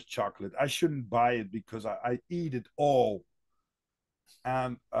addiction with chocolate. I shouldn't buy it because I eat it all,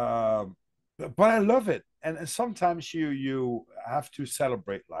 and but I love it. And sometimes you have to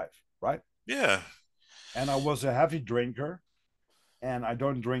celebrate life, right? Yeah. And I was a heavy drinker, and I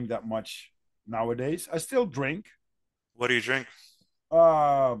don't drink that much nowadays. I still drink, What do you drink?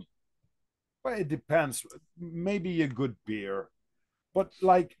 uh, but it depends. Maybe a good beer, but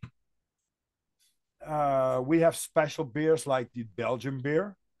like we have special beers like the Belgian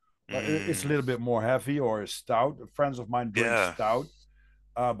beer. It's a Mm, little bit more heavy or a stout. Friends of mine drink yeah. stout,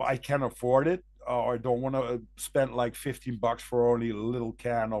 but I can't afford it. Or I don't want to spend like $15 for only a little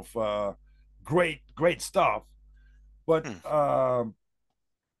can of great stuff. But Hmm,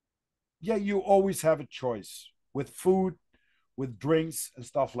 yeah, you always have a choice with food, with drinks and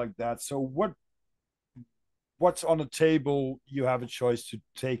stuff like that. So what's on the table, you have a choice to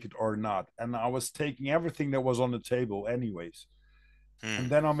take it or not. And I was taking everything that was on the table anyways. And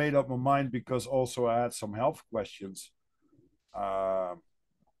hmm, then I made up my mind because also I had some health questions. Uh,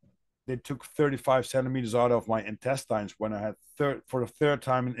 they took 35 centimeters out of my intestines when I had for the third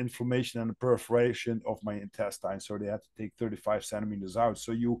time an inflammation and a perforation of my intestines. So they had to take 35 centimeters out.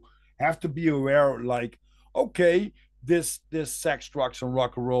 So you have to be aware, like, okay, this sex, drugs, and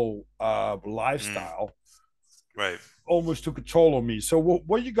rock and roll hmm. lifestyle Right. almost took a toll on me. So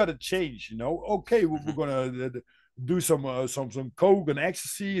what you got to change? Okay, we're Hmm, gonna do some coke and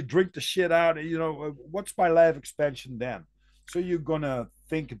ecstasy, drink the shit out. What's my life expansion then? So you're gonna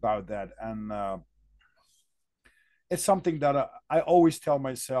think about that, and it's something that I always tell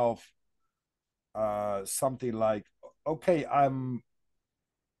myself something like, okay, I'm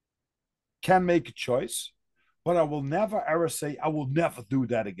can make a choice, but I will never ever say I will never do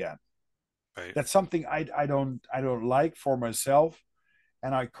that again. right. That's something I don't like for myself,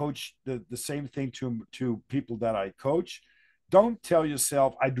 and I coach the same thing to people that I coach. Don't tell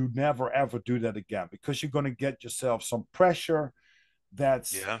yourself I do never ever do that again because you're gonna get yourself some pressure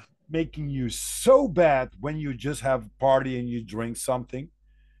that's Yeah. making you so bad when you just have a party and you drink something.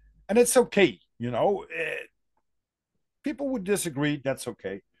 And it's okay, people would disagree, that's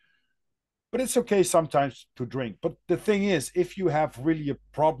okay. But it's okay sometimes to drink. But the thing is, if you have really a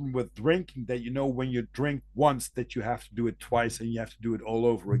problem with drinking, that when you drink once that you have to do it twice and you have to do it all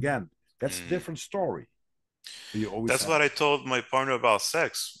over again, that's a Mm. different story. But you always That's have what it. I told my partner about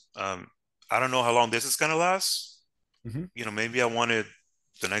sex. I don't know how long this is gonna last. Mm-hmm. Maybe I want it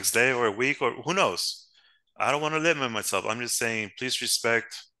the next day or a week or who knows. I don't want to limit myself. I'm just saying, please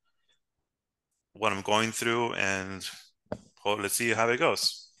respect what I'm going through and let's see how it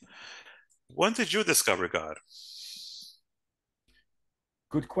goes. When did you discover God?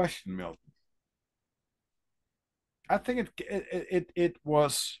 Good question, Milton. I think it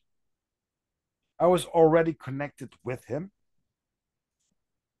was I was already connected with him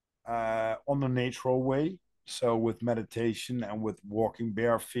on the natural way. So with meditation and with walking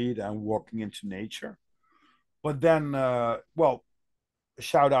bare feet and walking into nature. But then, well,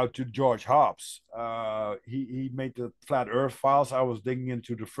 shout out to George Hobbs. He made the Flat Earth Files. I was digging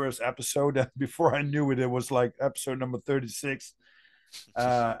into the first episode, and before I knew it, it was like episode number 36.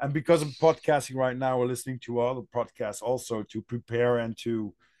 And because I'm podcasting right now, we're listening to other podcasts also to prepare and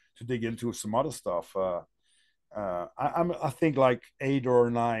to dig into some other stuff. I think like 8 or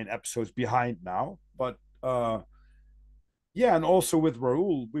 9 episodes behind now, but yeah, and also with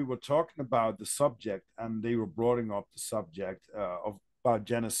Raul, we were talking about the subject, and they were broadening up the subject of about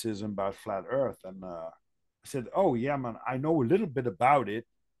Genesis and about flat Earth, and I said, "Oh yeah, man, I know a little bit about it.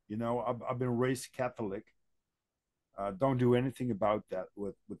 I've been raised Catholic. Don't do anything about that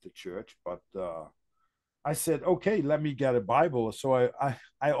with the church, but I said, okay, let me get a Bible. So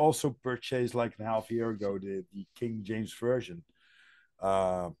I also purchased like a half year ago the King James version,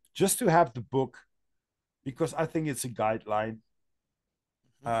 just to have the book because I think it's a guideline.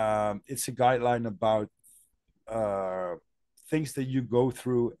 It's a guideline about uh, things that you go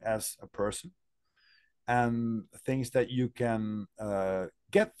through as a person and things that you can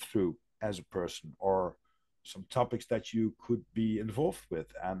get through as a person or some topics that you could be involved with.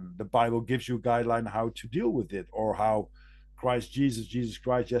 And the Bible gives you a guideline how to deal with it or how Jesus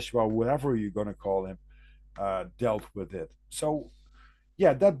Christ, Yeshua, whatever you're going to call him, dealt with it. So,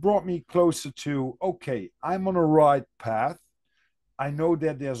 yeah, that brought me closer to okay, I'm on the right path. I know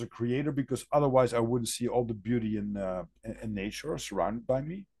that there's a creator because otherwise I wouldn't see all the beauty in nature surrounded by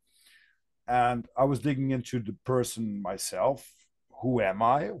me. And I was digging into the person myself. Who am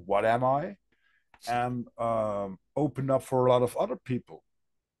I? What am I? and open up for a lot of other people.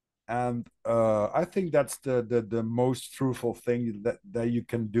 And I think that's the most truthful thing that you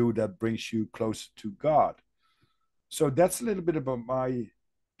can do that brings you closer to God. So that's a little bit about my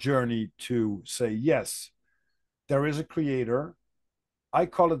journey to say, yes, there is a creator. I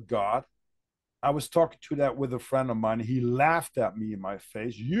call it God. I was talking to that with a friend of mine. He laughed at me in my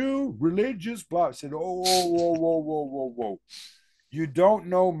face. You religious blah. I said, oh, whoa, whoa, whoa, whoa, whoa, whoa. You don't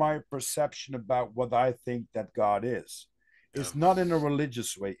know my perception about what I think that God is. Yeah. It's not in a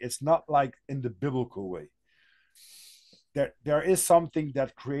religious way. It's not like in the biblical way. There is something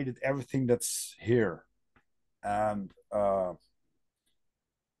that created everything that's here. And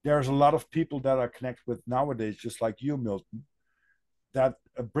there's a lot of people that I connect with nowadays, just like you, Milton, that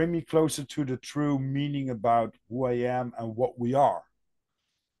bring me closer to the true meaning about who I am and what we are.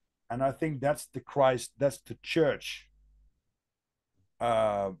 And I think that's the Christ, that's the church.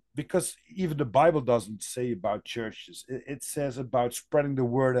 Because even the Bible doesn't say about churches, it says about spreading the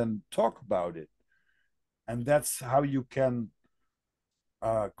word and talk about it. And that's how you can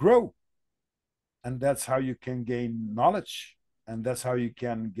grow. And that's how you can gain knowledge. And that's how you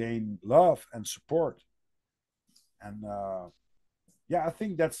can gain love and support. And yeah, I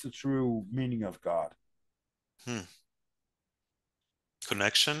think that's the true meaning of God. Hmm.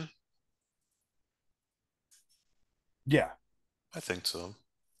 Connection? Yeah. I think so.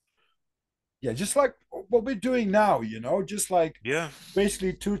 Yeah, just like what we're doing now, just like Yeah.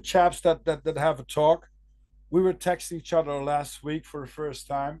 basically two chaps that have a talk. We were texting each other last week for the first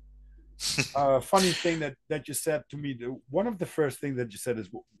time. Funny thing that you said to me, one of the first things that you said is,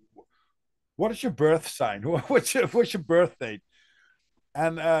 what is your birth sign? What's your birth date?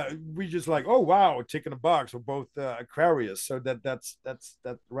 And we just like, oh wow, tick in a box. We're both Aquarius, so that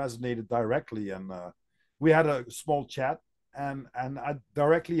resonated directly, and we had a small chat, and I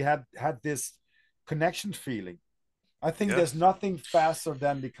directly had this connection feeling. I think Yeah. there's nothing faster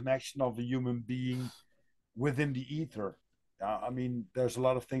than the connection of a human being within the ether. I mean, there's a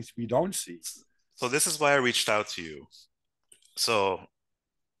lot of things we don't see. So this is why I reached out to you. So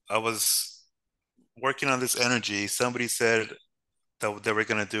I was working on this energy. Somebody said that they were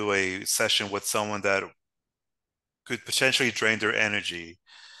going to do a session with someone that could potentially drain their energy.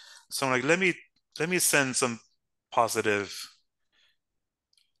 So I'm like, let me send some positive.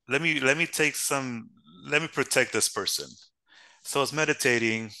 Let me take some. Let me protect this person. So I was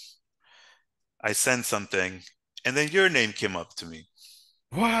meditating. I sent something, and then your name came up to me,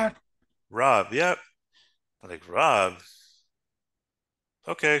 What? Rob. Yep. I'm like, Rob.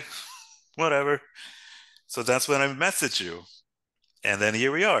 Okay, whatever. So that's when I messaged you, and then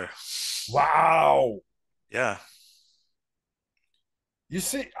here we are. Wow. Yeah. You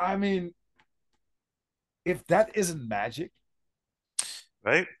see, I mean, if that isn't magic,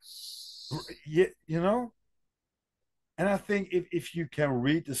 Right. you know, and I think if you can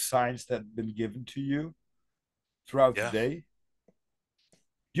read the signs that have been given to you throughout the Yeah. day,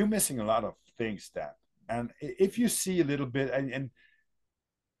 you're missing a lot of things that. And if you see a little bit, and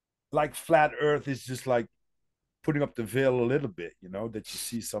like flat Earth is just like putting up the veil a little bit, that you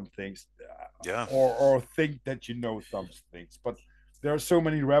see some things, Yeah. or think that you know some things, but there are so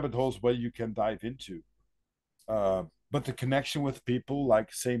many rabbit holes where you can dive into. But the connection with people,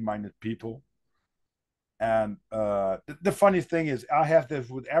 like same-minded people, and the funny thing is, I have this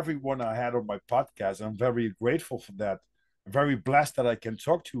with everyone I had on my podcast. I'm very grateful for that. I'm very blessed that I can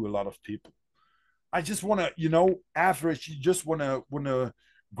talk to a lot of people. I just want to, average. You just want to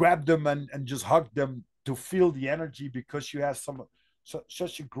grab them and just hug them to feel the energy because you have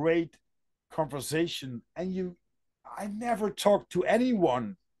such a great conversation. And I never talked to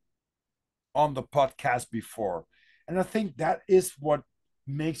anyone on the podcast before, and I think that is what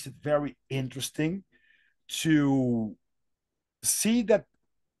makes it very interesting to see that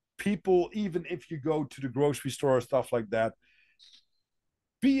people, even if you go to the grocery store or stuff like that,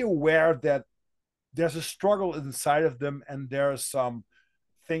 be aware that there's a struggle inside of them and there are some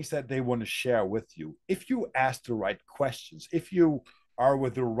things that they want to share with you. If you ask the right questions, if you are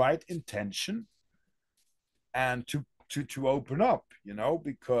with the right intention, and to open up,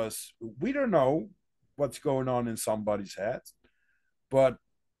 because we don't know what's going on in somebody's head, but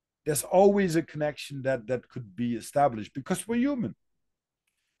there's always a connection that could be established because we're human.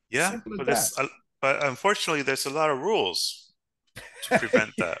 Yeah. Simple as But that. but unfortunately, there's a lot of rules to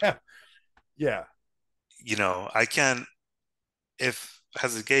prevent that. Yeah, yeah, I can't, if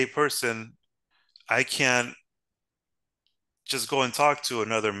as a gay person, I can't just go and talk to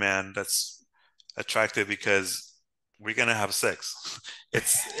another man that's attractive because we're gonna have sex.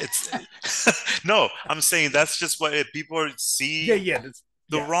 It's no, I'm saying that's just what people yeah, see yeah. That's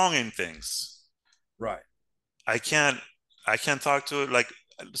the yeah, wrong in things. Right. I can't I can't talk to it. Like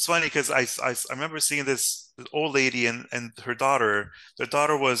it's funny because I remember seeing this old lady and her daughter. Their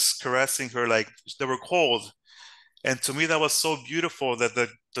daughter was caressing her like they were cold. And to me that was so beautiful that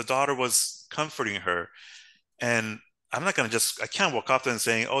the daughter was comforting her. And I'm not gonna just I can't walk up to them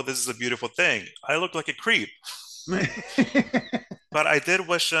saying, "Oh, this is a beautiful thing." I look like a creep. But I did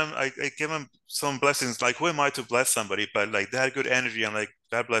wish them, I give them some blessings. Like, who am I to bless somebody? But like, they had good energy. I'm like,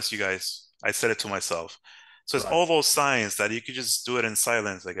 God bless you guys. I said it to myself. So it's Right. all those signs that you could just do it in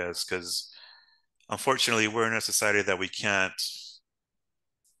silence, I guess, because unfortunately, we're in a society that we can't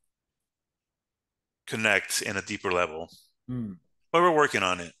connect in a deeper level. Mm. But we're working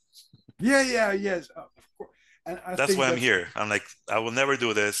on it. Yeah, yeah, yes, of course. And I That's think why I'm that's here. I'm like, I will never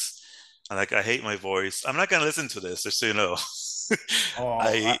do this. I'm like, I hate my voice. I'm not gonna listen to this, just so you know. oh,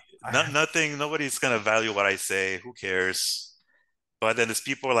 I I nothing, nobody's gonna value what I say. Who cares? But then there's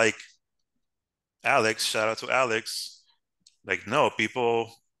people like Alex, shout out to Alex. Like, no,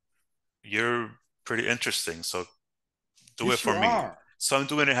 people, you're pretty interesting. So do it yes, you for me. are. So I'm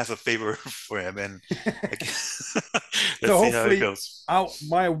doing it as a favor for him. And I So let's see how it hopefully, goes.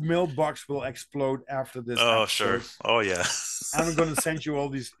 my mailbox will explode after this Oh, sure. episode. Oh, yeah. I'm going to send you all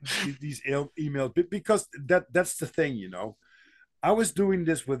these emails because that's the thing, you know. I was doing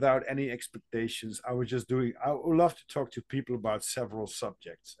this without any expectations. I was just doing. I would love to talk to people about several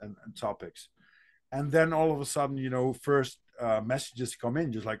subjects and topics, and then all of a sudden, you know, first messages come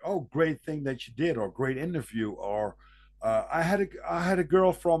in, just like, "Oh, great thing that you did," or "Great interview," or I had a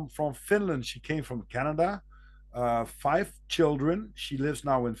girl from Finland. She came from Canada, 5 children. She lives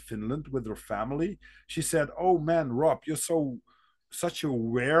now in Finland with her family. She said, "Oh man, Rob, you're such a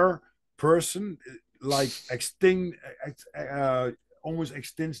rare person, like extinct, almost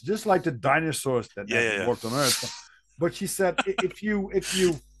extinct, just like the dinosaurs that Yeah, never yeah, yeah. walked on Earth." But she said, if you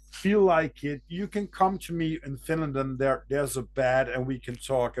feel like it, you can come to me in Finland, and there's a bed, and we can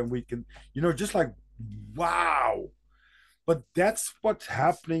talk, and we can, you know, just like, wow. But that's what's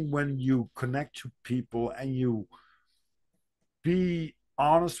happening when you connect to people and you be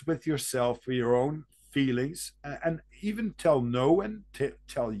honest with yourself for your own feelings, and even tell no and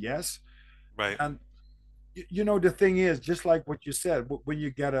tell yes. Right. And you know, the thing is, just like what you said, when you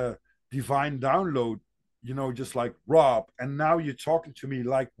get a divine download, you know, just like Rob, and now you're talking to me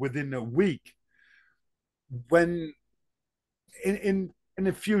like within a week, when in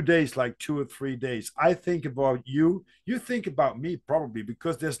a few days, like 2 or 3 days, I think about you, you think about me, probably,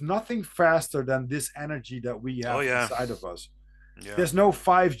 because there's nothing faster than this energy that we Oh, have yeah. inside of us. Yeah. There's no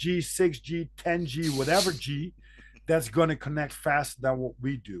 5G, 6G, 10G, whatever G, that's going to connect faster than what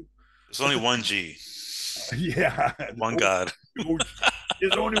we do. There's But only the one thing, G, yeah, one God.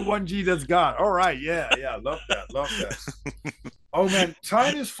 there's only one G that's God. All right, yeah, yeah, love that, love that. Oh man,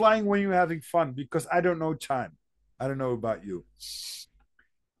 time is flying when you're having fun, because I don't know time. I don't know about you.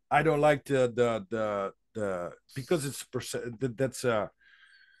 I don't like the because it's that's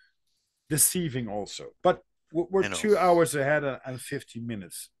deceiving also. But we're I know. 2 hours ahead and 50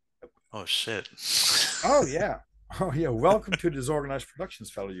 minutes. Oh, shit. Oh yeah. Oh yeah. Welcome to Disorganized Productions,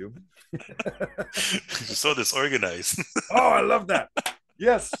 fellow human. You're so disorganized. Oh, I love that.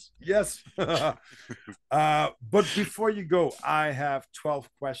 Yes, yes. But before you go, I have 12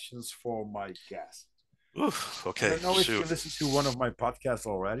 questions for my guest. Oof, I okay, don't know if you shoot. listened to one of my podcasts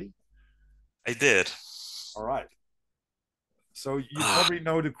already. I did. All right. So you Ah, probably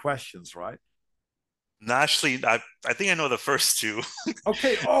know the questions, right? actually, I think I know the first two.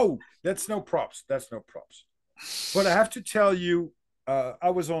 Okay. Oh, that's no props. That's no props. But I have to tell you, I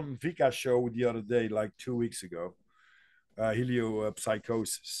was on Vika's show the other day, like 2 weeks ago,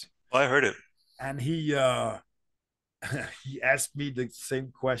 Heliopsychosis, Oh, I heard it. and he he asked me the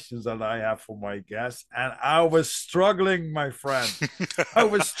same questions that I have for my guests, and I was struggling, my friend.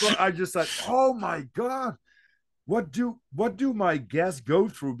 I just said, "Oh my god, what do my guests go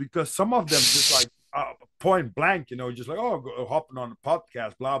through?" Because some of them just like point blank, you know, just like, "Oh, hopping on the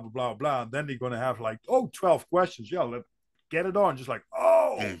podcast, blah blah blah blah," and then they're gonna have like, "Oh, 12 questions, yeah, let's get it on." Just like,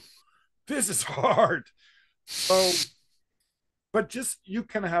 "Oh, Mm. this is hard." So, but just you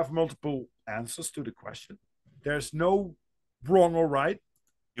can have multiple answers to the question. There's no wrong or right.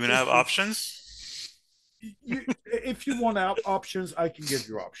 You mean I It's have just options? if you want out options, I can give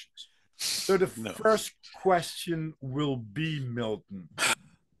you options. So the No. first question will be, Milton,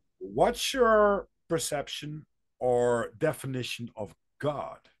 what's your perception or definition of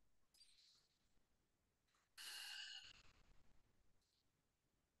God?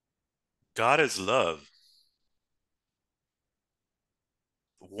 God is love,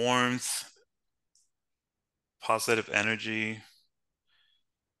 warmth, positive energy.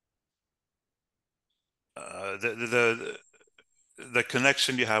 uh, the, the the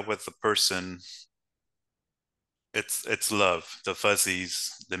connection you have with the person, it's love, the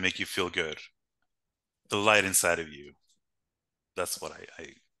fuzzies that make you feel good, the light inside of you. That's what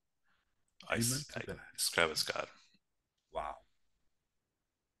Amen I to that. describe as God. Wow.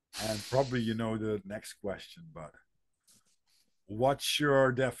 And probably you know the next question, but what's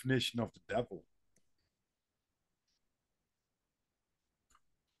your definition of the devil?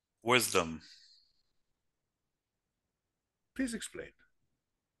 Wisdom, Please explain.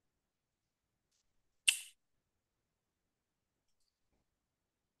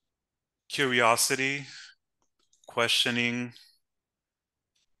 curiosity, questioning,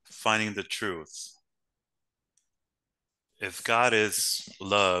 finding the truth. If God is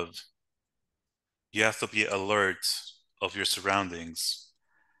love, you have to be alert of your surroundings.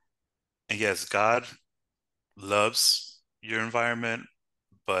 And yes, God loves your environment,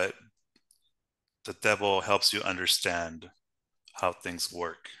 but the devil helps you understand how things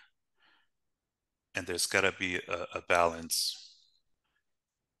work. And there's got to be a balance.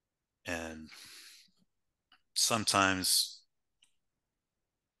 And sometimes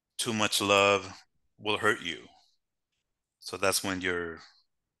too much love will hurt you. So that's when your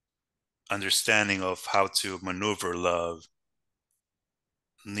understanding of how to maneuver love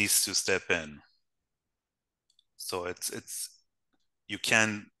needs to step in. So it's you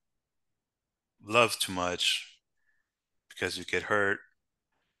can't love too much because you get hurt.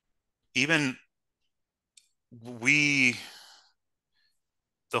 Even we,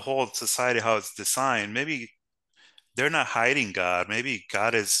 the whole society, how it's designed, maybe they're not hiding God. Maybe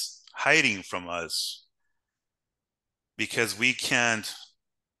God is hiding from us because we can't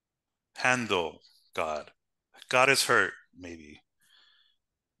handle God. God is hurt, maybe.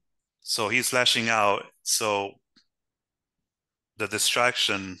 So he's lashing out. So the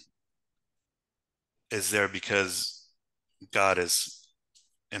distraction is there because God is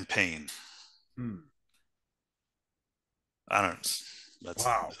in pain. Hmm. I don't, that's,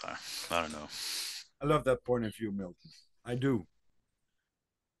 Wow. I don't know. I love that point of view, Milton. I do.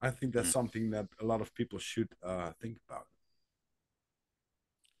 I think that's Mm. something that a lot of people should think about.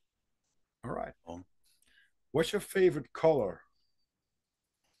 All right. Well, What's your favorite color?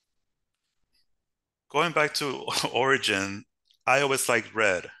 going back to origin, I always liked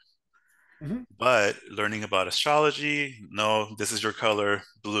red, Mm-hmm. but learning about astrology, no, this is your color,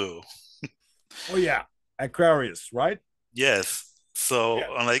 blue. Oh, yeah. Aquarius, right? Yes. So Yeah.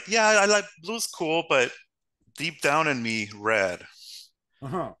 I'm like, yeah, I like blue's cool, but deep down in me, red. Uh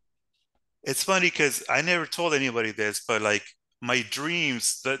huh. It's funny because I never told anybody this, but like my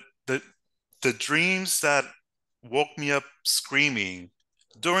dreams, the dreams that woke me up screaming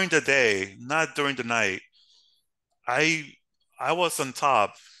during the day, not during the night. I I was on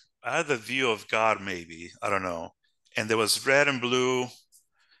top. I had the view of God, maybe. I don't know. And there was red and blue.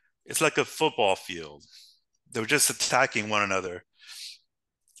 It's like a football field. They were just attacking one another.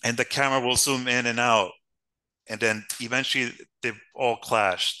 And the camera will zoom in and out. And then eventually they all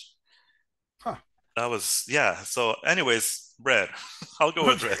clashed. Huh. That was, yeah. So, anyways, red. I'll go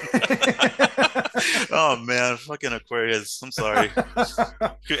with red. Okay. Oh man, fucking Aquarius. I'm sorry.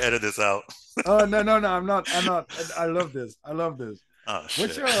 You edit this out. Oh, no, no, no. I'm not. I'm not. I love this. I love this. Oh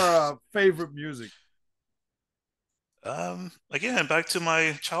What's shit. your favorite music? Again, back to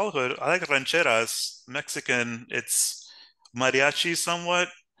my childhood. I like rancheras, Mexican. It's mariachi somewhat.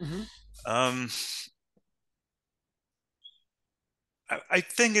 Mm-hmm. Um, I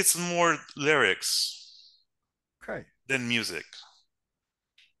think it's more lyrics Okay. than music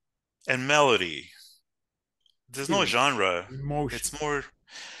and melody. There's no Feelings, genre. It's emotions. more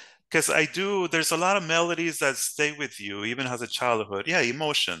because there's a lot of melodies that stay with you, even as a childhood. Yeah,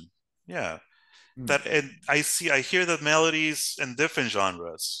 emotion. Yeah. Mm. That and I hear the melodies in different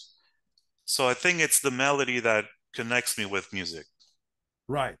genres. So I think it's the melody that connects me with music.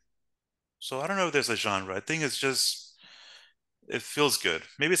 Right. So I don't know if there's a genre. I think it's just it feels good.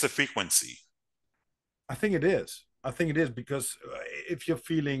 Maybe it's a frequency. I think it is. I think it is because if you're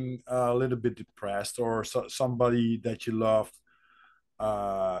feeling a little bit depressed or somebody that you love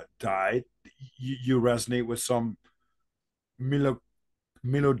died, you resonate with some melo-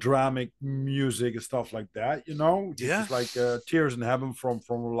 melodramatic music and stuff like that. You know, it's Yeah, just like Tears in Heaven from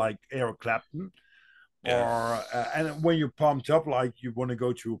like Eric Clapton. yeah, Or and when you're pumped up, like you want to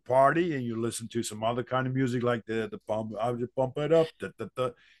go to a party and you listen to some other kind of music, like the pump, I just pump it up,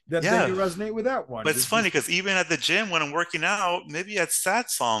 then yeah. you resonate with that one. But it's funny because even at the gym when I'm working out, maybe a sad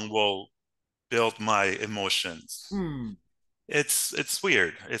song will build my emotions. Hmm, It's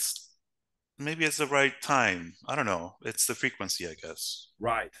weird. It's maybe it's the right time. I don't know. It's the frequency, I guess.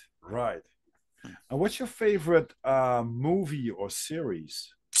 right, right. And what's your favorite movie or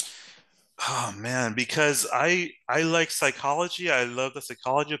series? Oh man, because I like psychology. I love the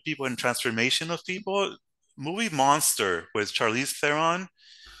psychology of people and transformation of people. Movie Monster with Charlize Theron,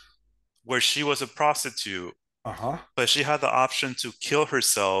 where she was a prostitute, Uh-huh. but she had the option to kill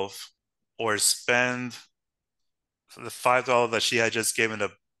herself or spend the $5 that she had just given a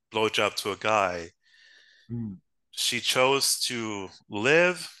blowjob to a guy. Mm. She chose to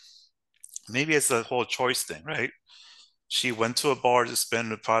live. Maybe it's the whole choice thing, right? She went to a bar to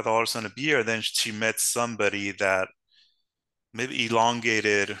spend $5 on a beer. Then she met somebody that maybe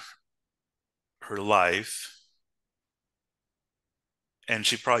elongated her life, and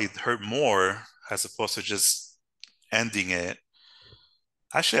she probably hurt more as opposed to just ending it.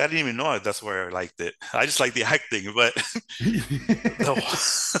 Actually, I didn't even know that's where I liked it. I just like the acting, but the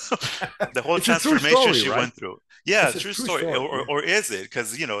whole, the whole It's a true transformation story, she right? went through. Yeah, It's a true true story. story. Yeah. Or is it?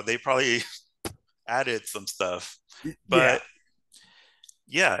 Because, they probably added some stuff. Yeah. But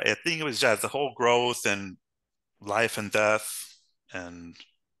yeah, I think it was just the whole growth and life and death and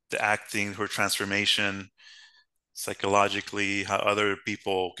the acting, her transformation, psychologically, how other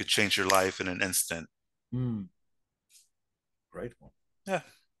people could change your life in an instant. Mm, great one. Yeah,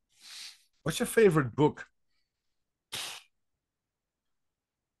 What's your favorite book?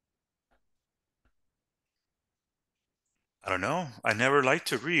 I don't know. I never liked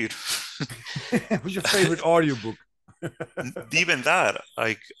to read. What's your favorite audiobook? Even that,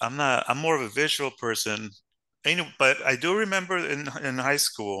 like I'm more of a visual person. But I do remember in high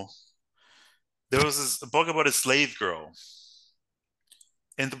school, there was this book about a slave girl.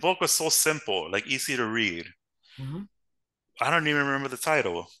 And the book was so simple, like easy to read. Mhm. I don't even remember the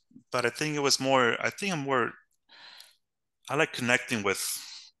title, but I think it was more, I think I'm more, I like connecting with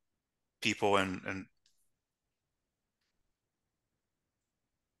people and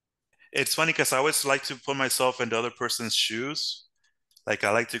it's funny because I always like to put myself in the other person's shoes. Like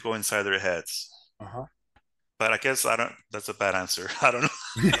I like to go inside their heads. Uh-huh. But I guess I don't, that's a bad answer. I don't know.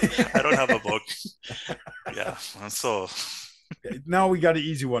 I don't have a book. Yeah. So Now we got an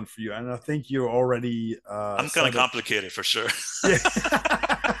easy one for you, and I think you already I'm kind of said it. complicated for sure. Yeah.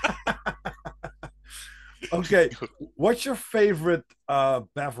 Okay. What's your favorite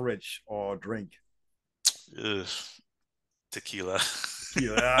beverage or drink? Ugh, tequila.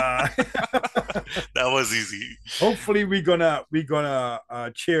 Tequila. That was easy. Hopefully, we're gonna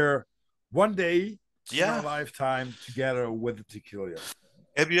cheer one day in our Yeah. lifetime together with the tequila.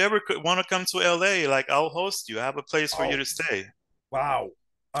 If you ever want to come to LA, like I'll host you. I have a place for you Oh to stay. wow.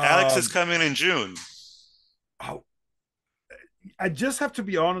 Alex is Um. coming in June. Oh, I just have to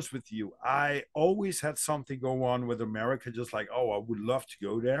be honest with you. I always had something go on with America, just like, oh, I would love to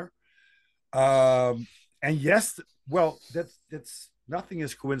go there. And yes, well, that's nothing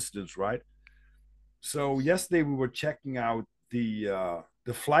is coincidence, right? So yesterday we were checking out the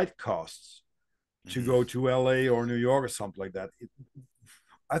flight costs to Mhm. go to LA or New York or something like that.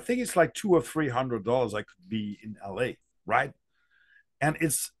 I think it's like $200 or $300 I could be in LA, right? And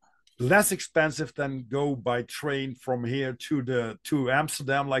it's less expensive than go by train from here to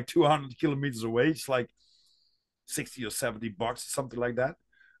Amsterdam, like 200 kilometers away. It's like 60 or $70, something like that.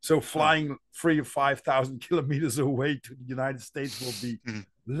 So Huh. flying 3 or 5,000 kilometers away to the United States will be Mhm.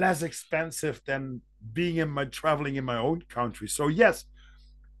 less expensive than being in my traveling in my own country. So yes,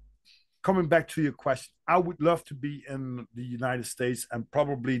 coming back to your question, I would love to be in the United States, and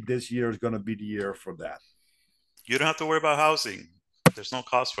probably this year is going to be the year for that. You don't have to worry about housing. There's no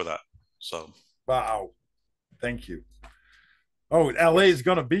cost for that. So, Wow, thank you. Oh, of LA is course.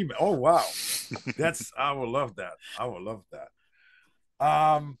 going to be. Oh wow, that's I will love that. I will love that.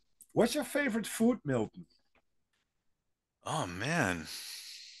 What's your favorite food, Milton? Oh man,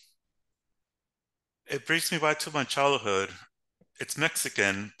 it brings me back to my childhood. It's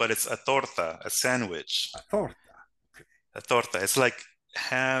Mexican, but it's a torta, a sandwich. A torta. Okay. A torta. It's like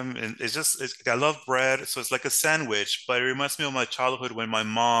ham, and I love bread, so it's like a sandwich, but it reminds me of my childhood when my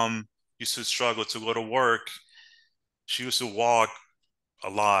mom used to struggle to go to work. She used to walk a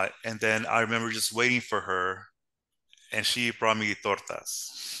lot, and then I remember just waiting for her, and she brought me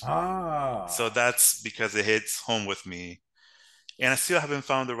tortas. So Ah. that's because it hits home with me. And I still haven't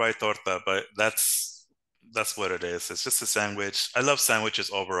found the right torta, but that's what it is. It's just a sandwich. I love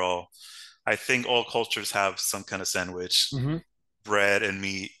sandwiches overall. I think all cultures have some kind of sandwich, Mm-hmm. bread and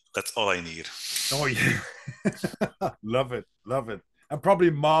meat. That's all I need. Oh yeah. Love it. Love it. And probably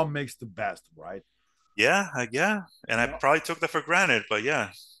mom makes the best, right? Yeah, yeah. And I Yeah. probably took that for granted, but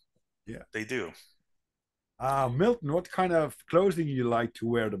yeah, Yeah. they do. Milton, what kind of clothing you like to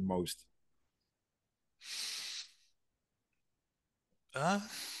wear the most? Uh,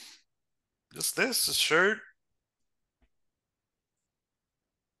 Just this a shirt.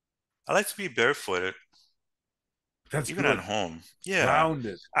 I like to be barefooted, That's even at good. home. Yeah.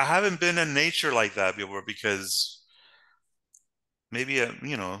 Grounded. I haven't been in nature like that before because maybe,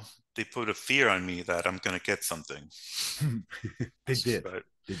 they put a fear on me that I'm going to get something. They did. But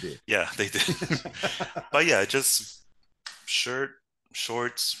They did. yeah, they did. But yeah, just shirt,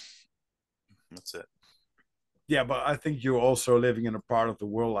 shorts. That's it. Yeah, but I think you're also living in a part of the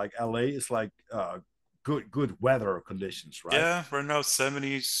world like LA. It's like good weather conditions, right? Yeah, right now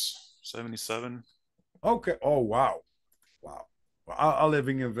 70s, 77. Okay. Oh wow, wow. Well, I'm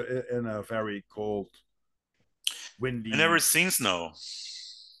living in a very cold, I never windy. seen snow.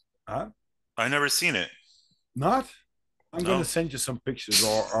 Huh? I never seen it. Not. I'm gonna No. send you some pictures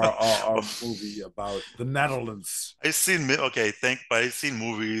or a movie about the Netherlands. I seen okay, but I seen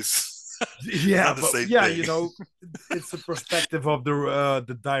movies. It's Yeah, not the but same yeah, thing. it's the perspective of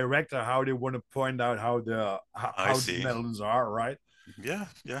the director how they want to point out I how the see. Netherlands are, right? Yeah,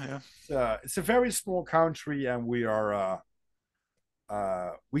 yeah, yeah. It's a very small country, and we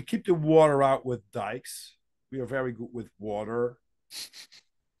keep the water out with dikes. We are very good with water,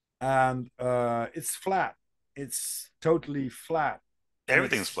 and it's flat. It's totally flat, and Everything's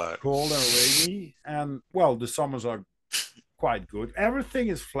it's flat. cold and rainy. And well, the summers are quite good. Everything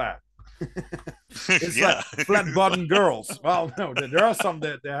is flat. It's like Yeah. flat bottom girls. Well, no, there are some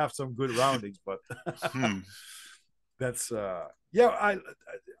that they have some good roundings, but Hmm. that's yeah.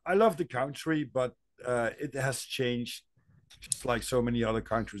 I love the country, but it has changed just like so many other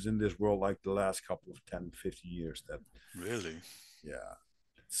countries in this world, like the last couple of 10, 15 years. That Really? yeah,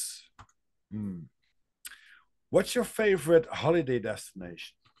 it's. Hmm. What's your favorite holiday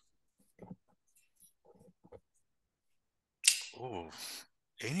destination? Oh,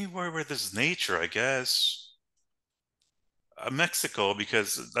 anywhere where there's nature, I guess. Mexico,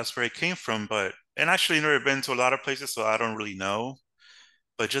 because that's where I came from, and actually never been to a lot of places, so I don't really know.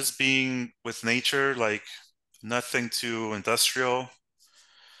 But just being with nature, like nothing too industrial.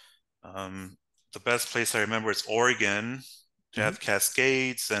 Um, the best place I remember is Oregon. They Mhm. have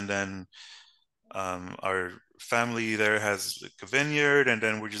Cascades, and then our family there has like a vineyard, and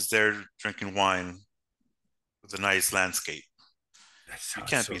then we're just there drinking wine with a nice landscape. That You sounds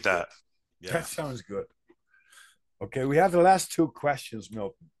can't so beat good. that. Yeah. That sounds good. Okay, we have the last two questions,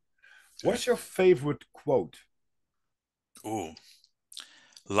 Milton. Okay. What's your favorite quote? Ooh,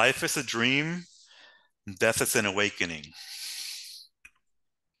 life is a dream, death is an awakening.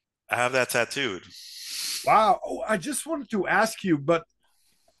 I have that tattooed. Wow. Oh, I just wanted to ask you, but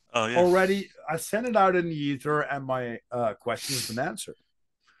Oh yeah. already I sent it out in the ether and my question has been answered.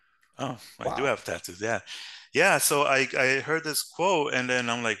 Oh, I do Wow. have tattoos. Yeah. Yeah. So I heard this quote and then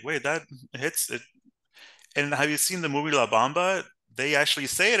I'm like, wait, that hits it. And have you seen the movie La Bamba? They actually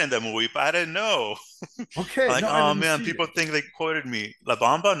say it in the movie, but I didn't know. Okay. I'm like, No, I oh didn't man, see people it. think they quoted me. La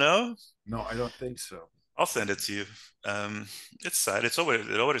Bamba? No? No, I don't think so. I'll send it to you. Um, it's sad. It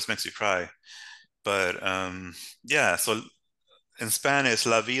always makes you cry. But yeah, so in Spanish,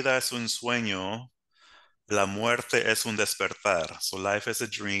 la vida es un sueño, la muerte es un despertar. So life is a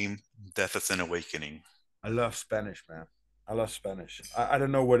dream, death is an awakening. I love Spanish, man. I love Spanish. I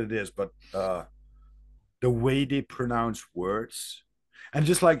don't know what it is, but the way they pronounce words, and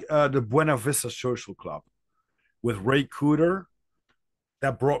just like the Buena Vista Social Club with Ray Cooder,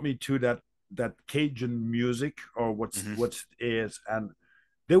 that brought me to that Cajun music or Hmm. what's it is, and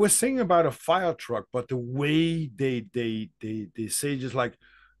they were singing about a fire truck, but the way they say just like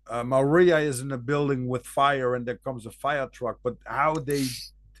Maria is in a building with fire and there comes a fire truck, but how they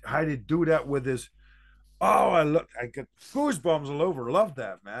do that with this. Oh, I get goosebumps all over. Love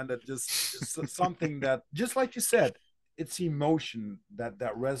that, man. That just it's something that just like you said, it's emotion that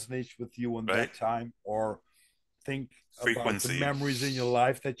resonates with you in Right? that time, or think about the Frequency. memories in your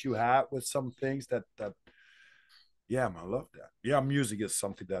life that you had with some things that yeah, man, I love that. Yeah, music is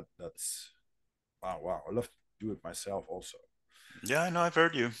something that's wow. I love to do it myself also. Yeah, I know, I've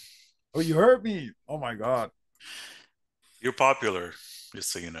heard you. Oh, you heard me. Oh my god. You're popular,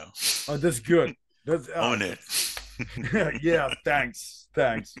 just so you know. Oh, that's good. Own it. That's yeah, thanks.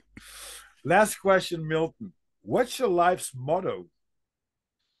 Last question, Milton. What's your life's motto?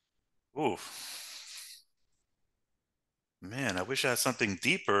 Ooh, man, I wish I had something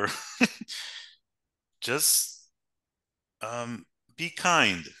deeper. Just be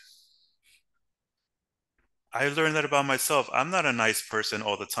kind. I learned that about myself. I'm not a nice person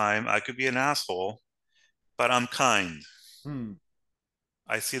all the time. I could be an asshole, but I'm kind. Hmm,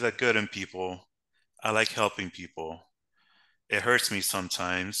 I see the good in people. I like helping people. It hurts me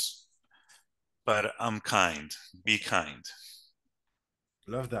sometimes, but I'm kind. Be kind.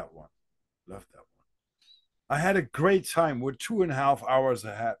 love that one. Love that one. I had a great time. We're 2.5 hours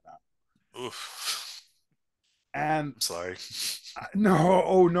ahead now. Oof. And Sorry. no,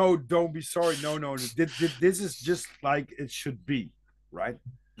 oh no, don't be sorry. No, no, this is just like it should be, right?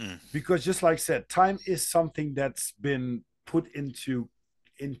 Because just like I said, time is something that's been put into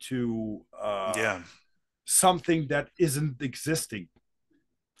Yeah. something that isn't existing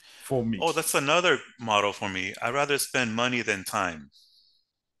for me. Oh, that's another motto for me. I'd rather spend money than time.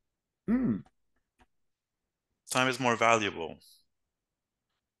 Hmm. Time is more valuable.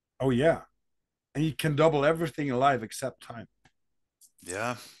 Oh yeah, and you can double everything in life except time.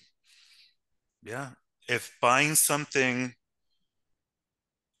 Yeah. Yeah. If buying something,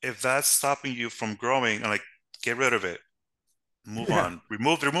 if that's stopping you from growing, like get rid of it. Move Yeah, on.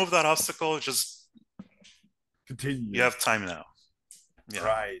 Remove that obstacle. Just you continue. have time now. Yeah.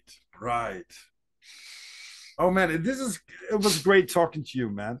 Right, right. Oh man, it was great talking to you,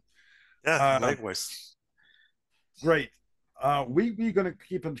 man. Yeah, Uh, likewise. great. We're gonna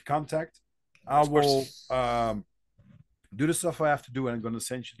keep in contact. I Of will course. do the stuff I have to do, and I'm gonna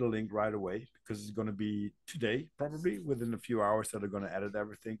send you the link right away because it's gonna be today, probably within a few hours that are gonna edit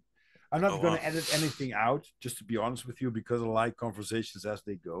everything. I'm Oh not gonna wow. edit anything out, just to be honest with you, because I like conversations as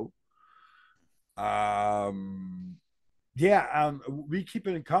they go. Um, yeah, we keep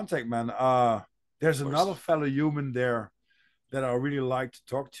in contact, man. There's Of another course. fellow human there that I really like to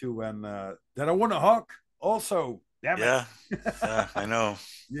talk to, and that I want to hug. Also, damn it. Yeah. Yeah, I know.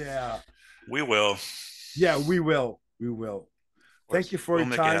 Yeah, We will. yeah, we will, we will. Of Thank course. you for We'll your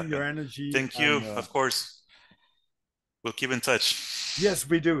make it time, your happen. energy, Thank you. and Of course. We'll keep in touch. yes,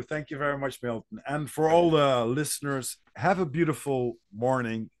 we do. Thank you very much, Milton. And for All right. all the listeners, have a beautiful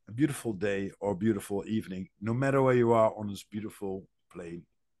morning, a beautiful day, or beautiful evening, no matter where you are on this beautiful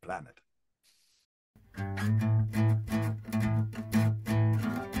planet.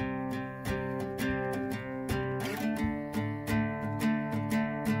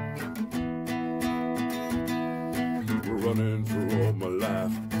 Running for all my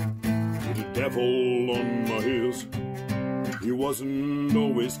life with the devil on my heels. He wasn't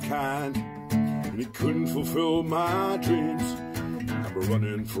always kind, and he couldn't fulfill my dreams. I'm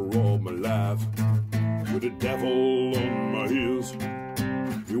running for all my life with the devil on my heels.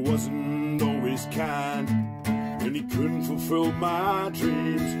 He wasn't always kind, and he couldn't fulfill my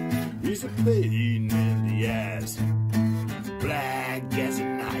dreams. He's a pain in the ass, black as a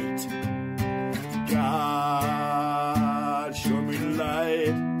night. God, show me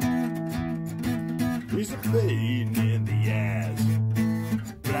light. He's a pain in the ass,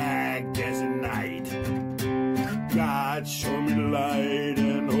 black as a night. God, show me the light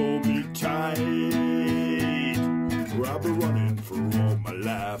and hold me tight. For I've been running for all my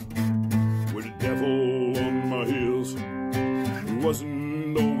life with the devil on my heels. He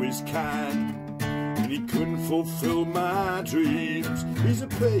wasn't always kind, and he couldn't fulfill my dreams. He's a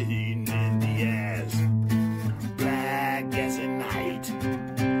pain in the ass, black as a night.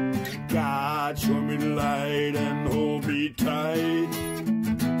 God, show me the light and hold me tight.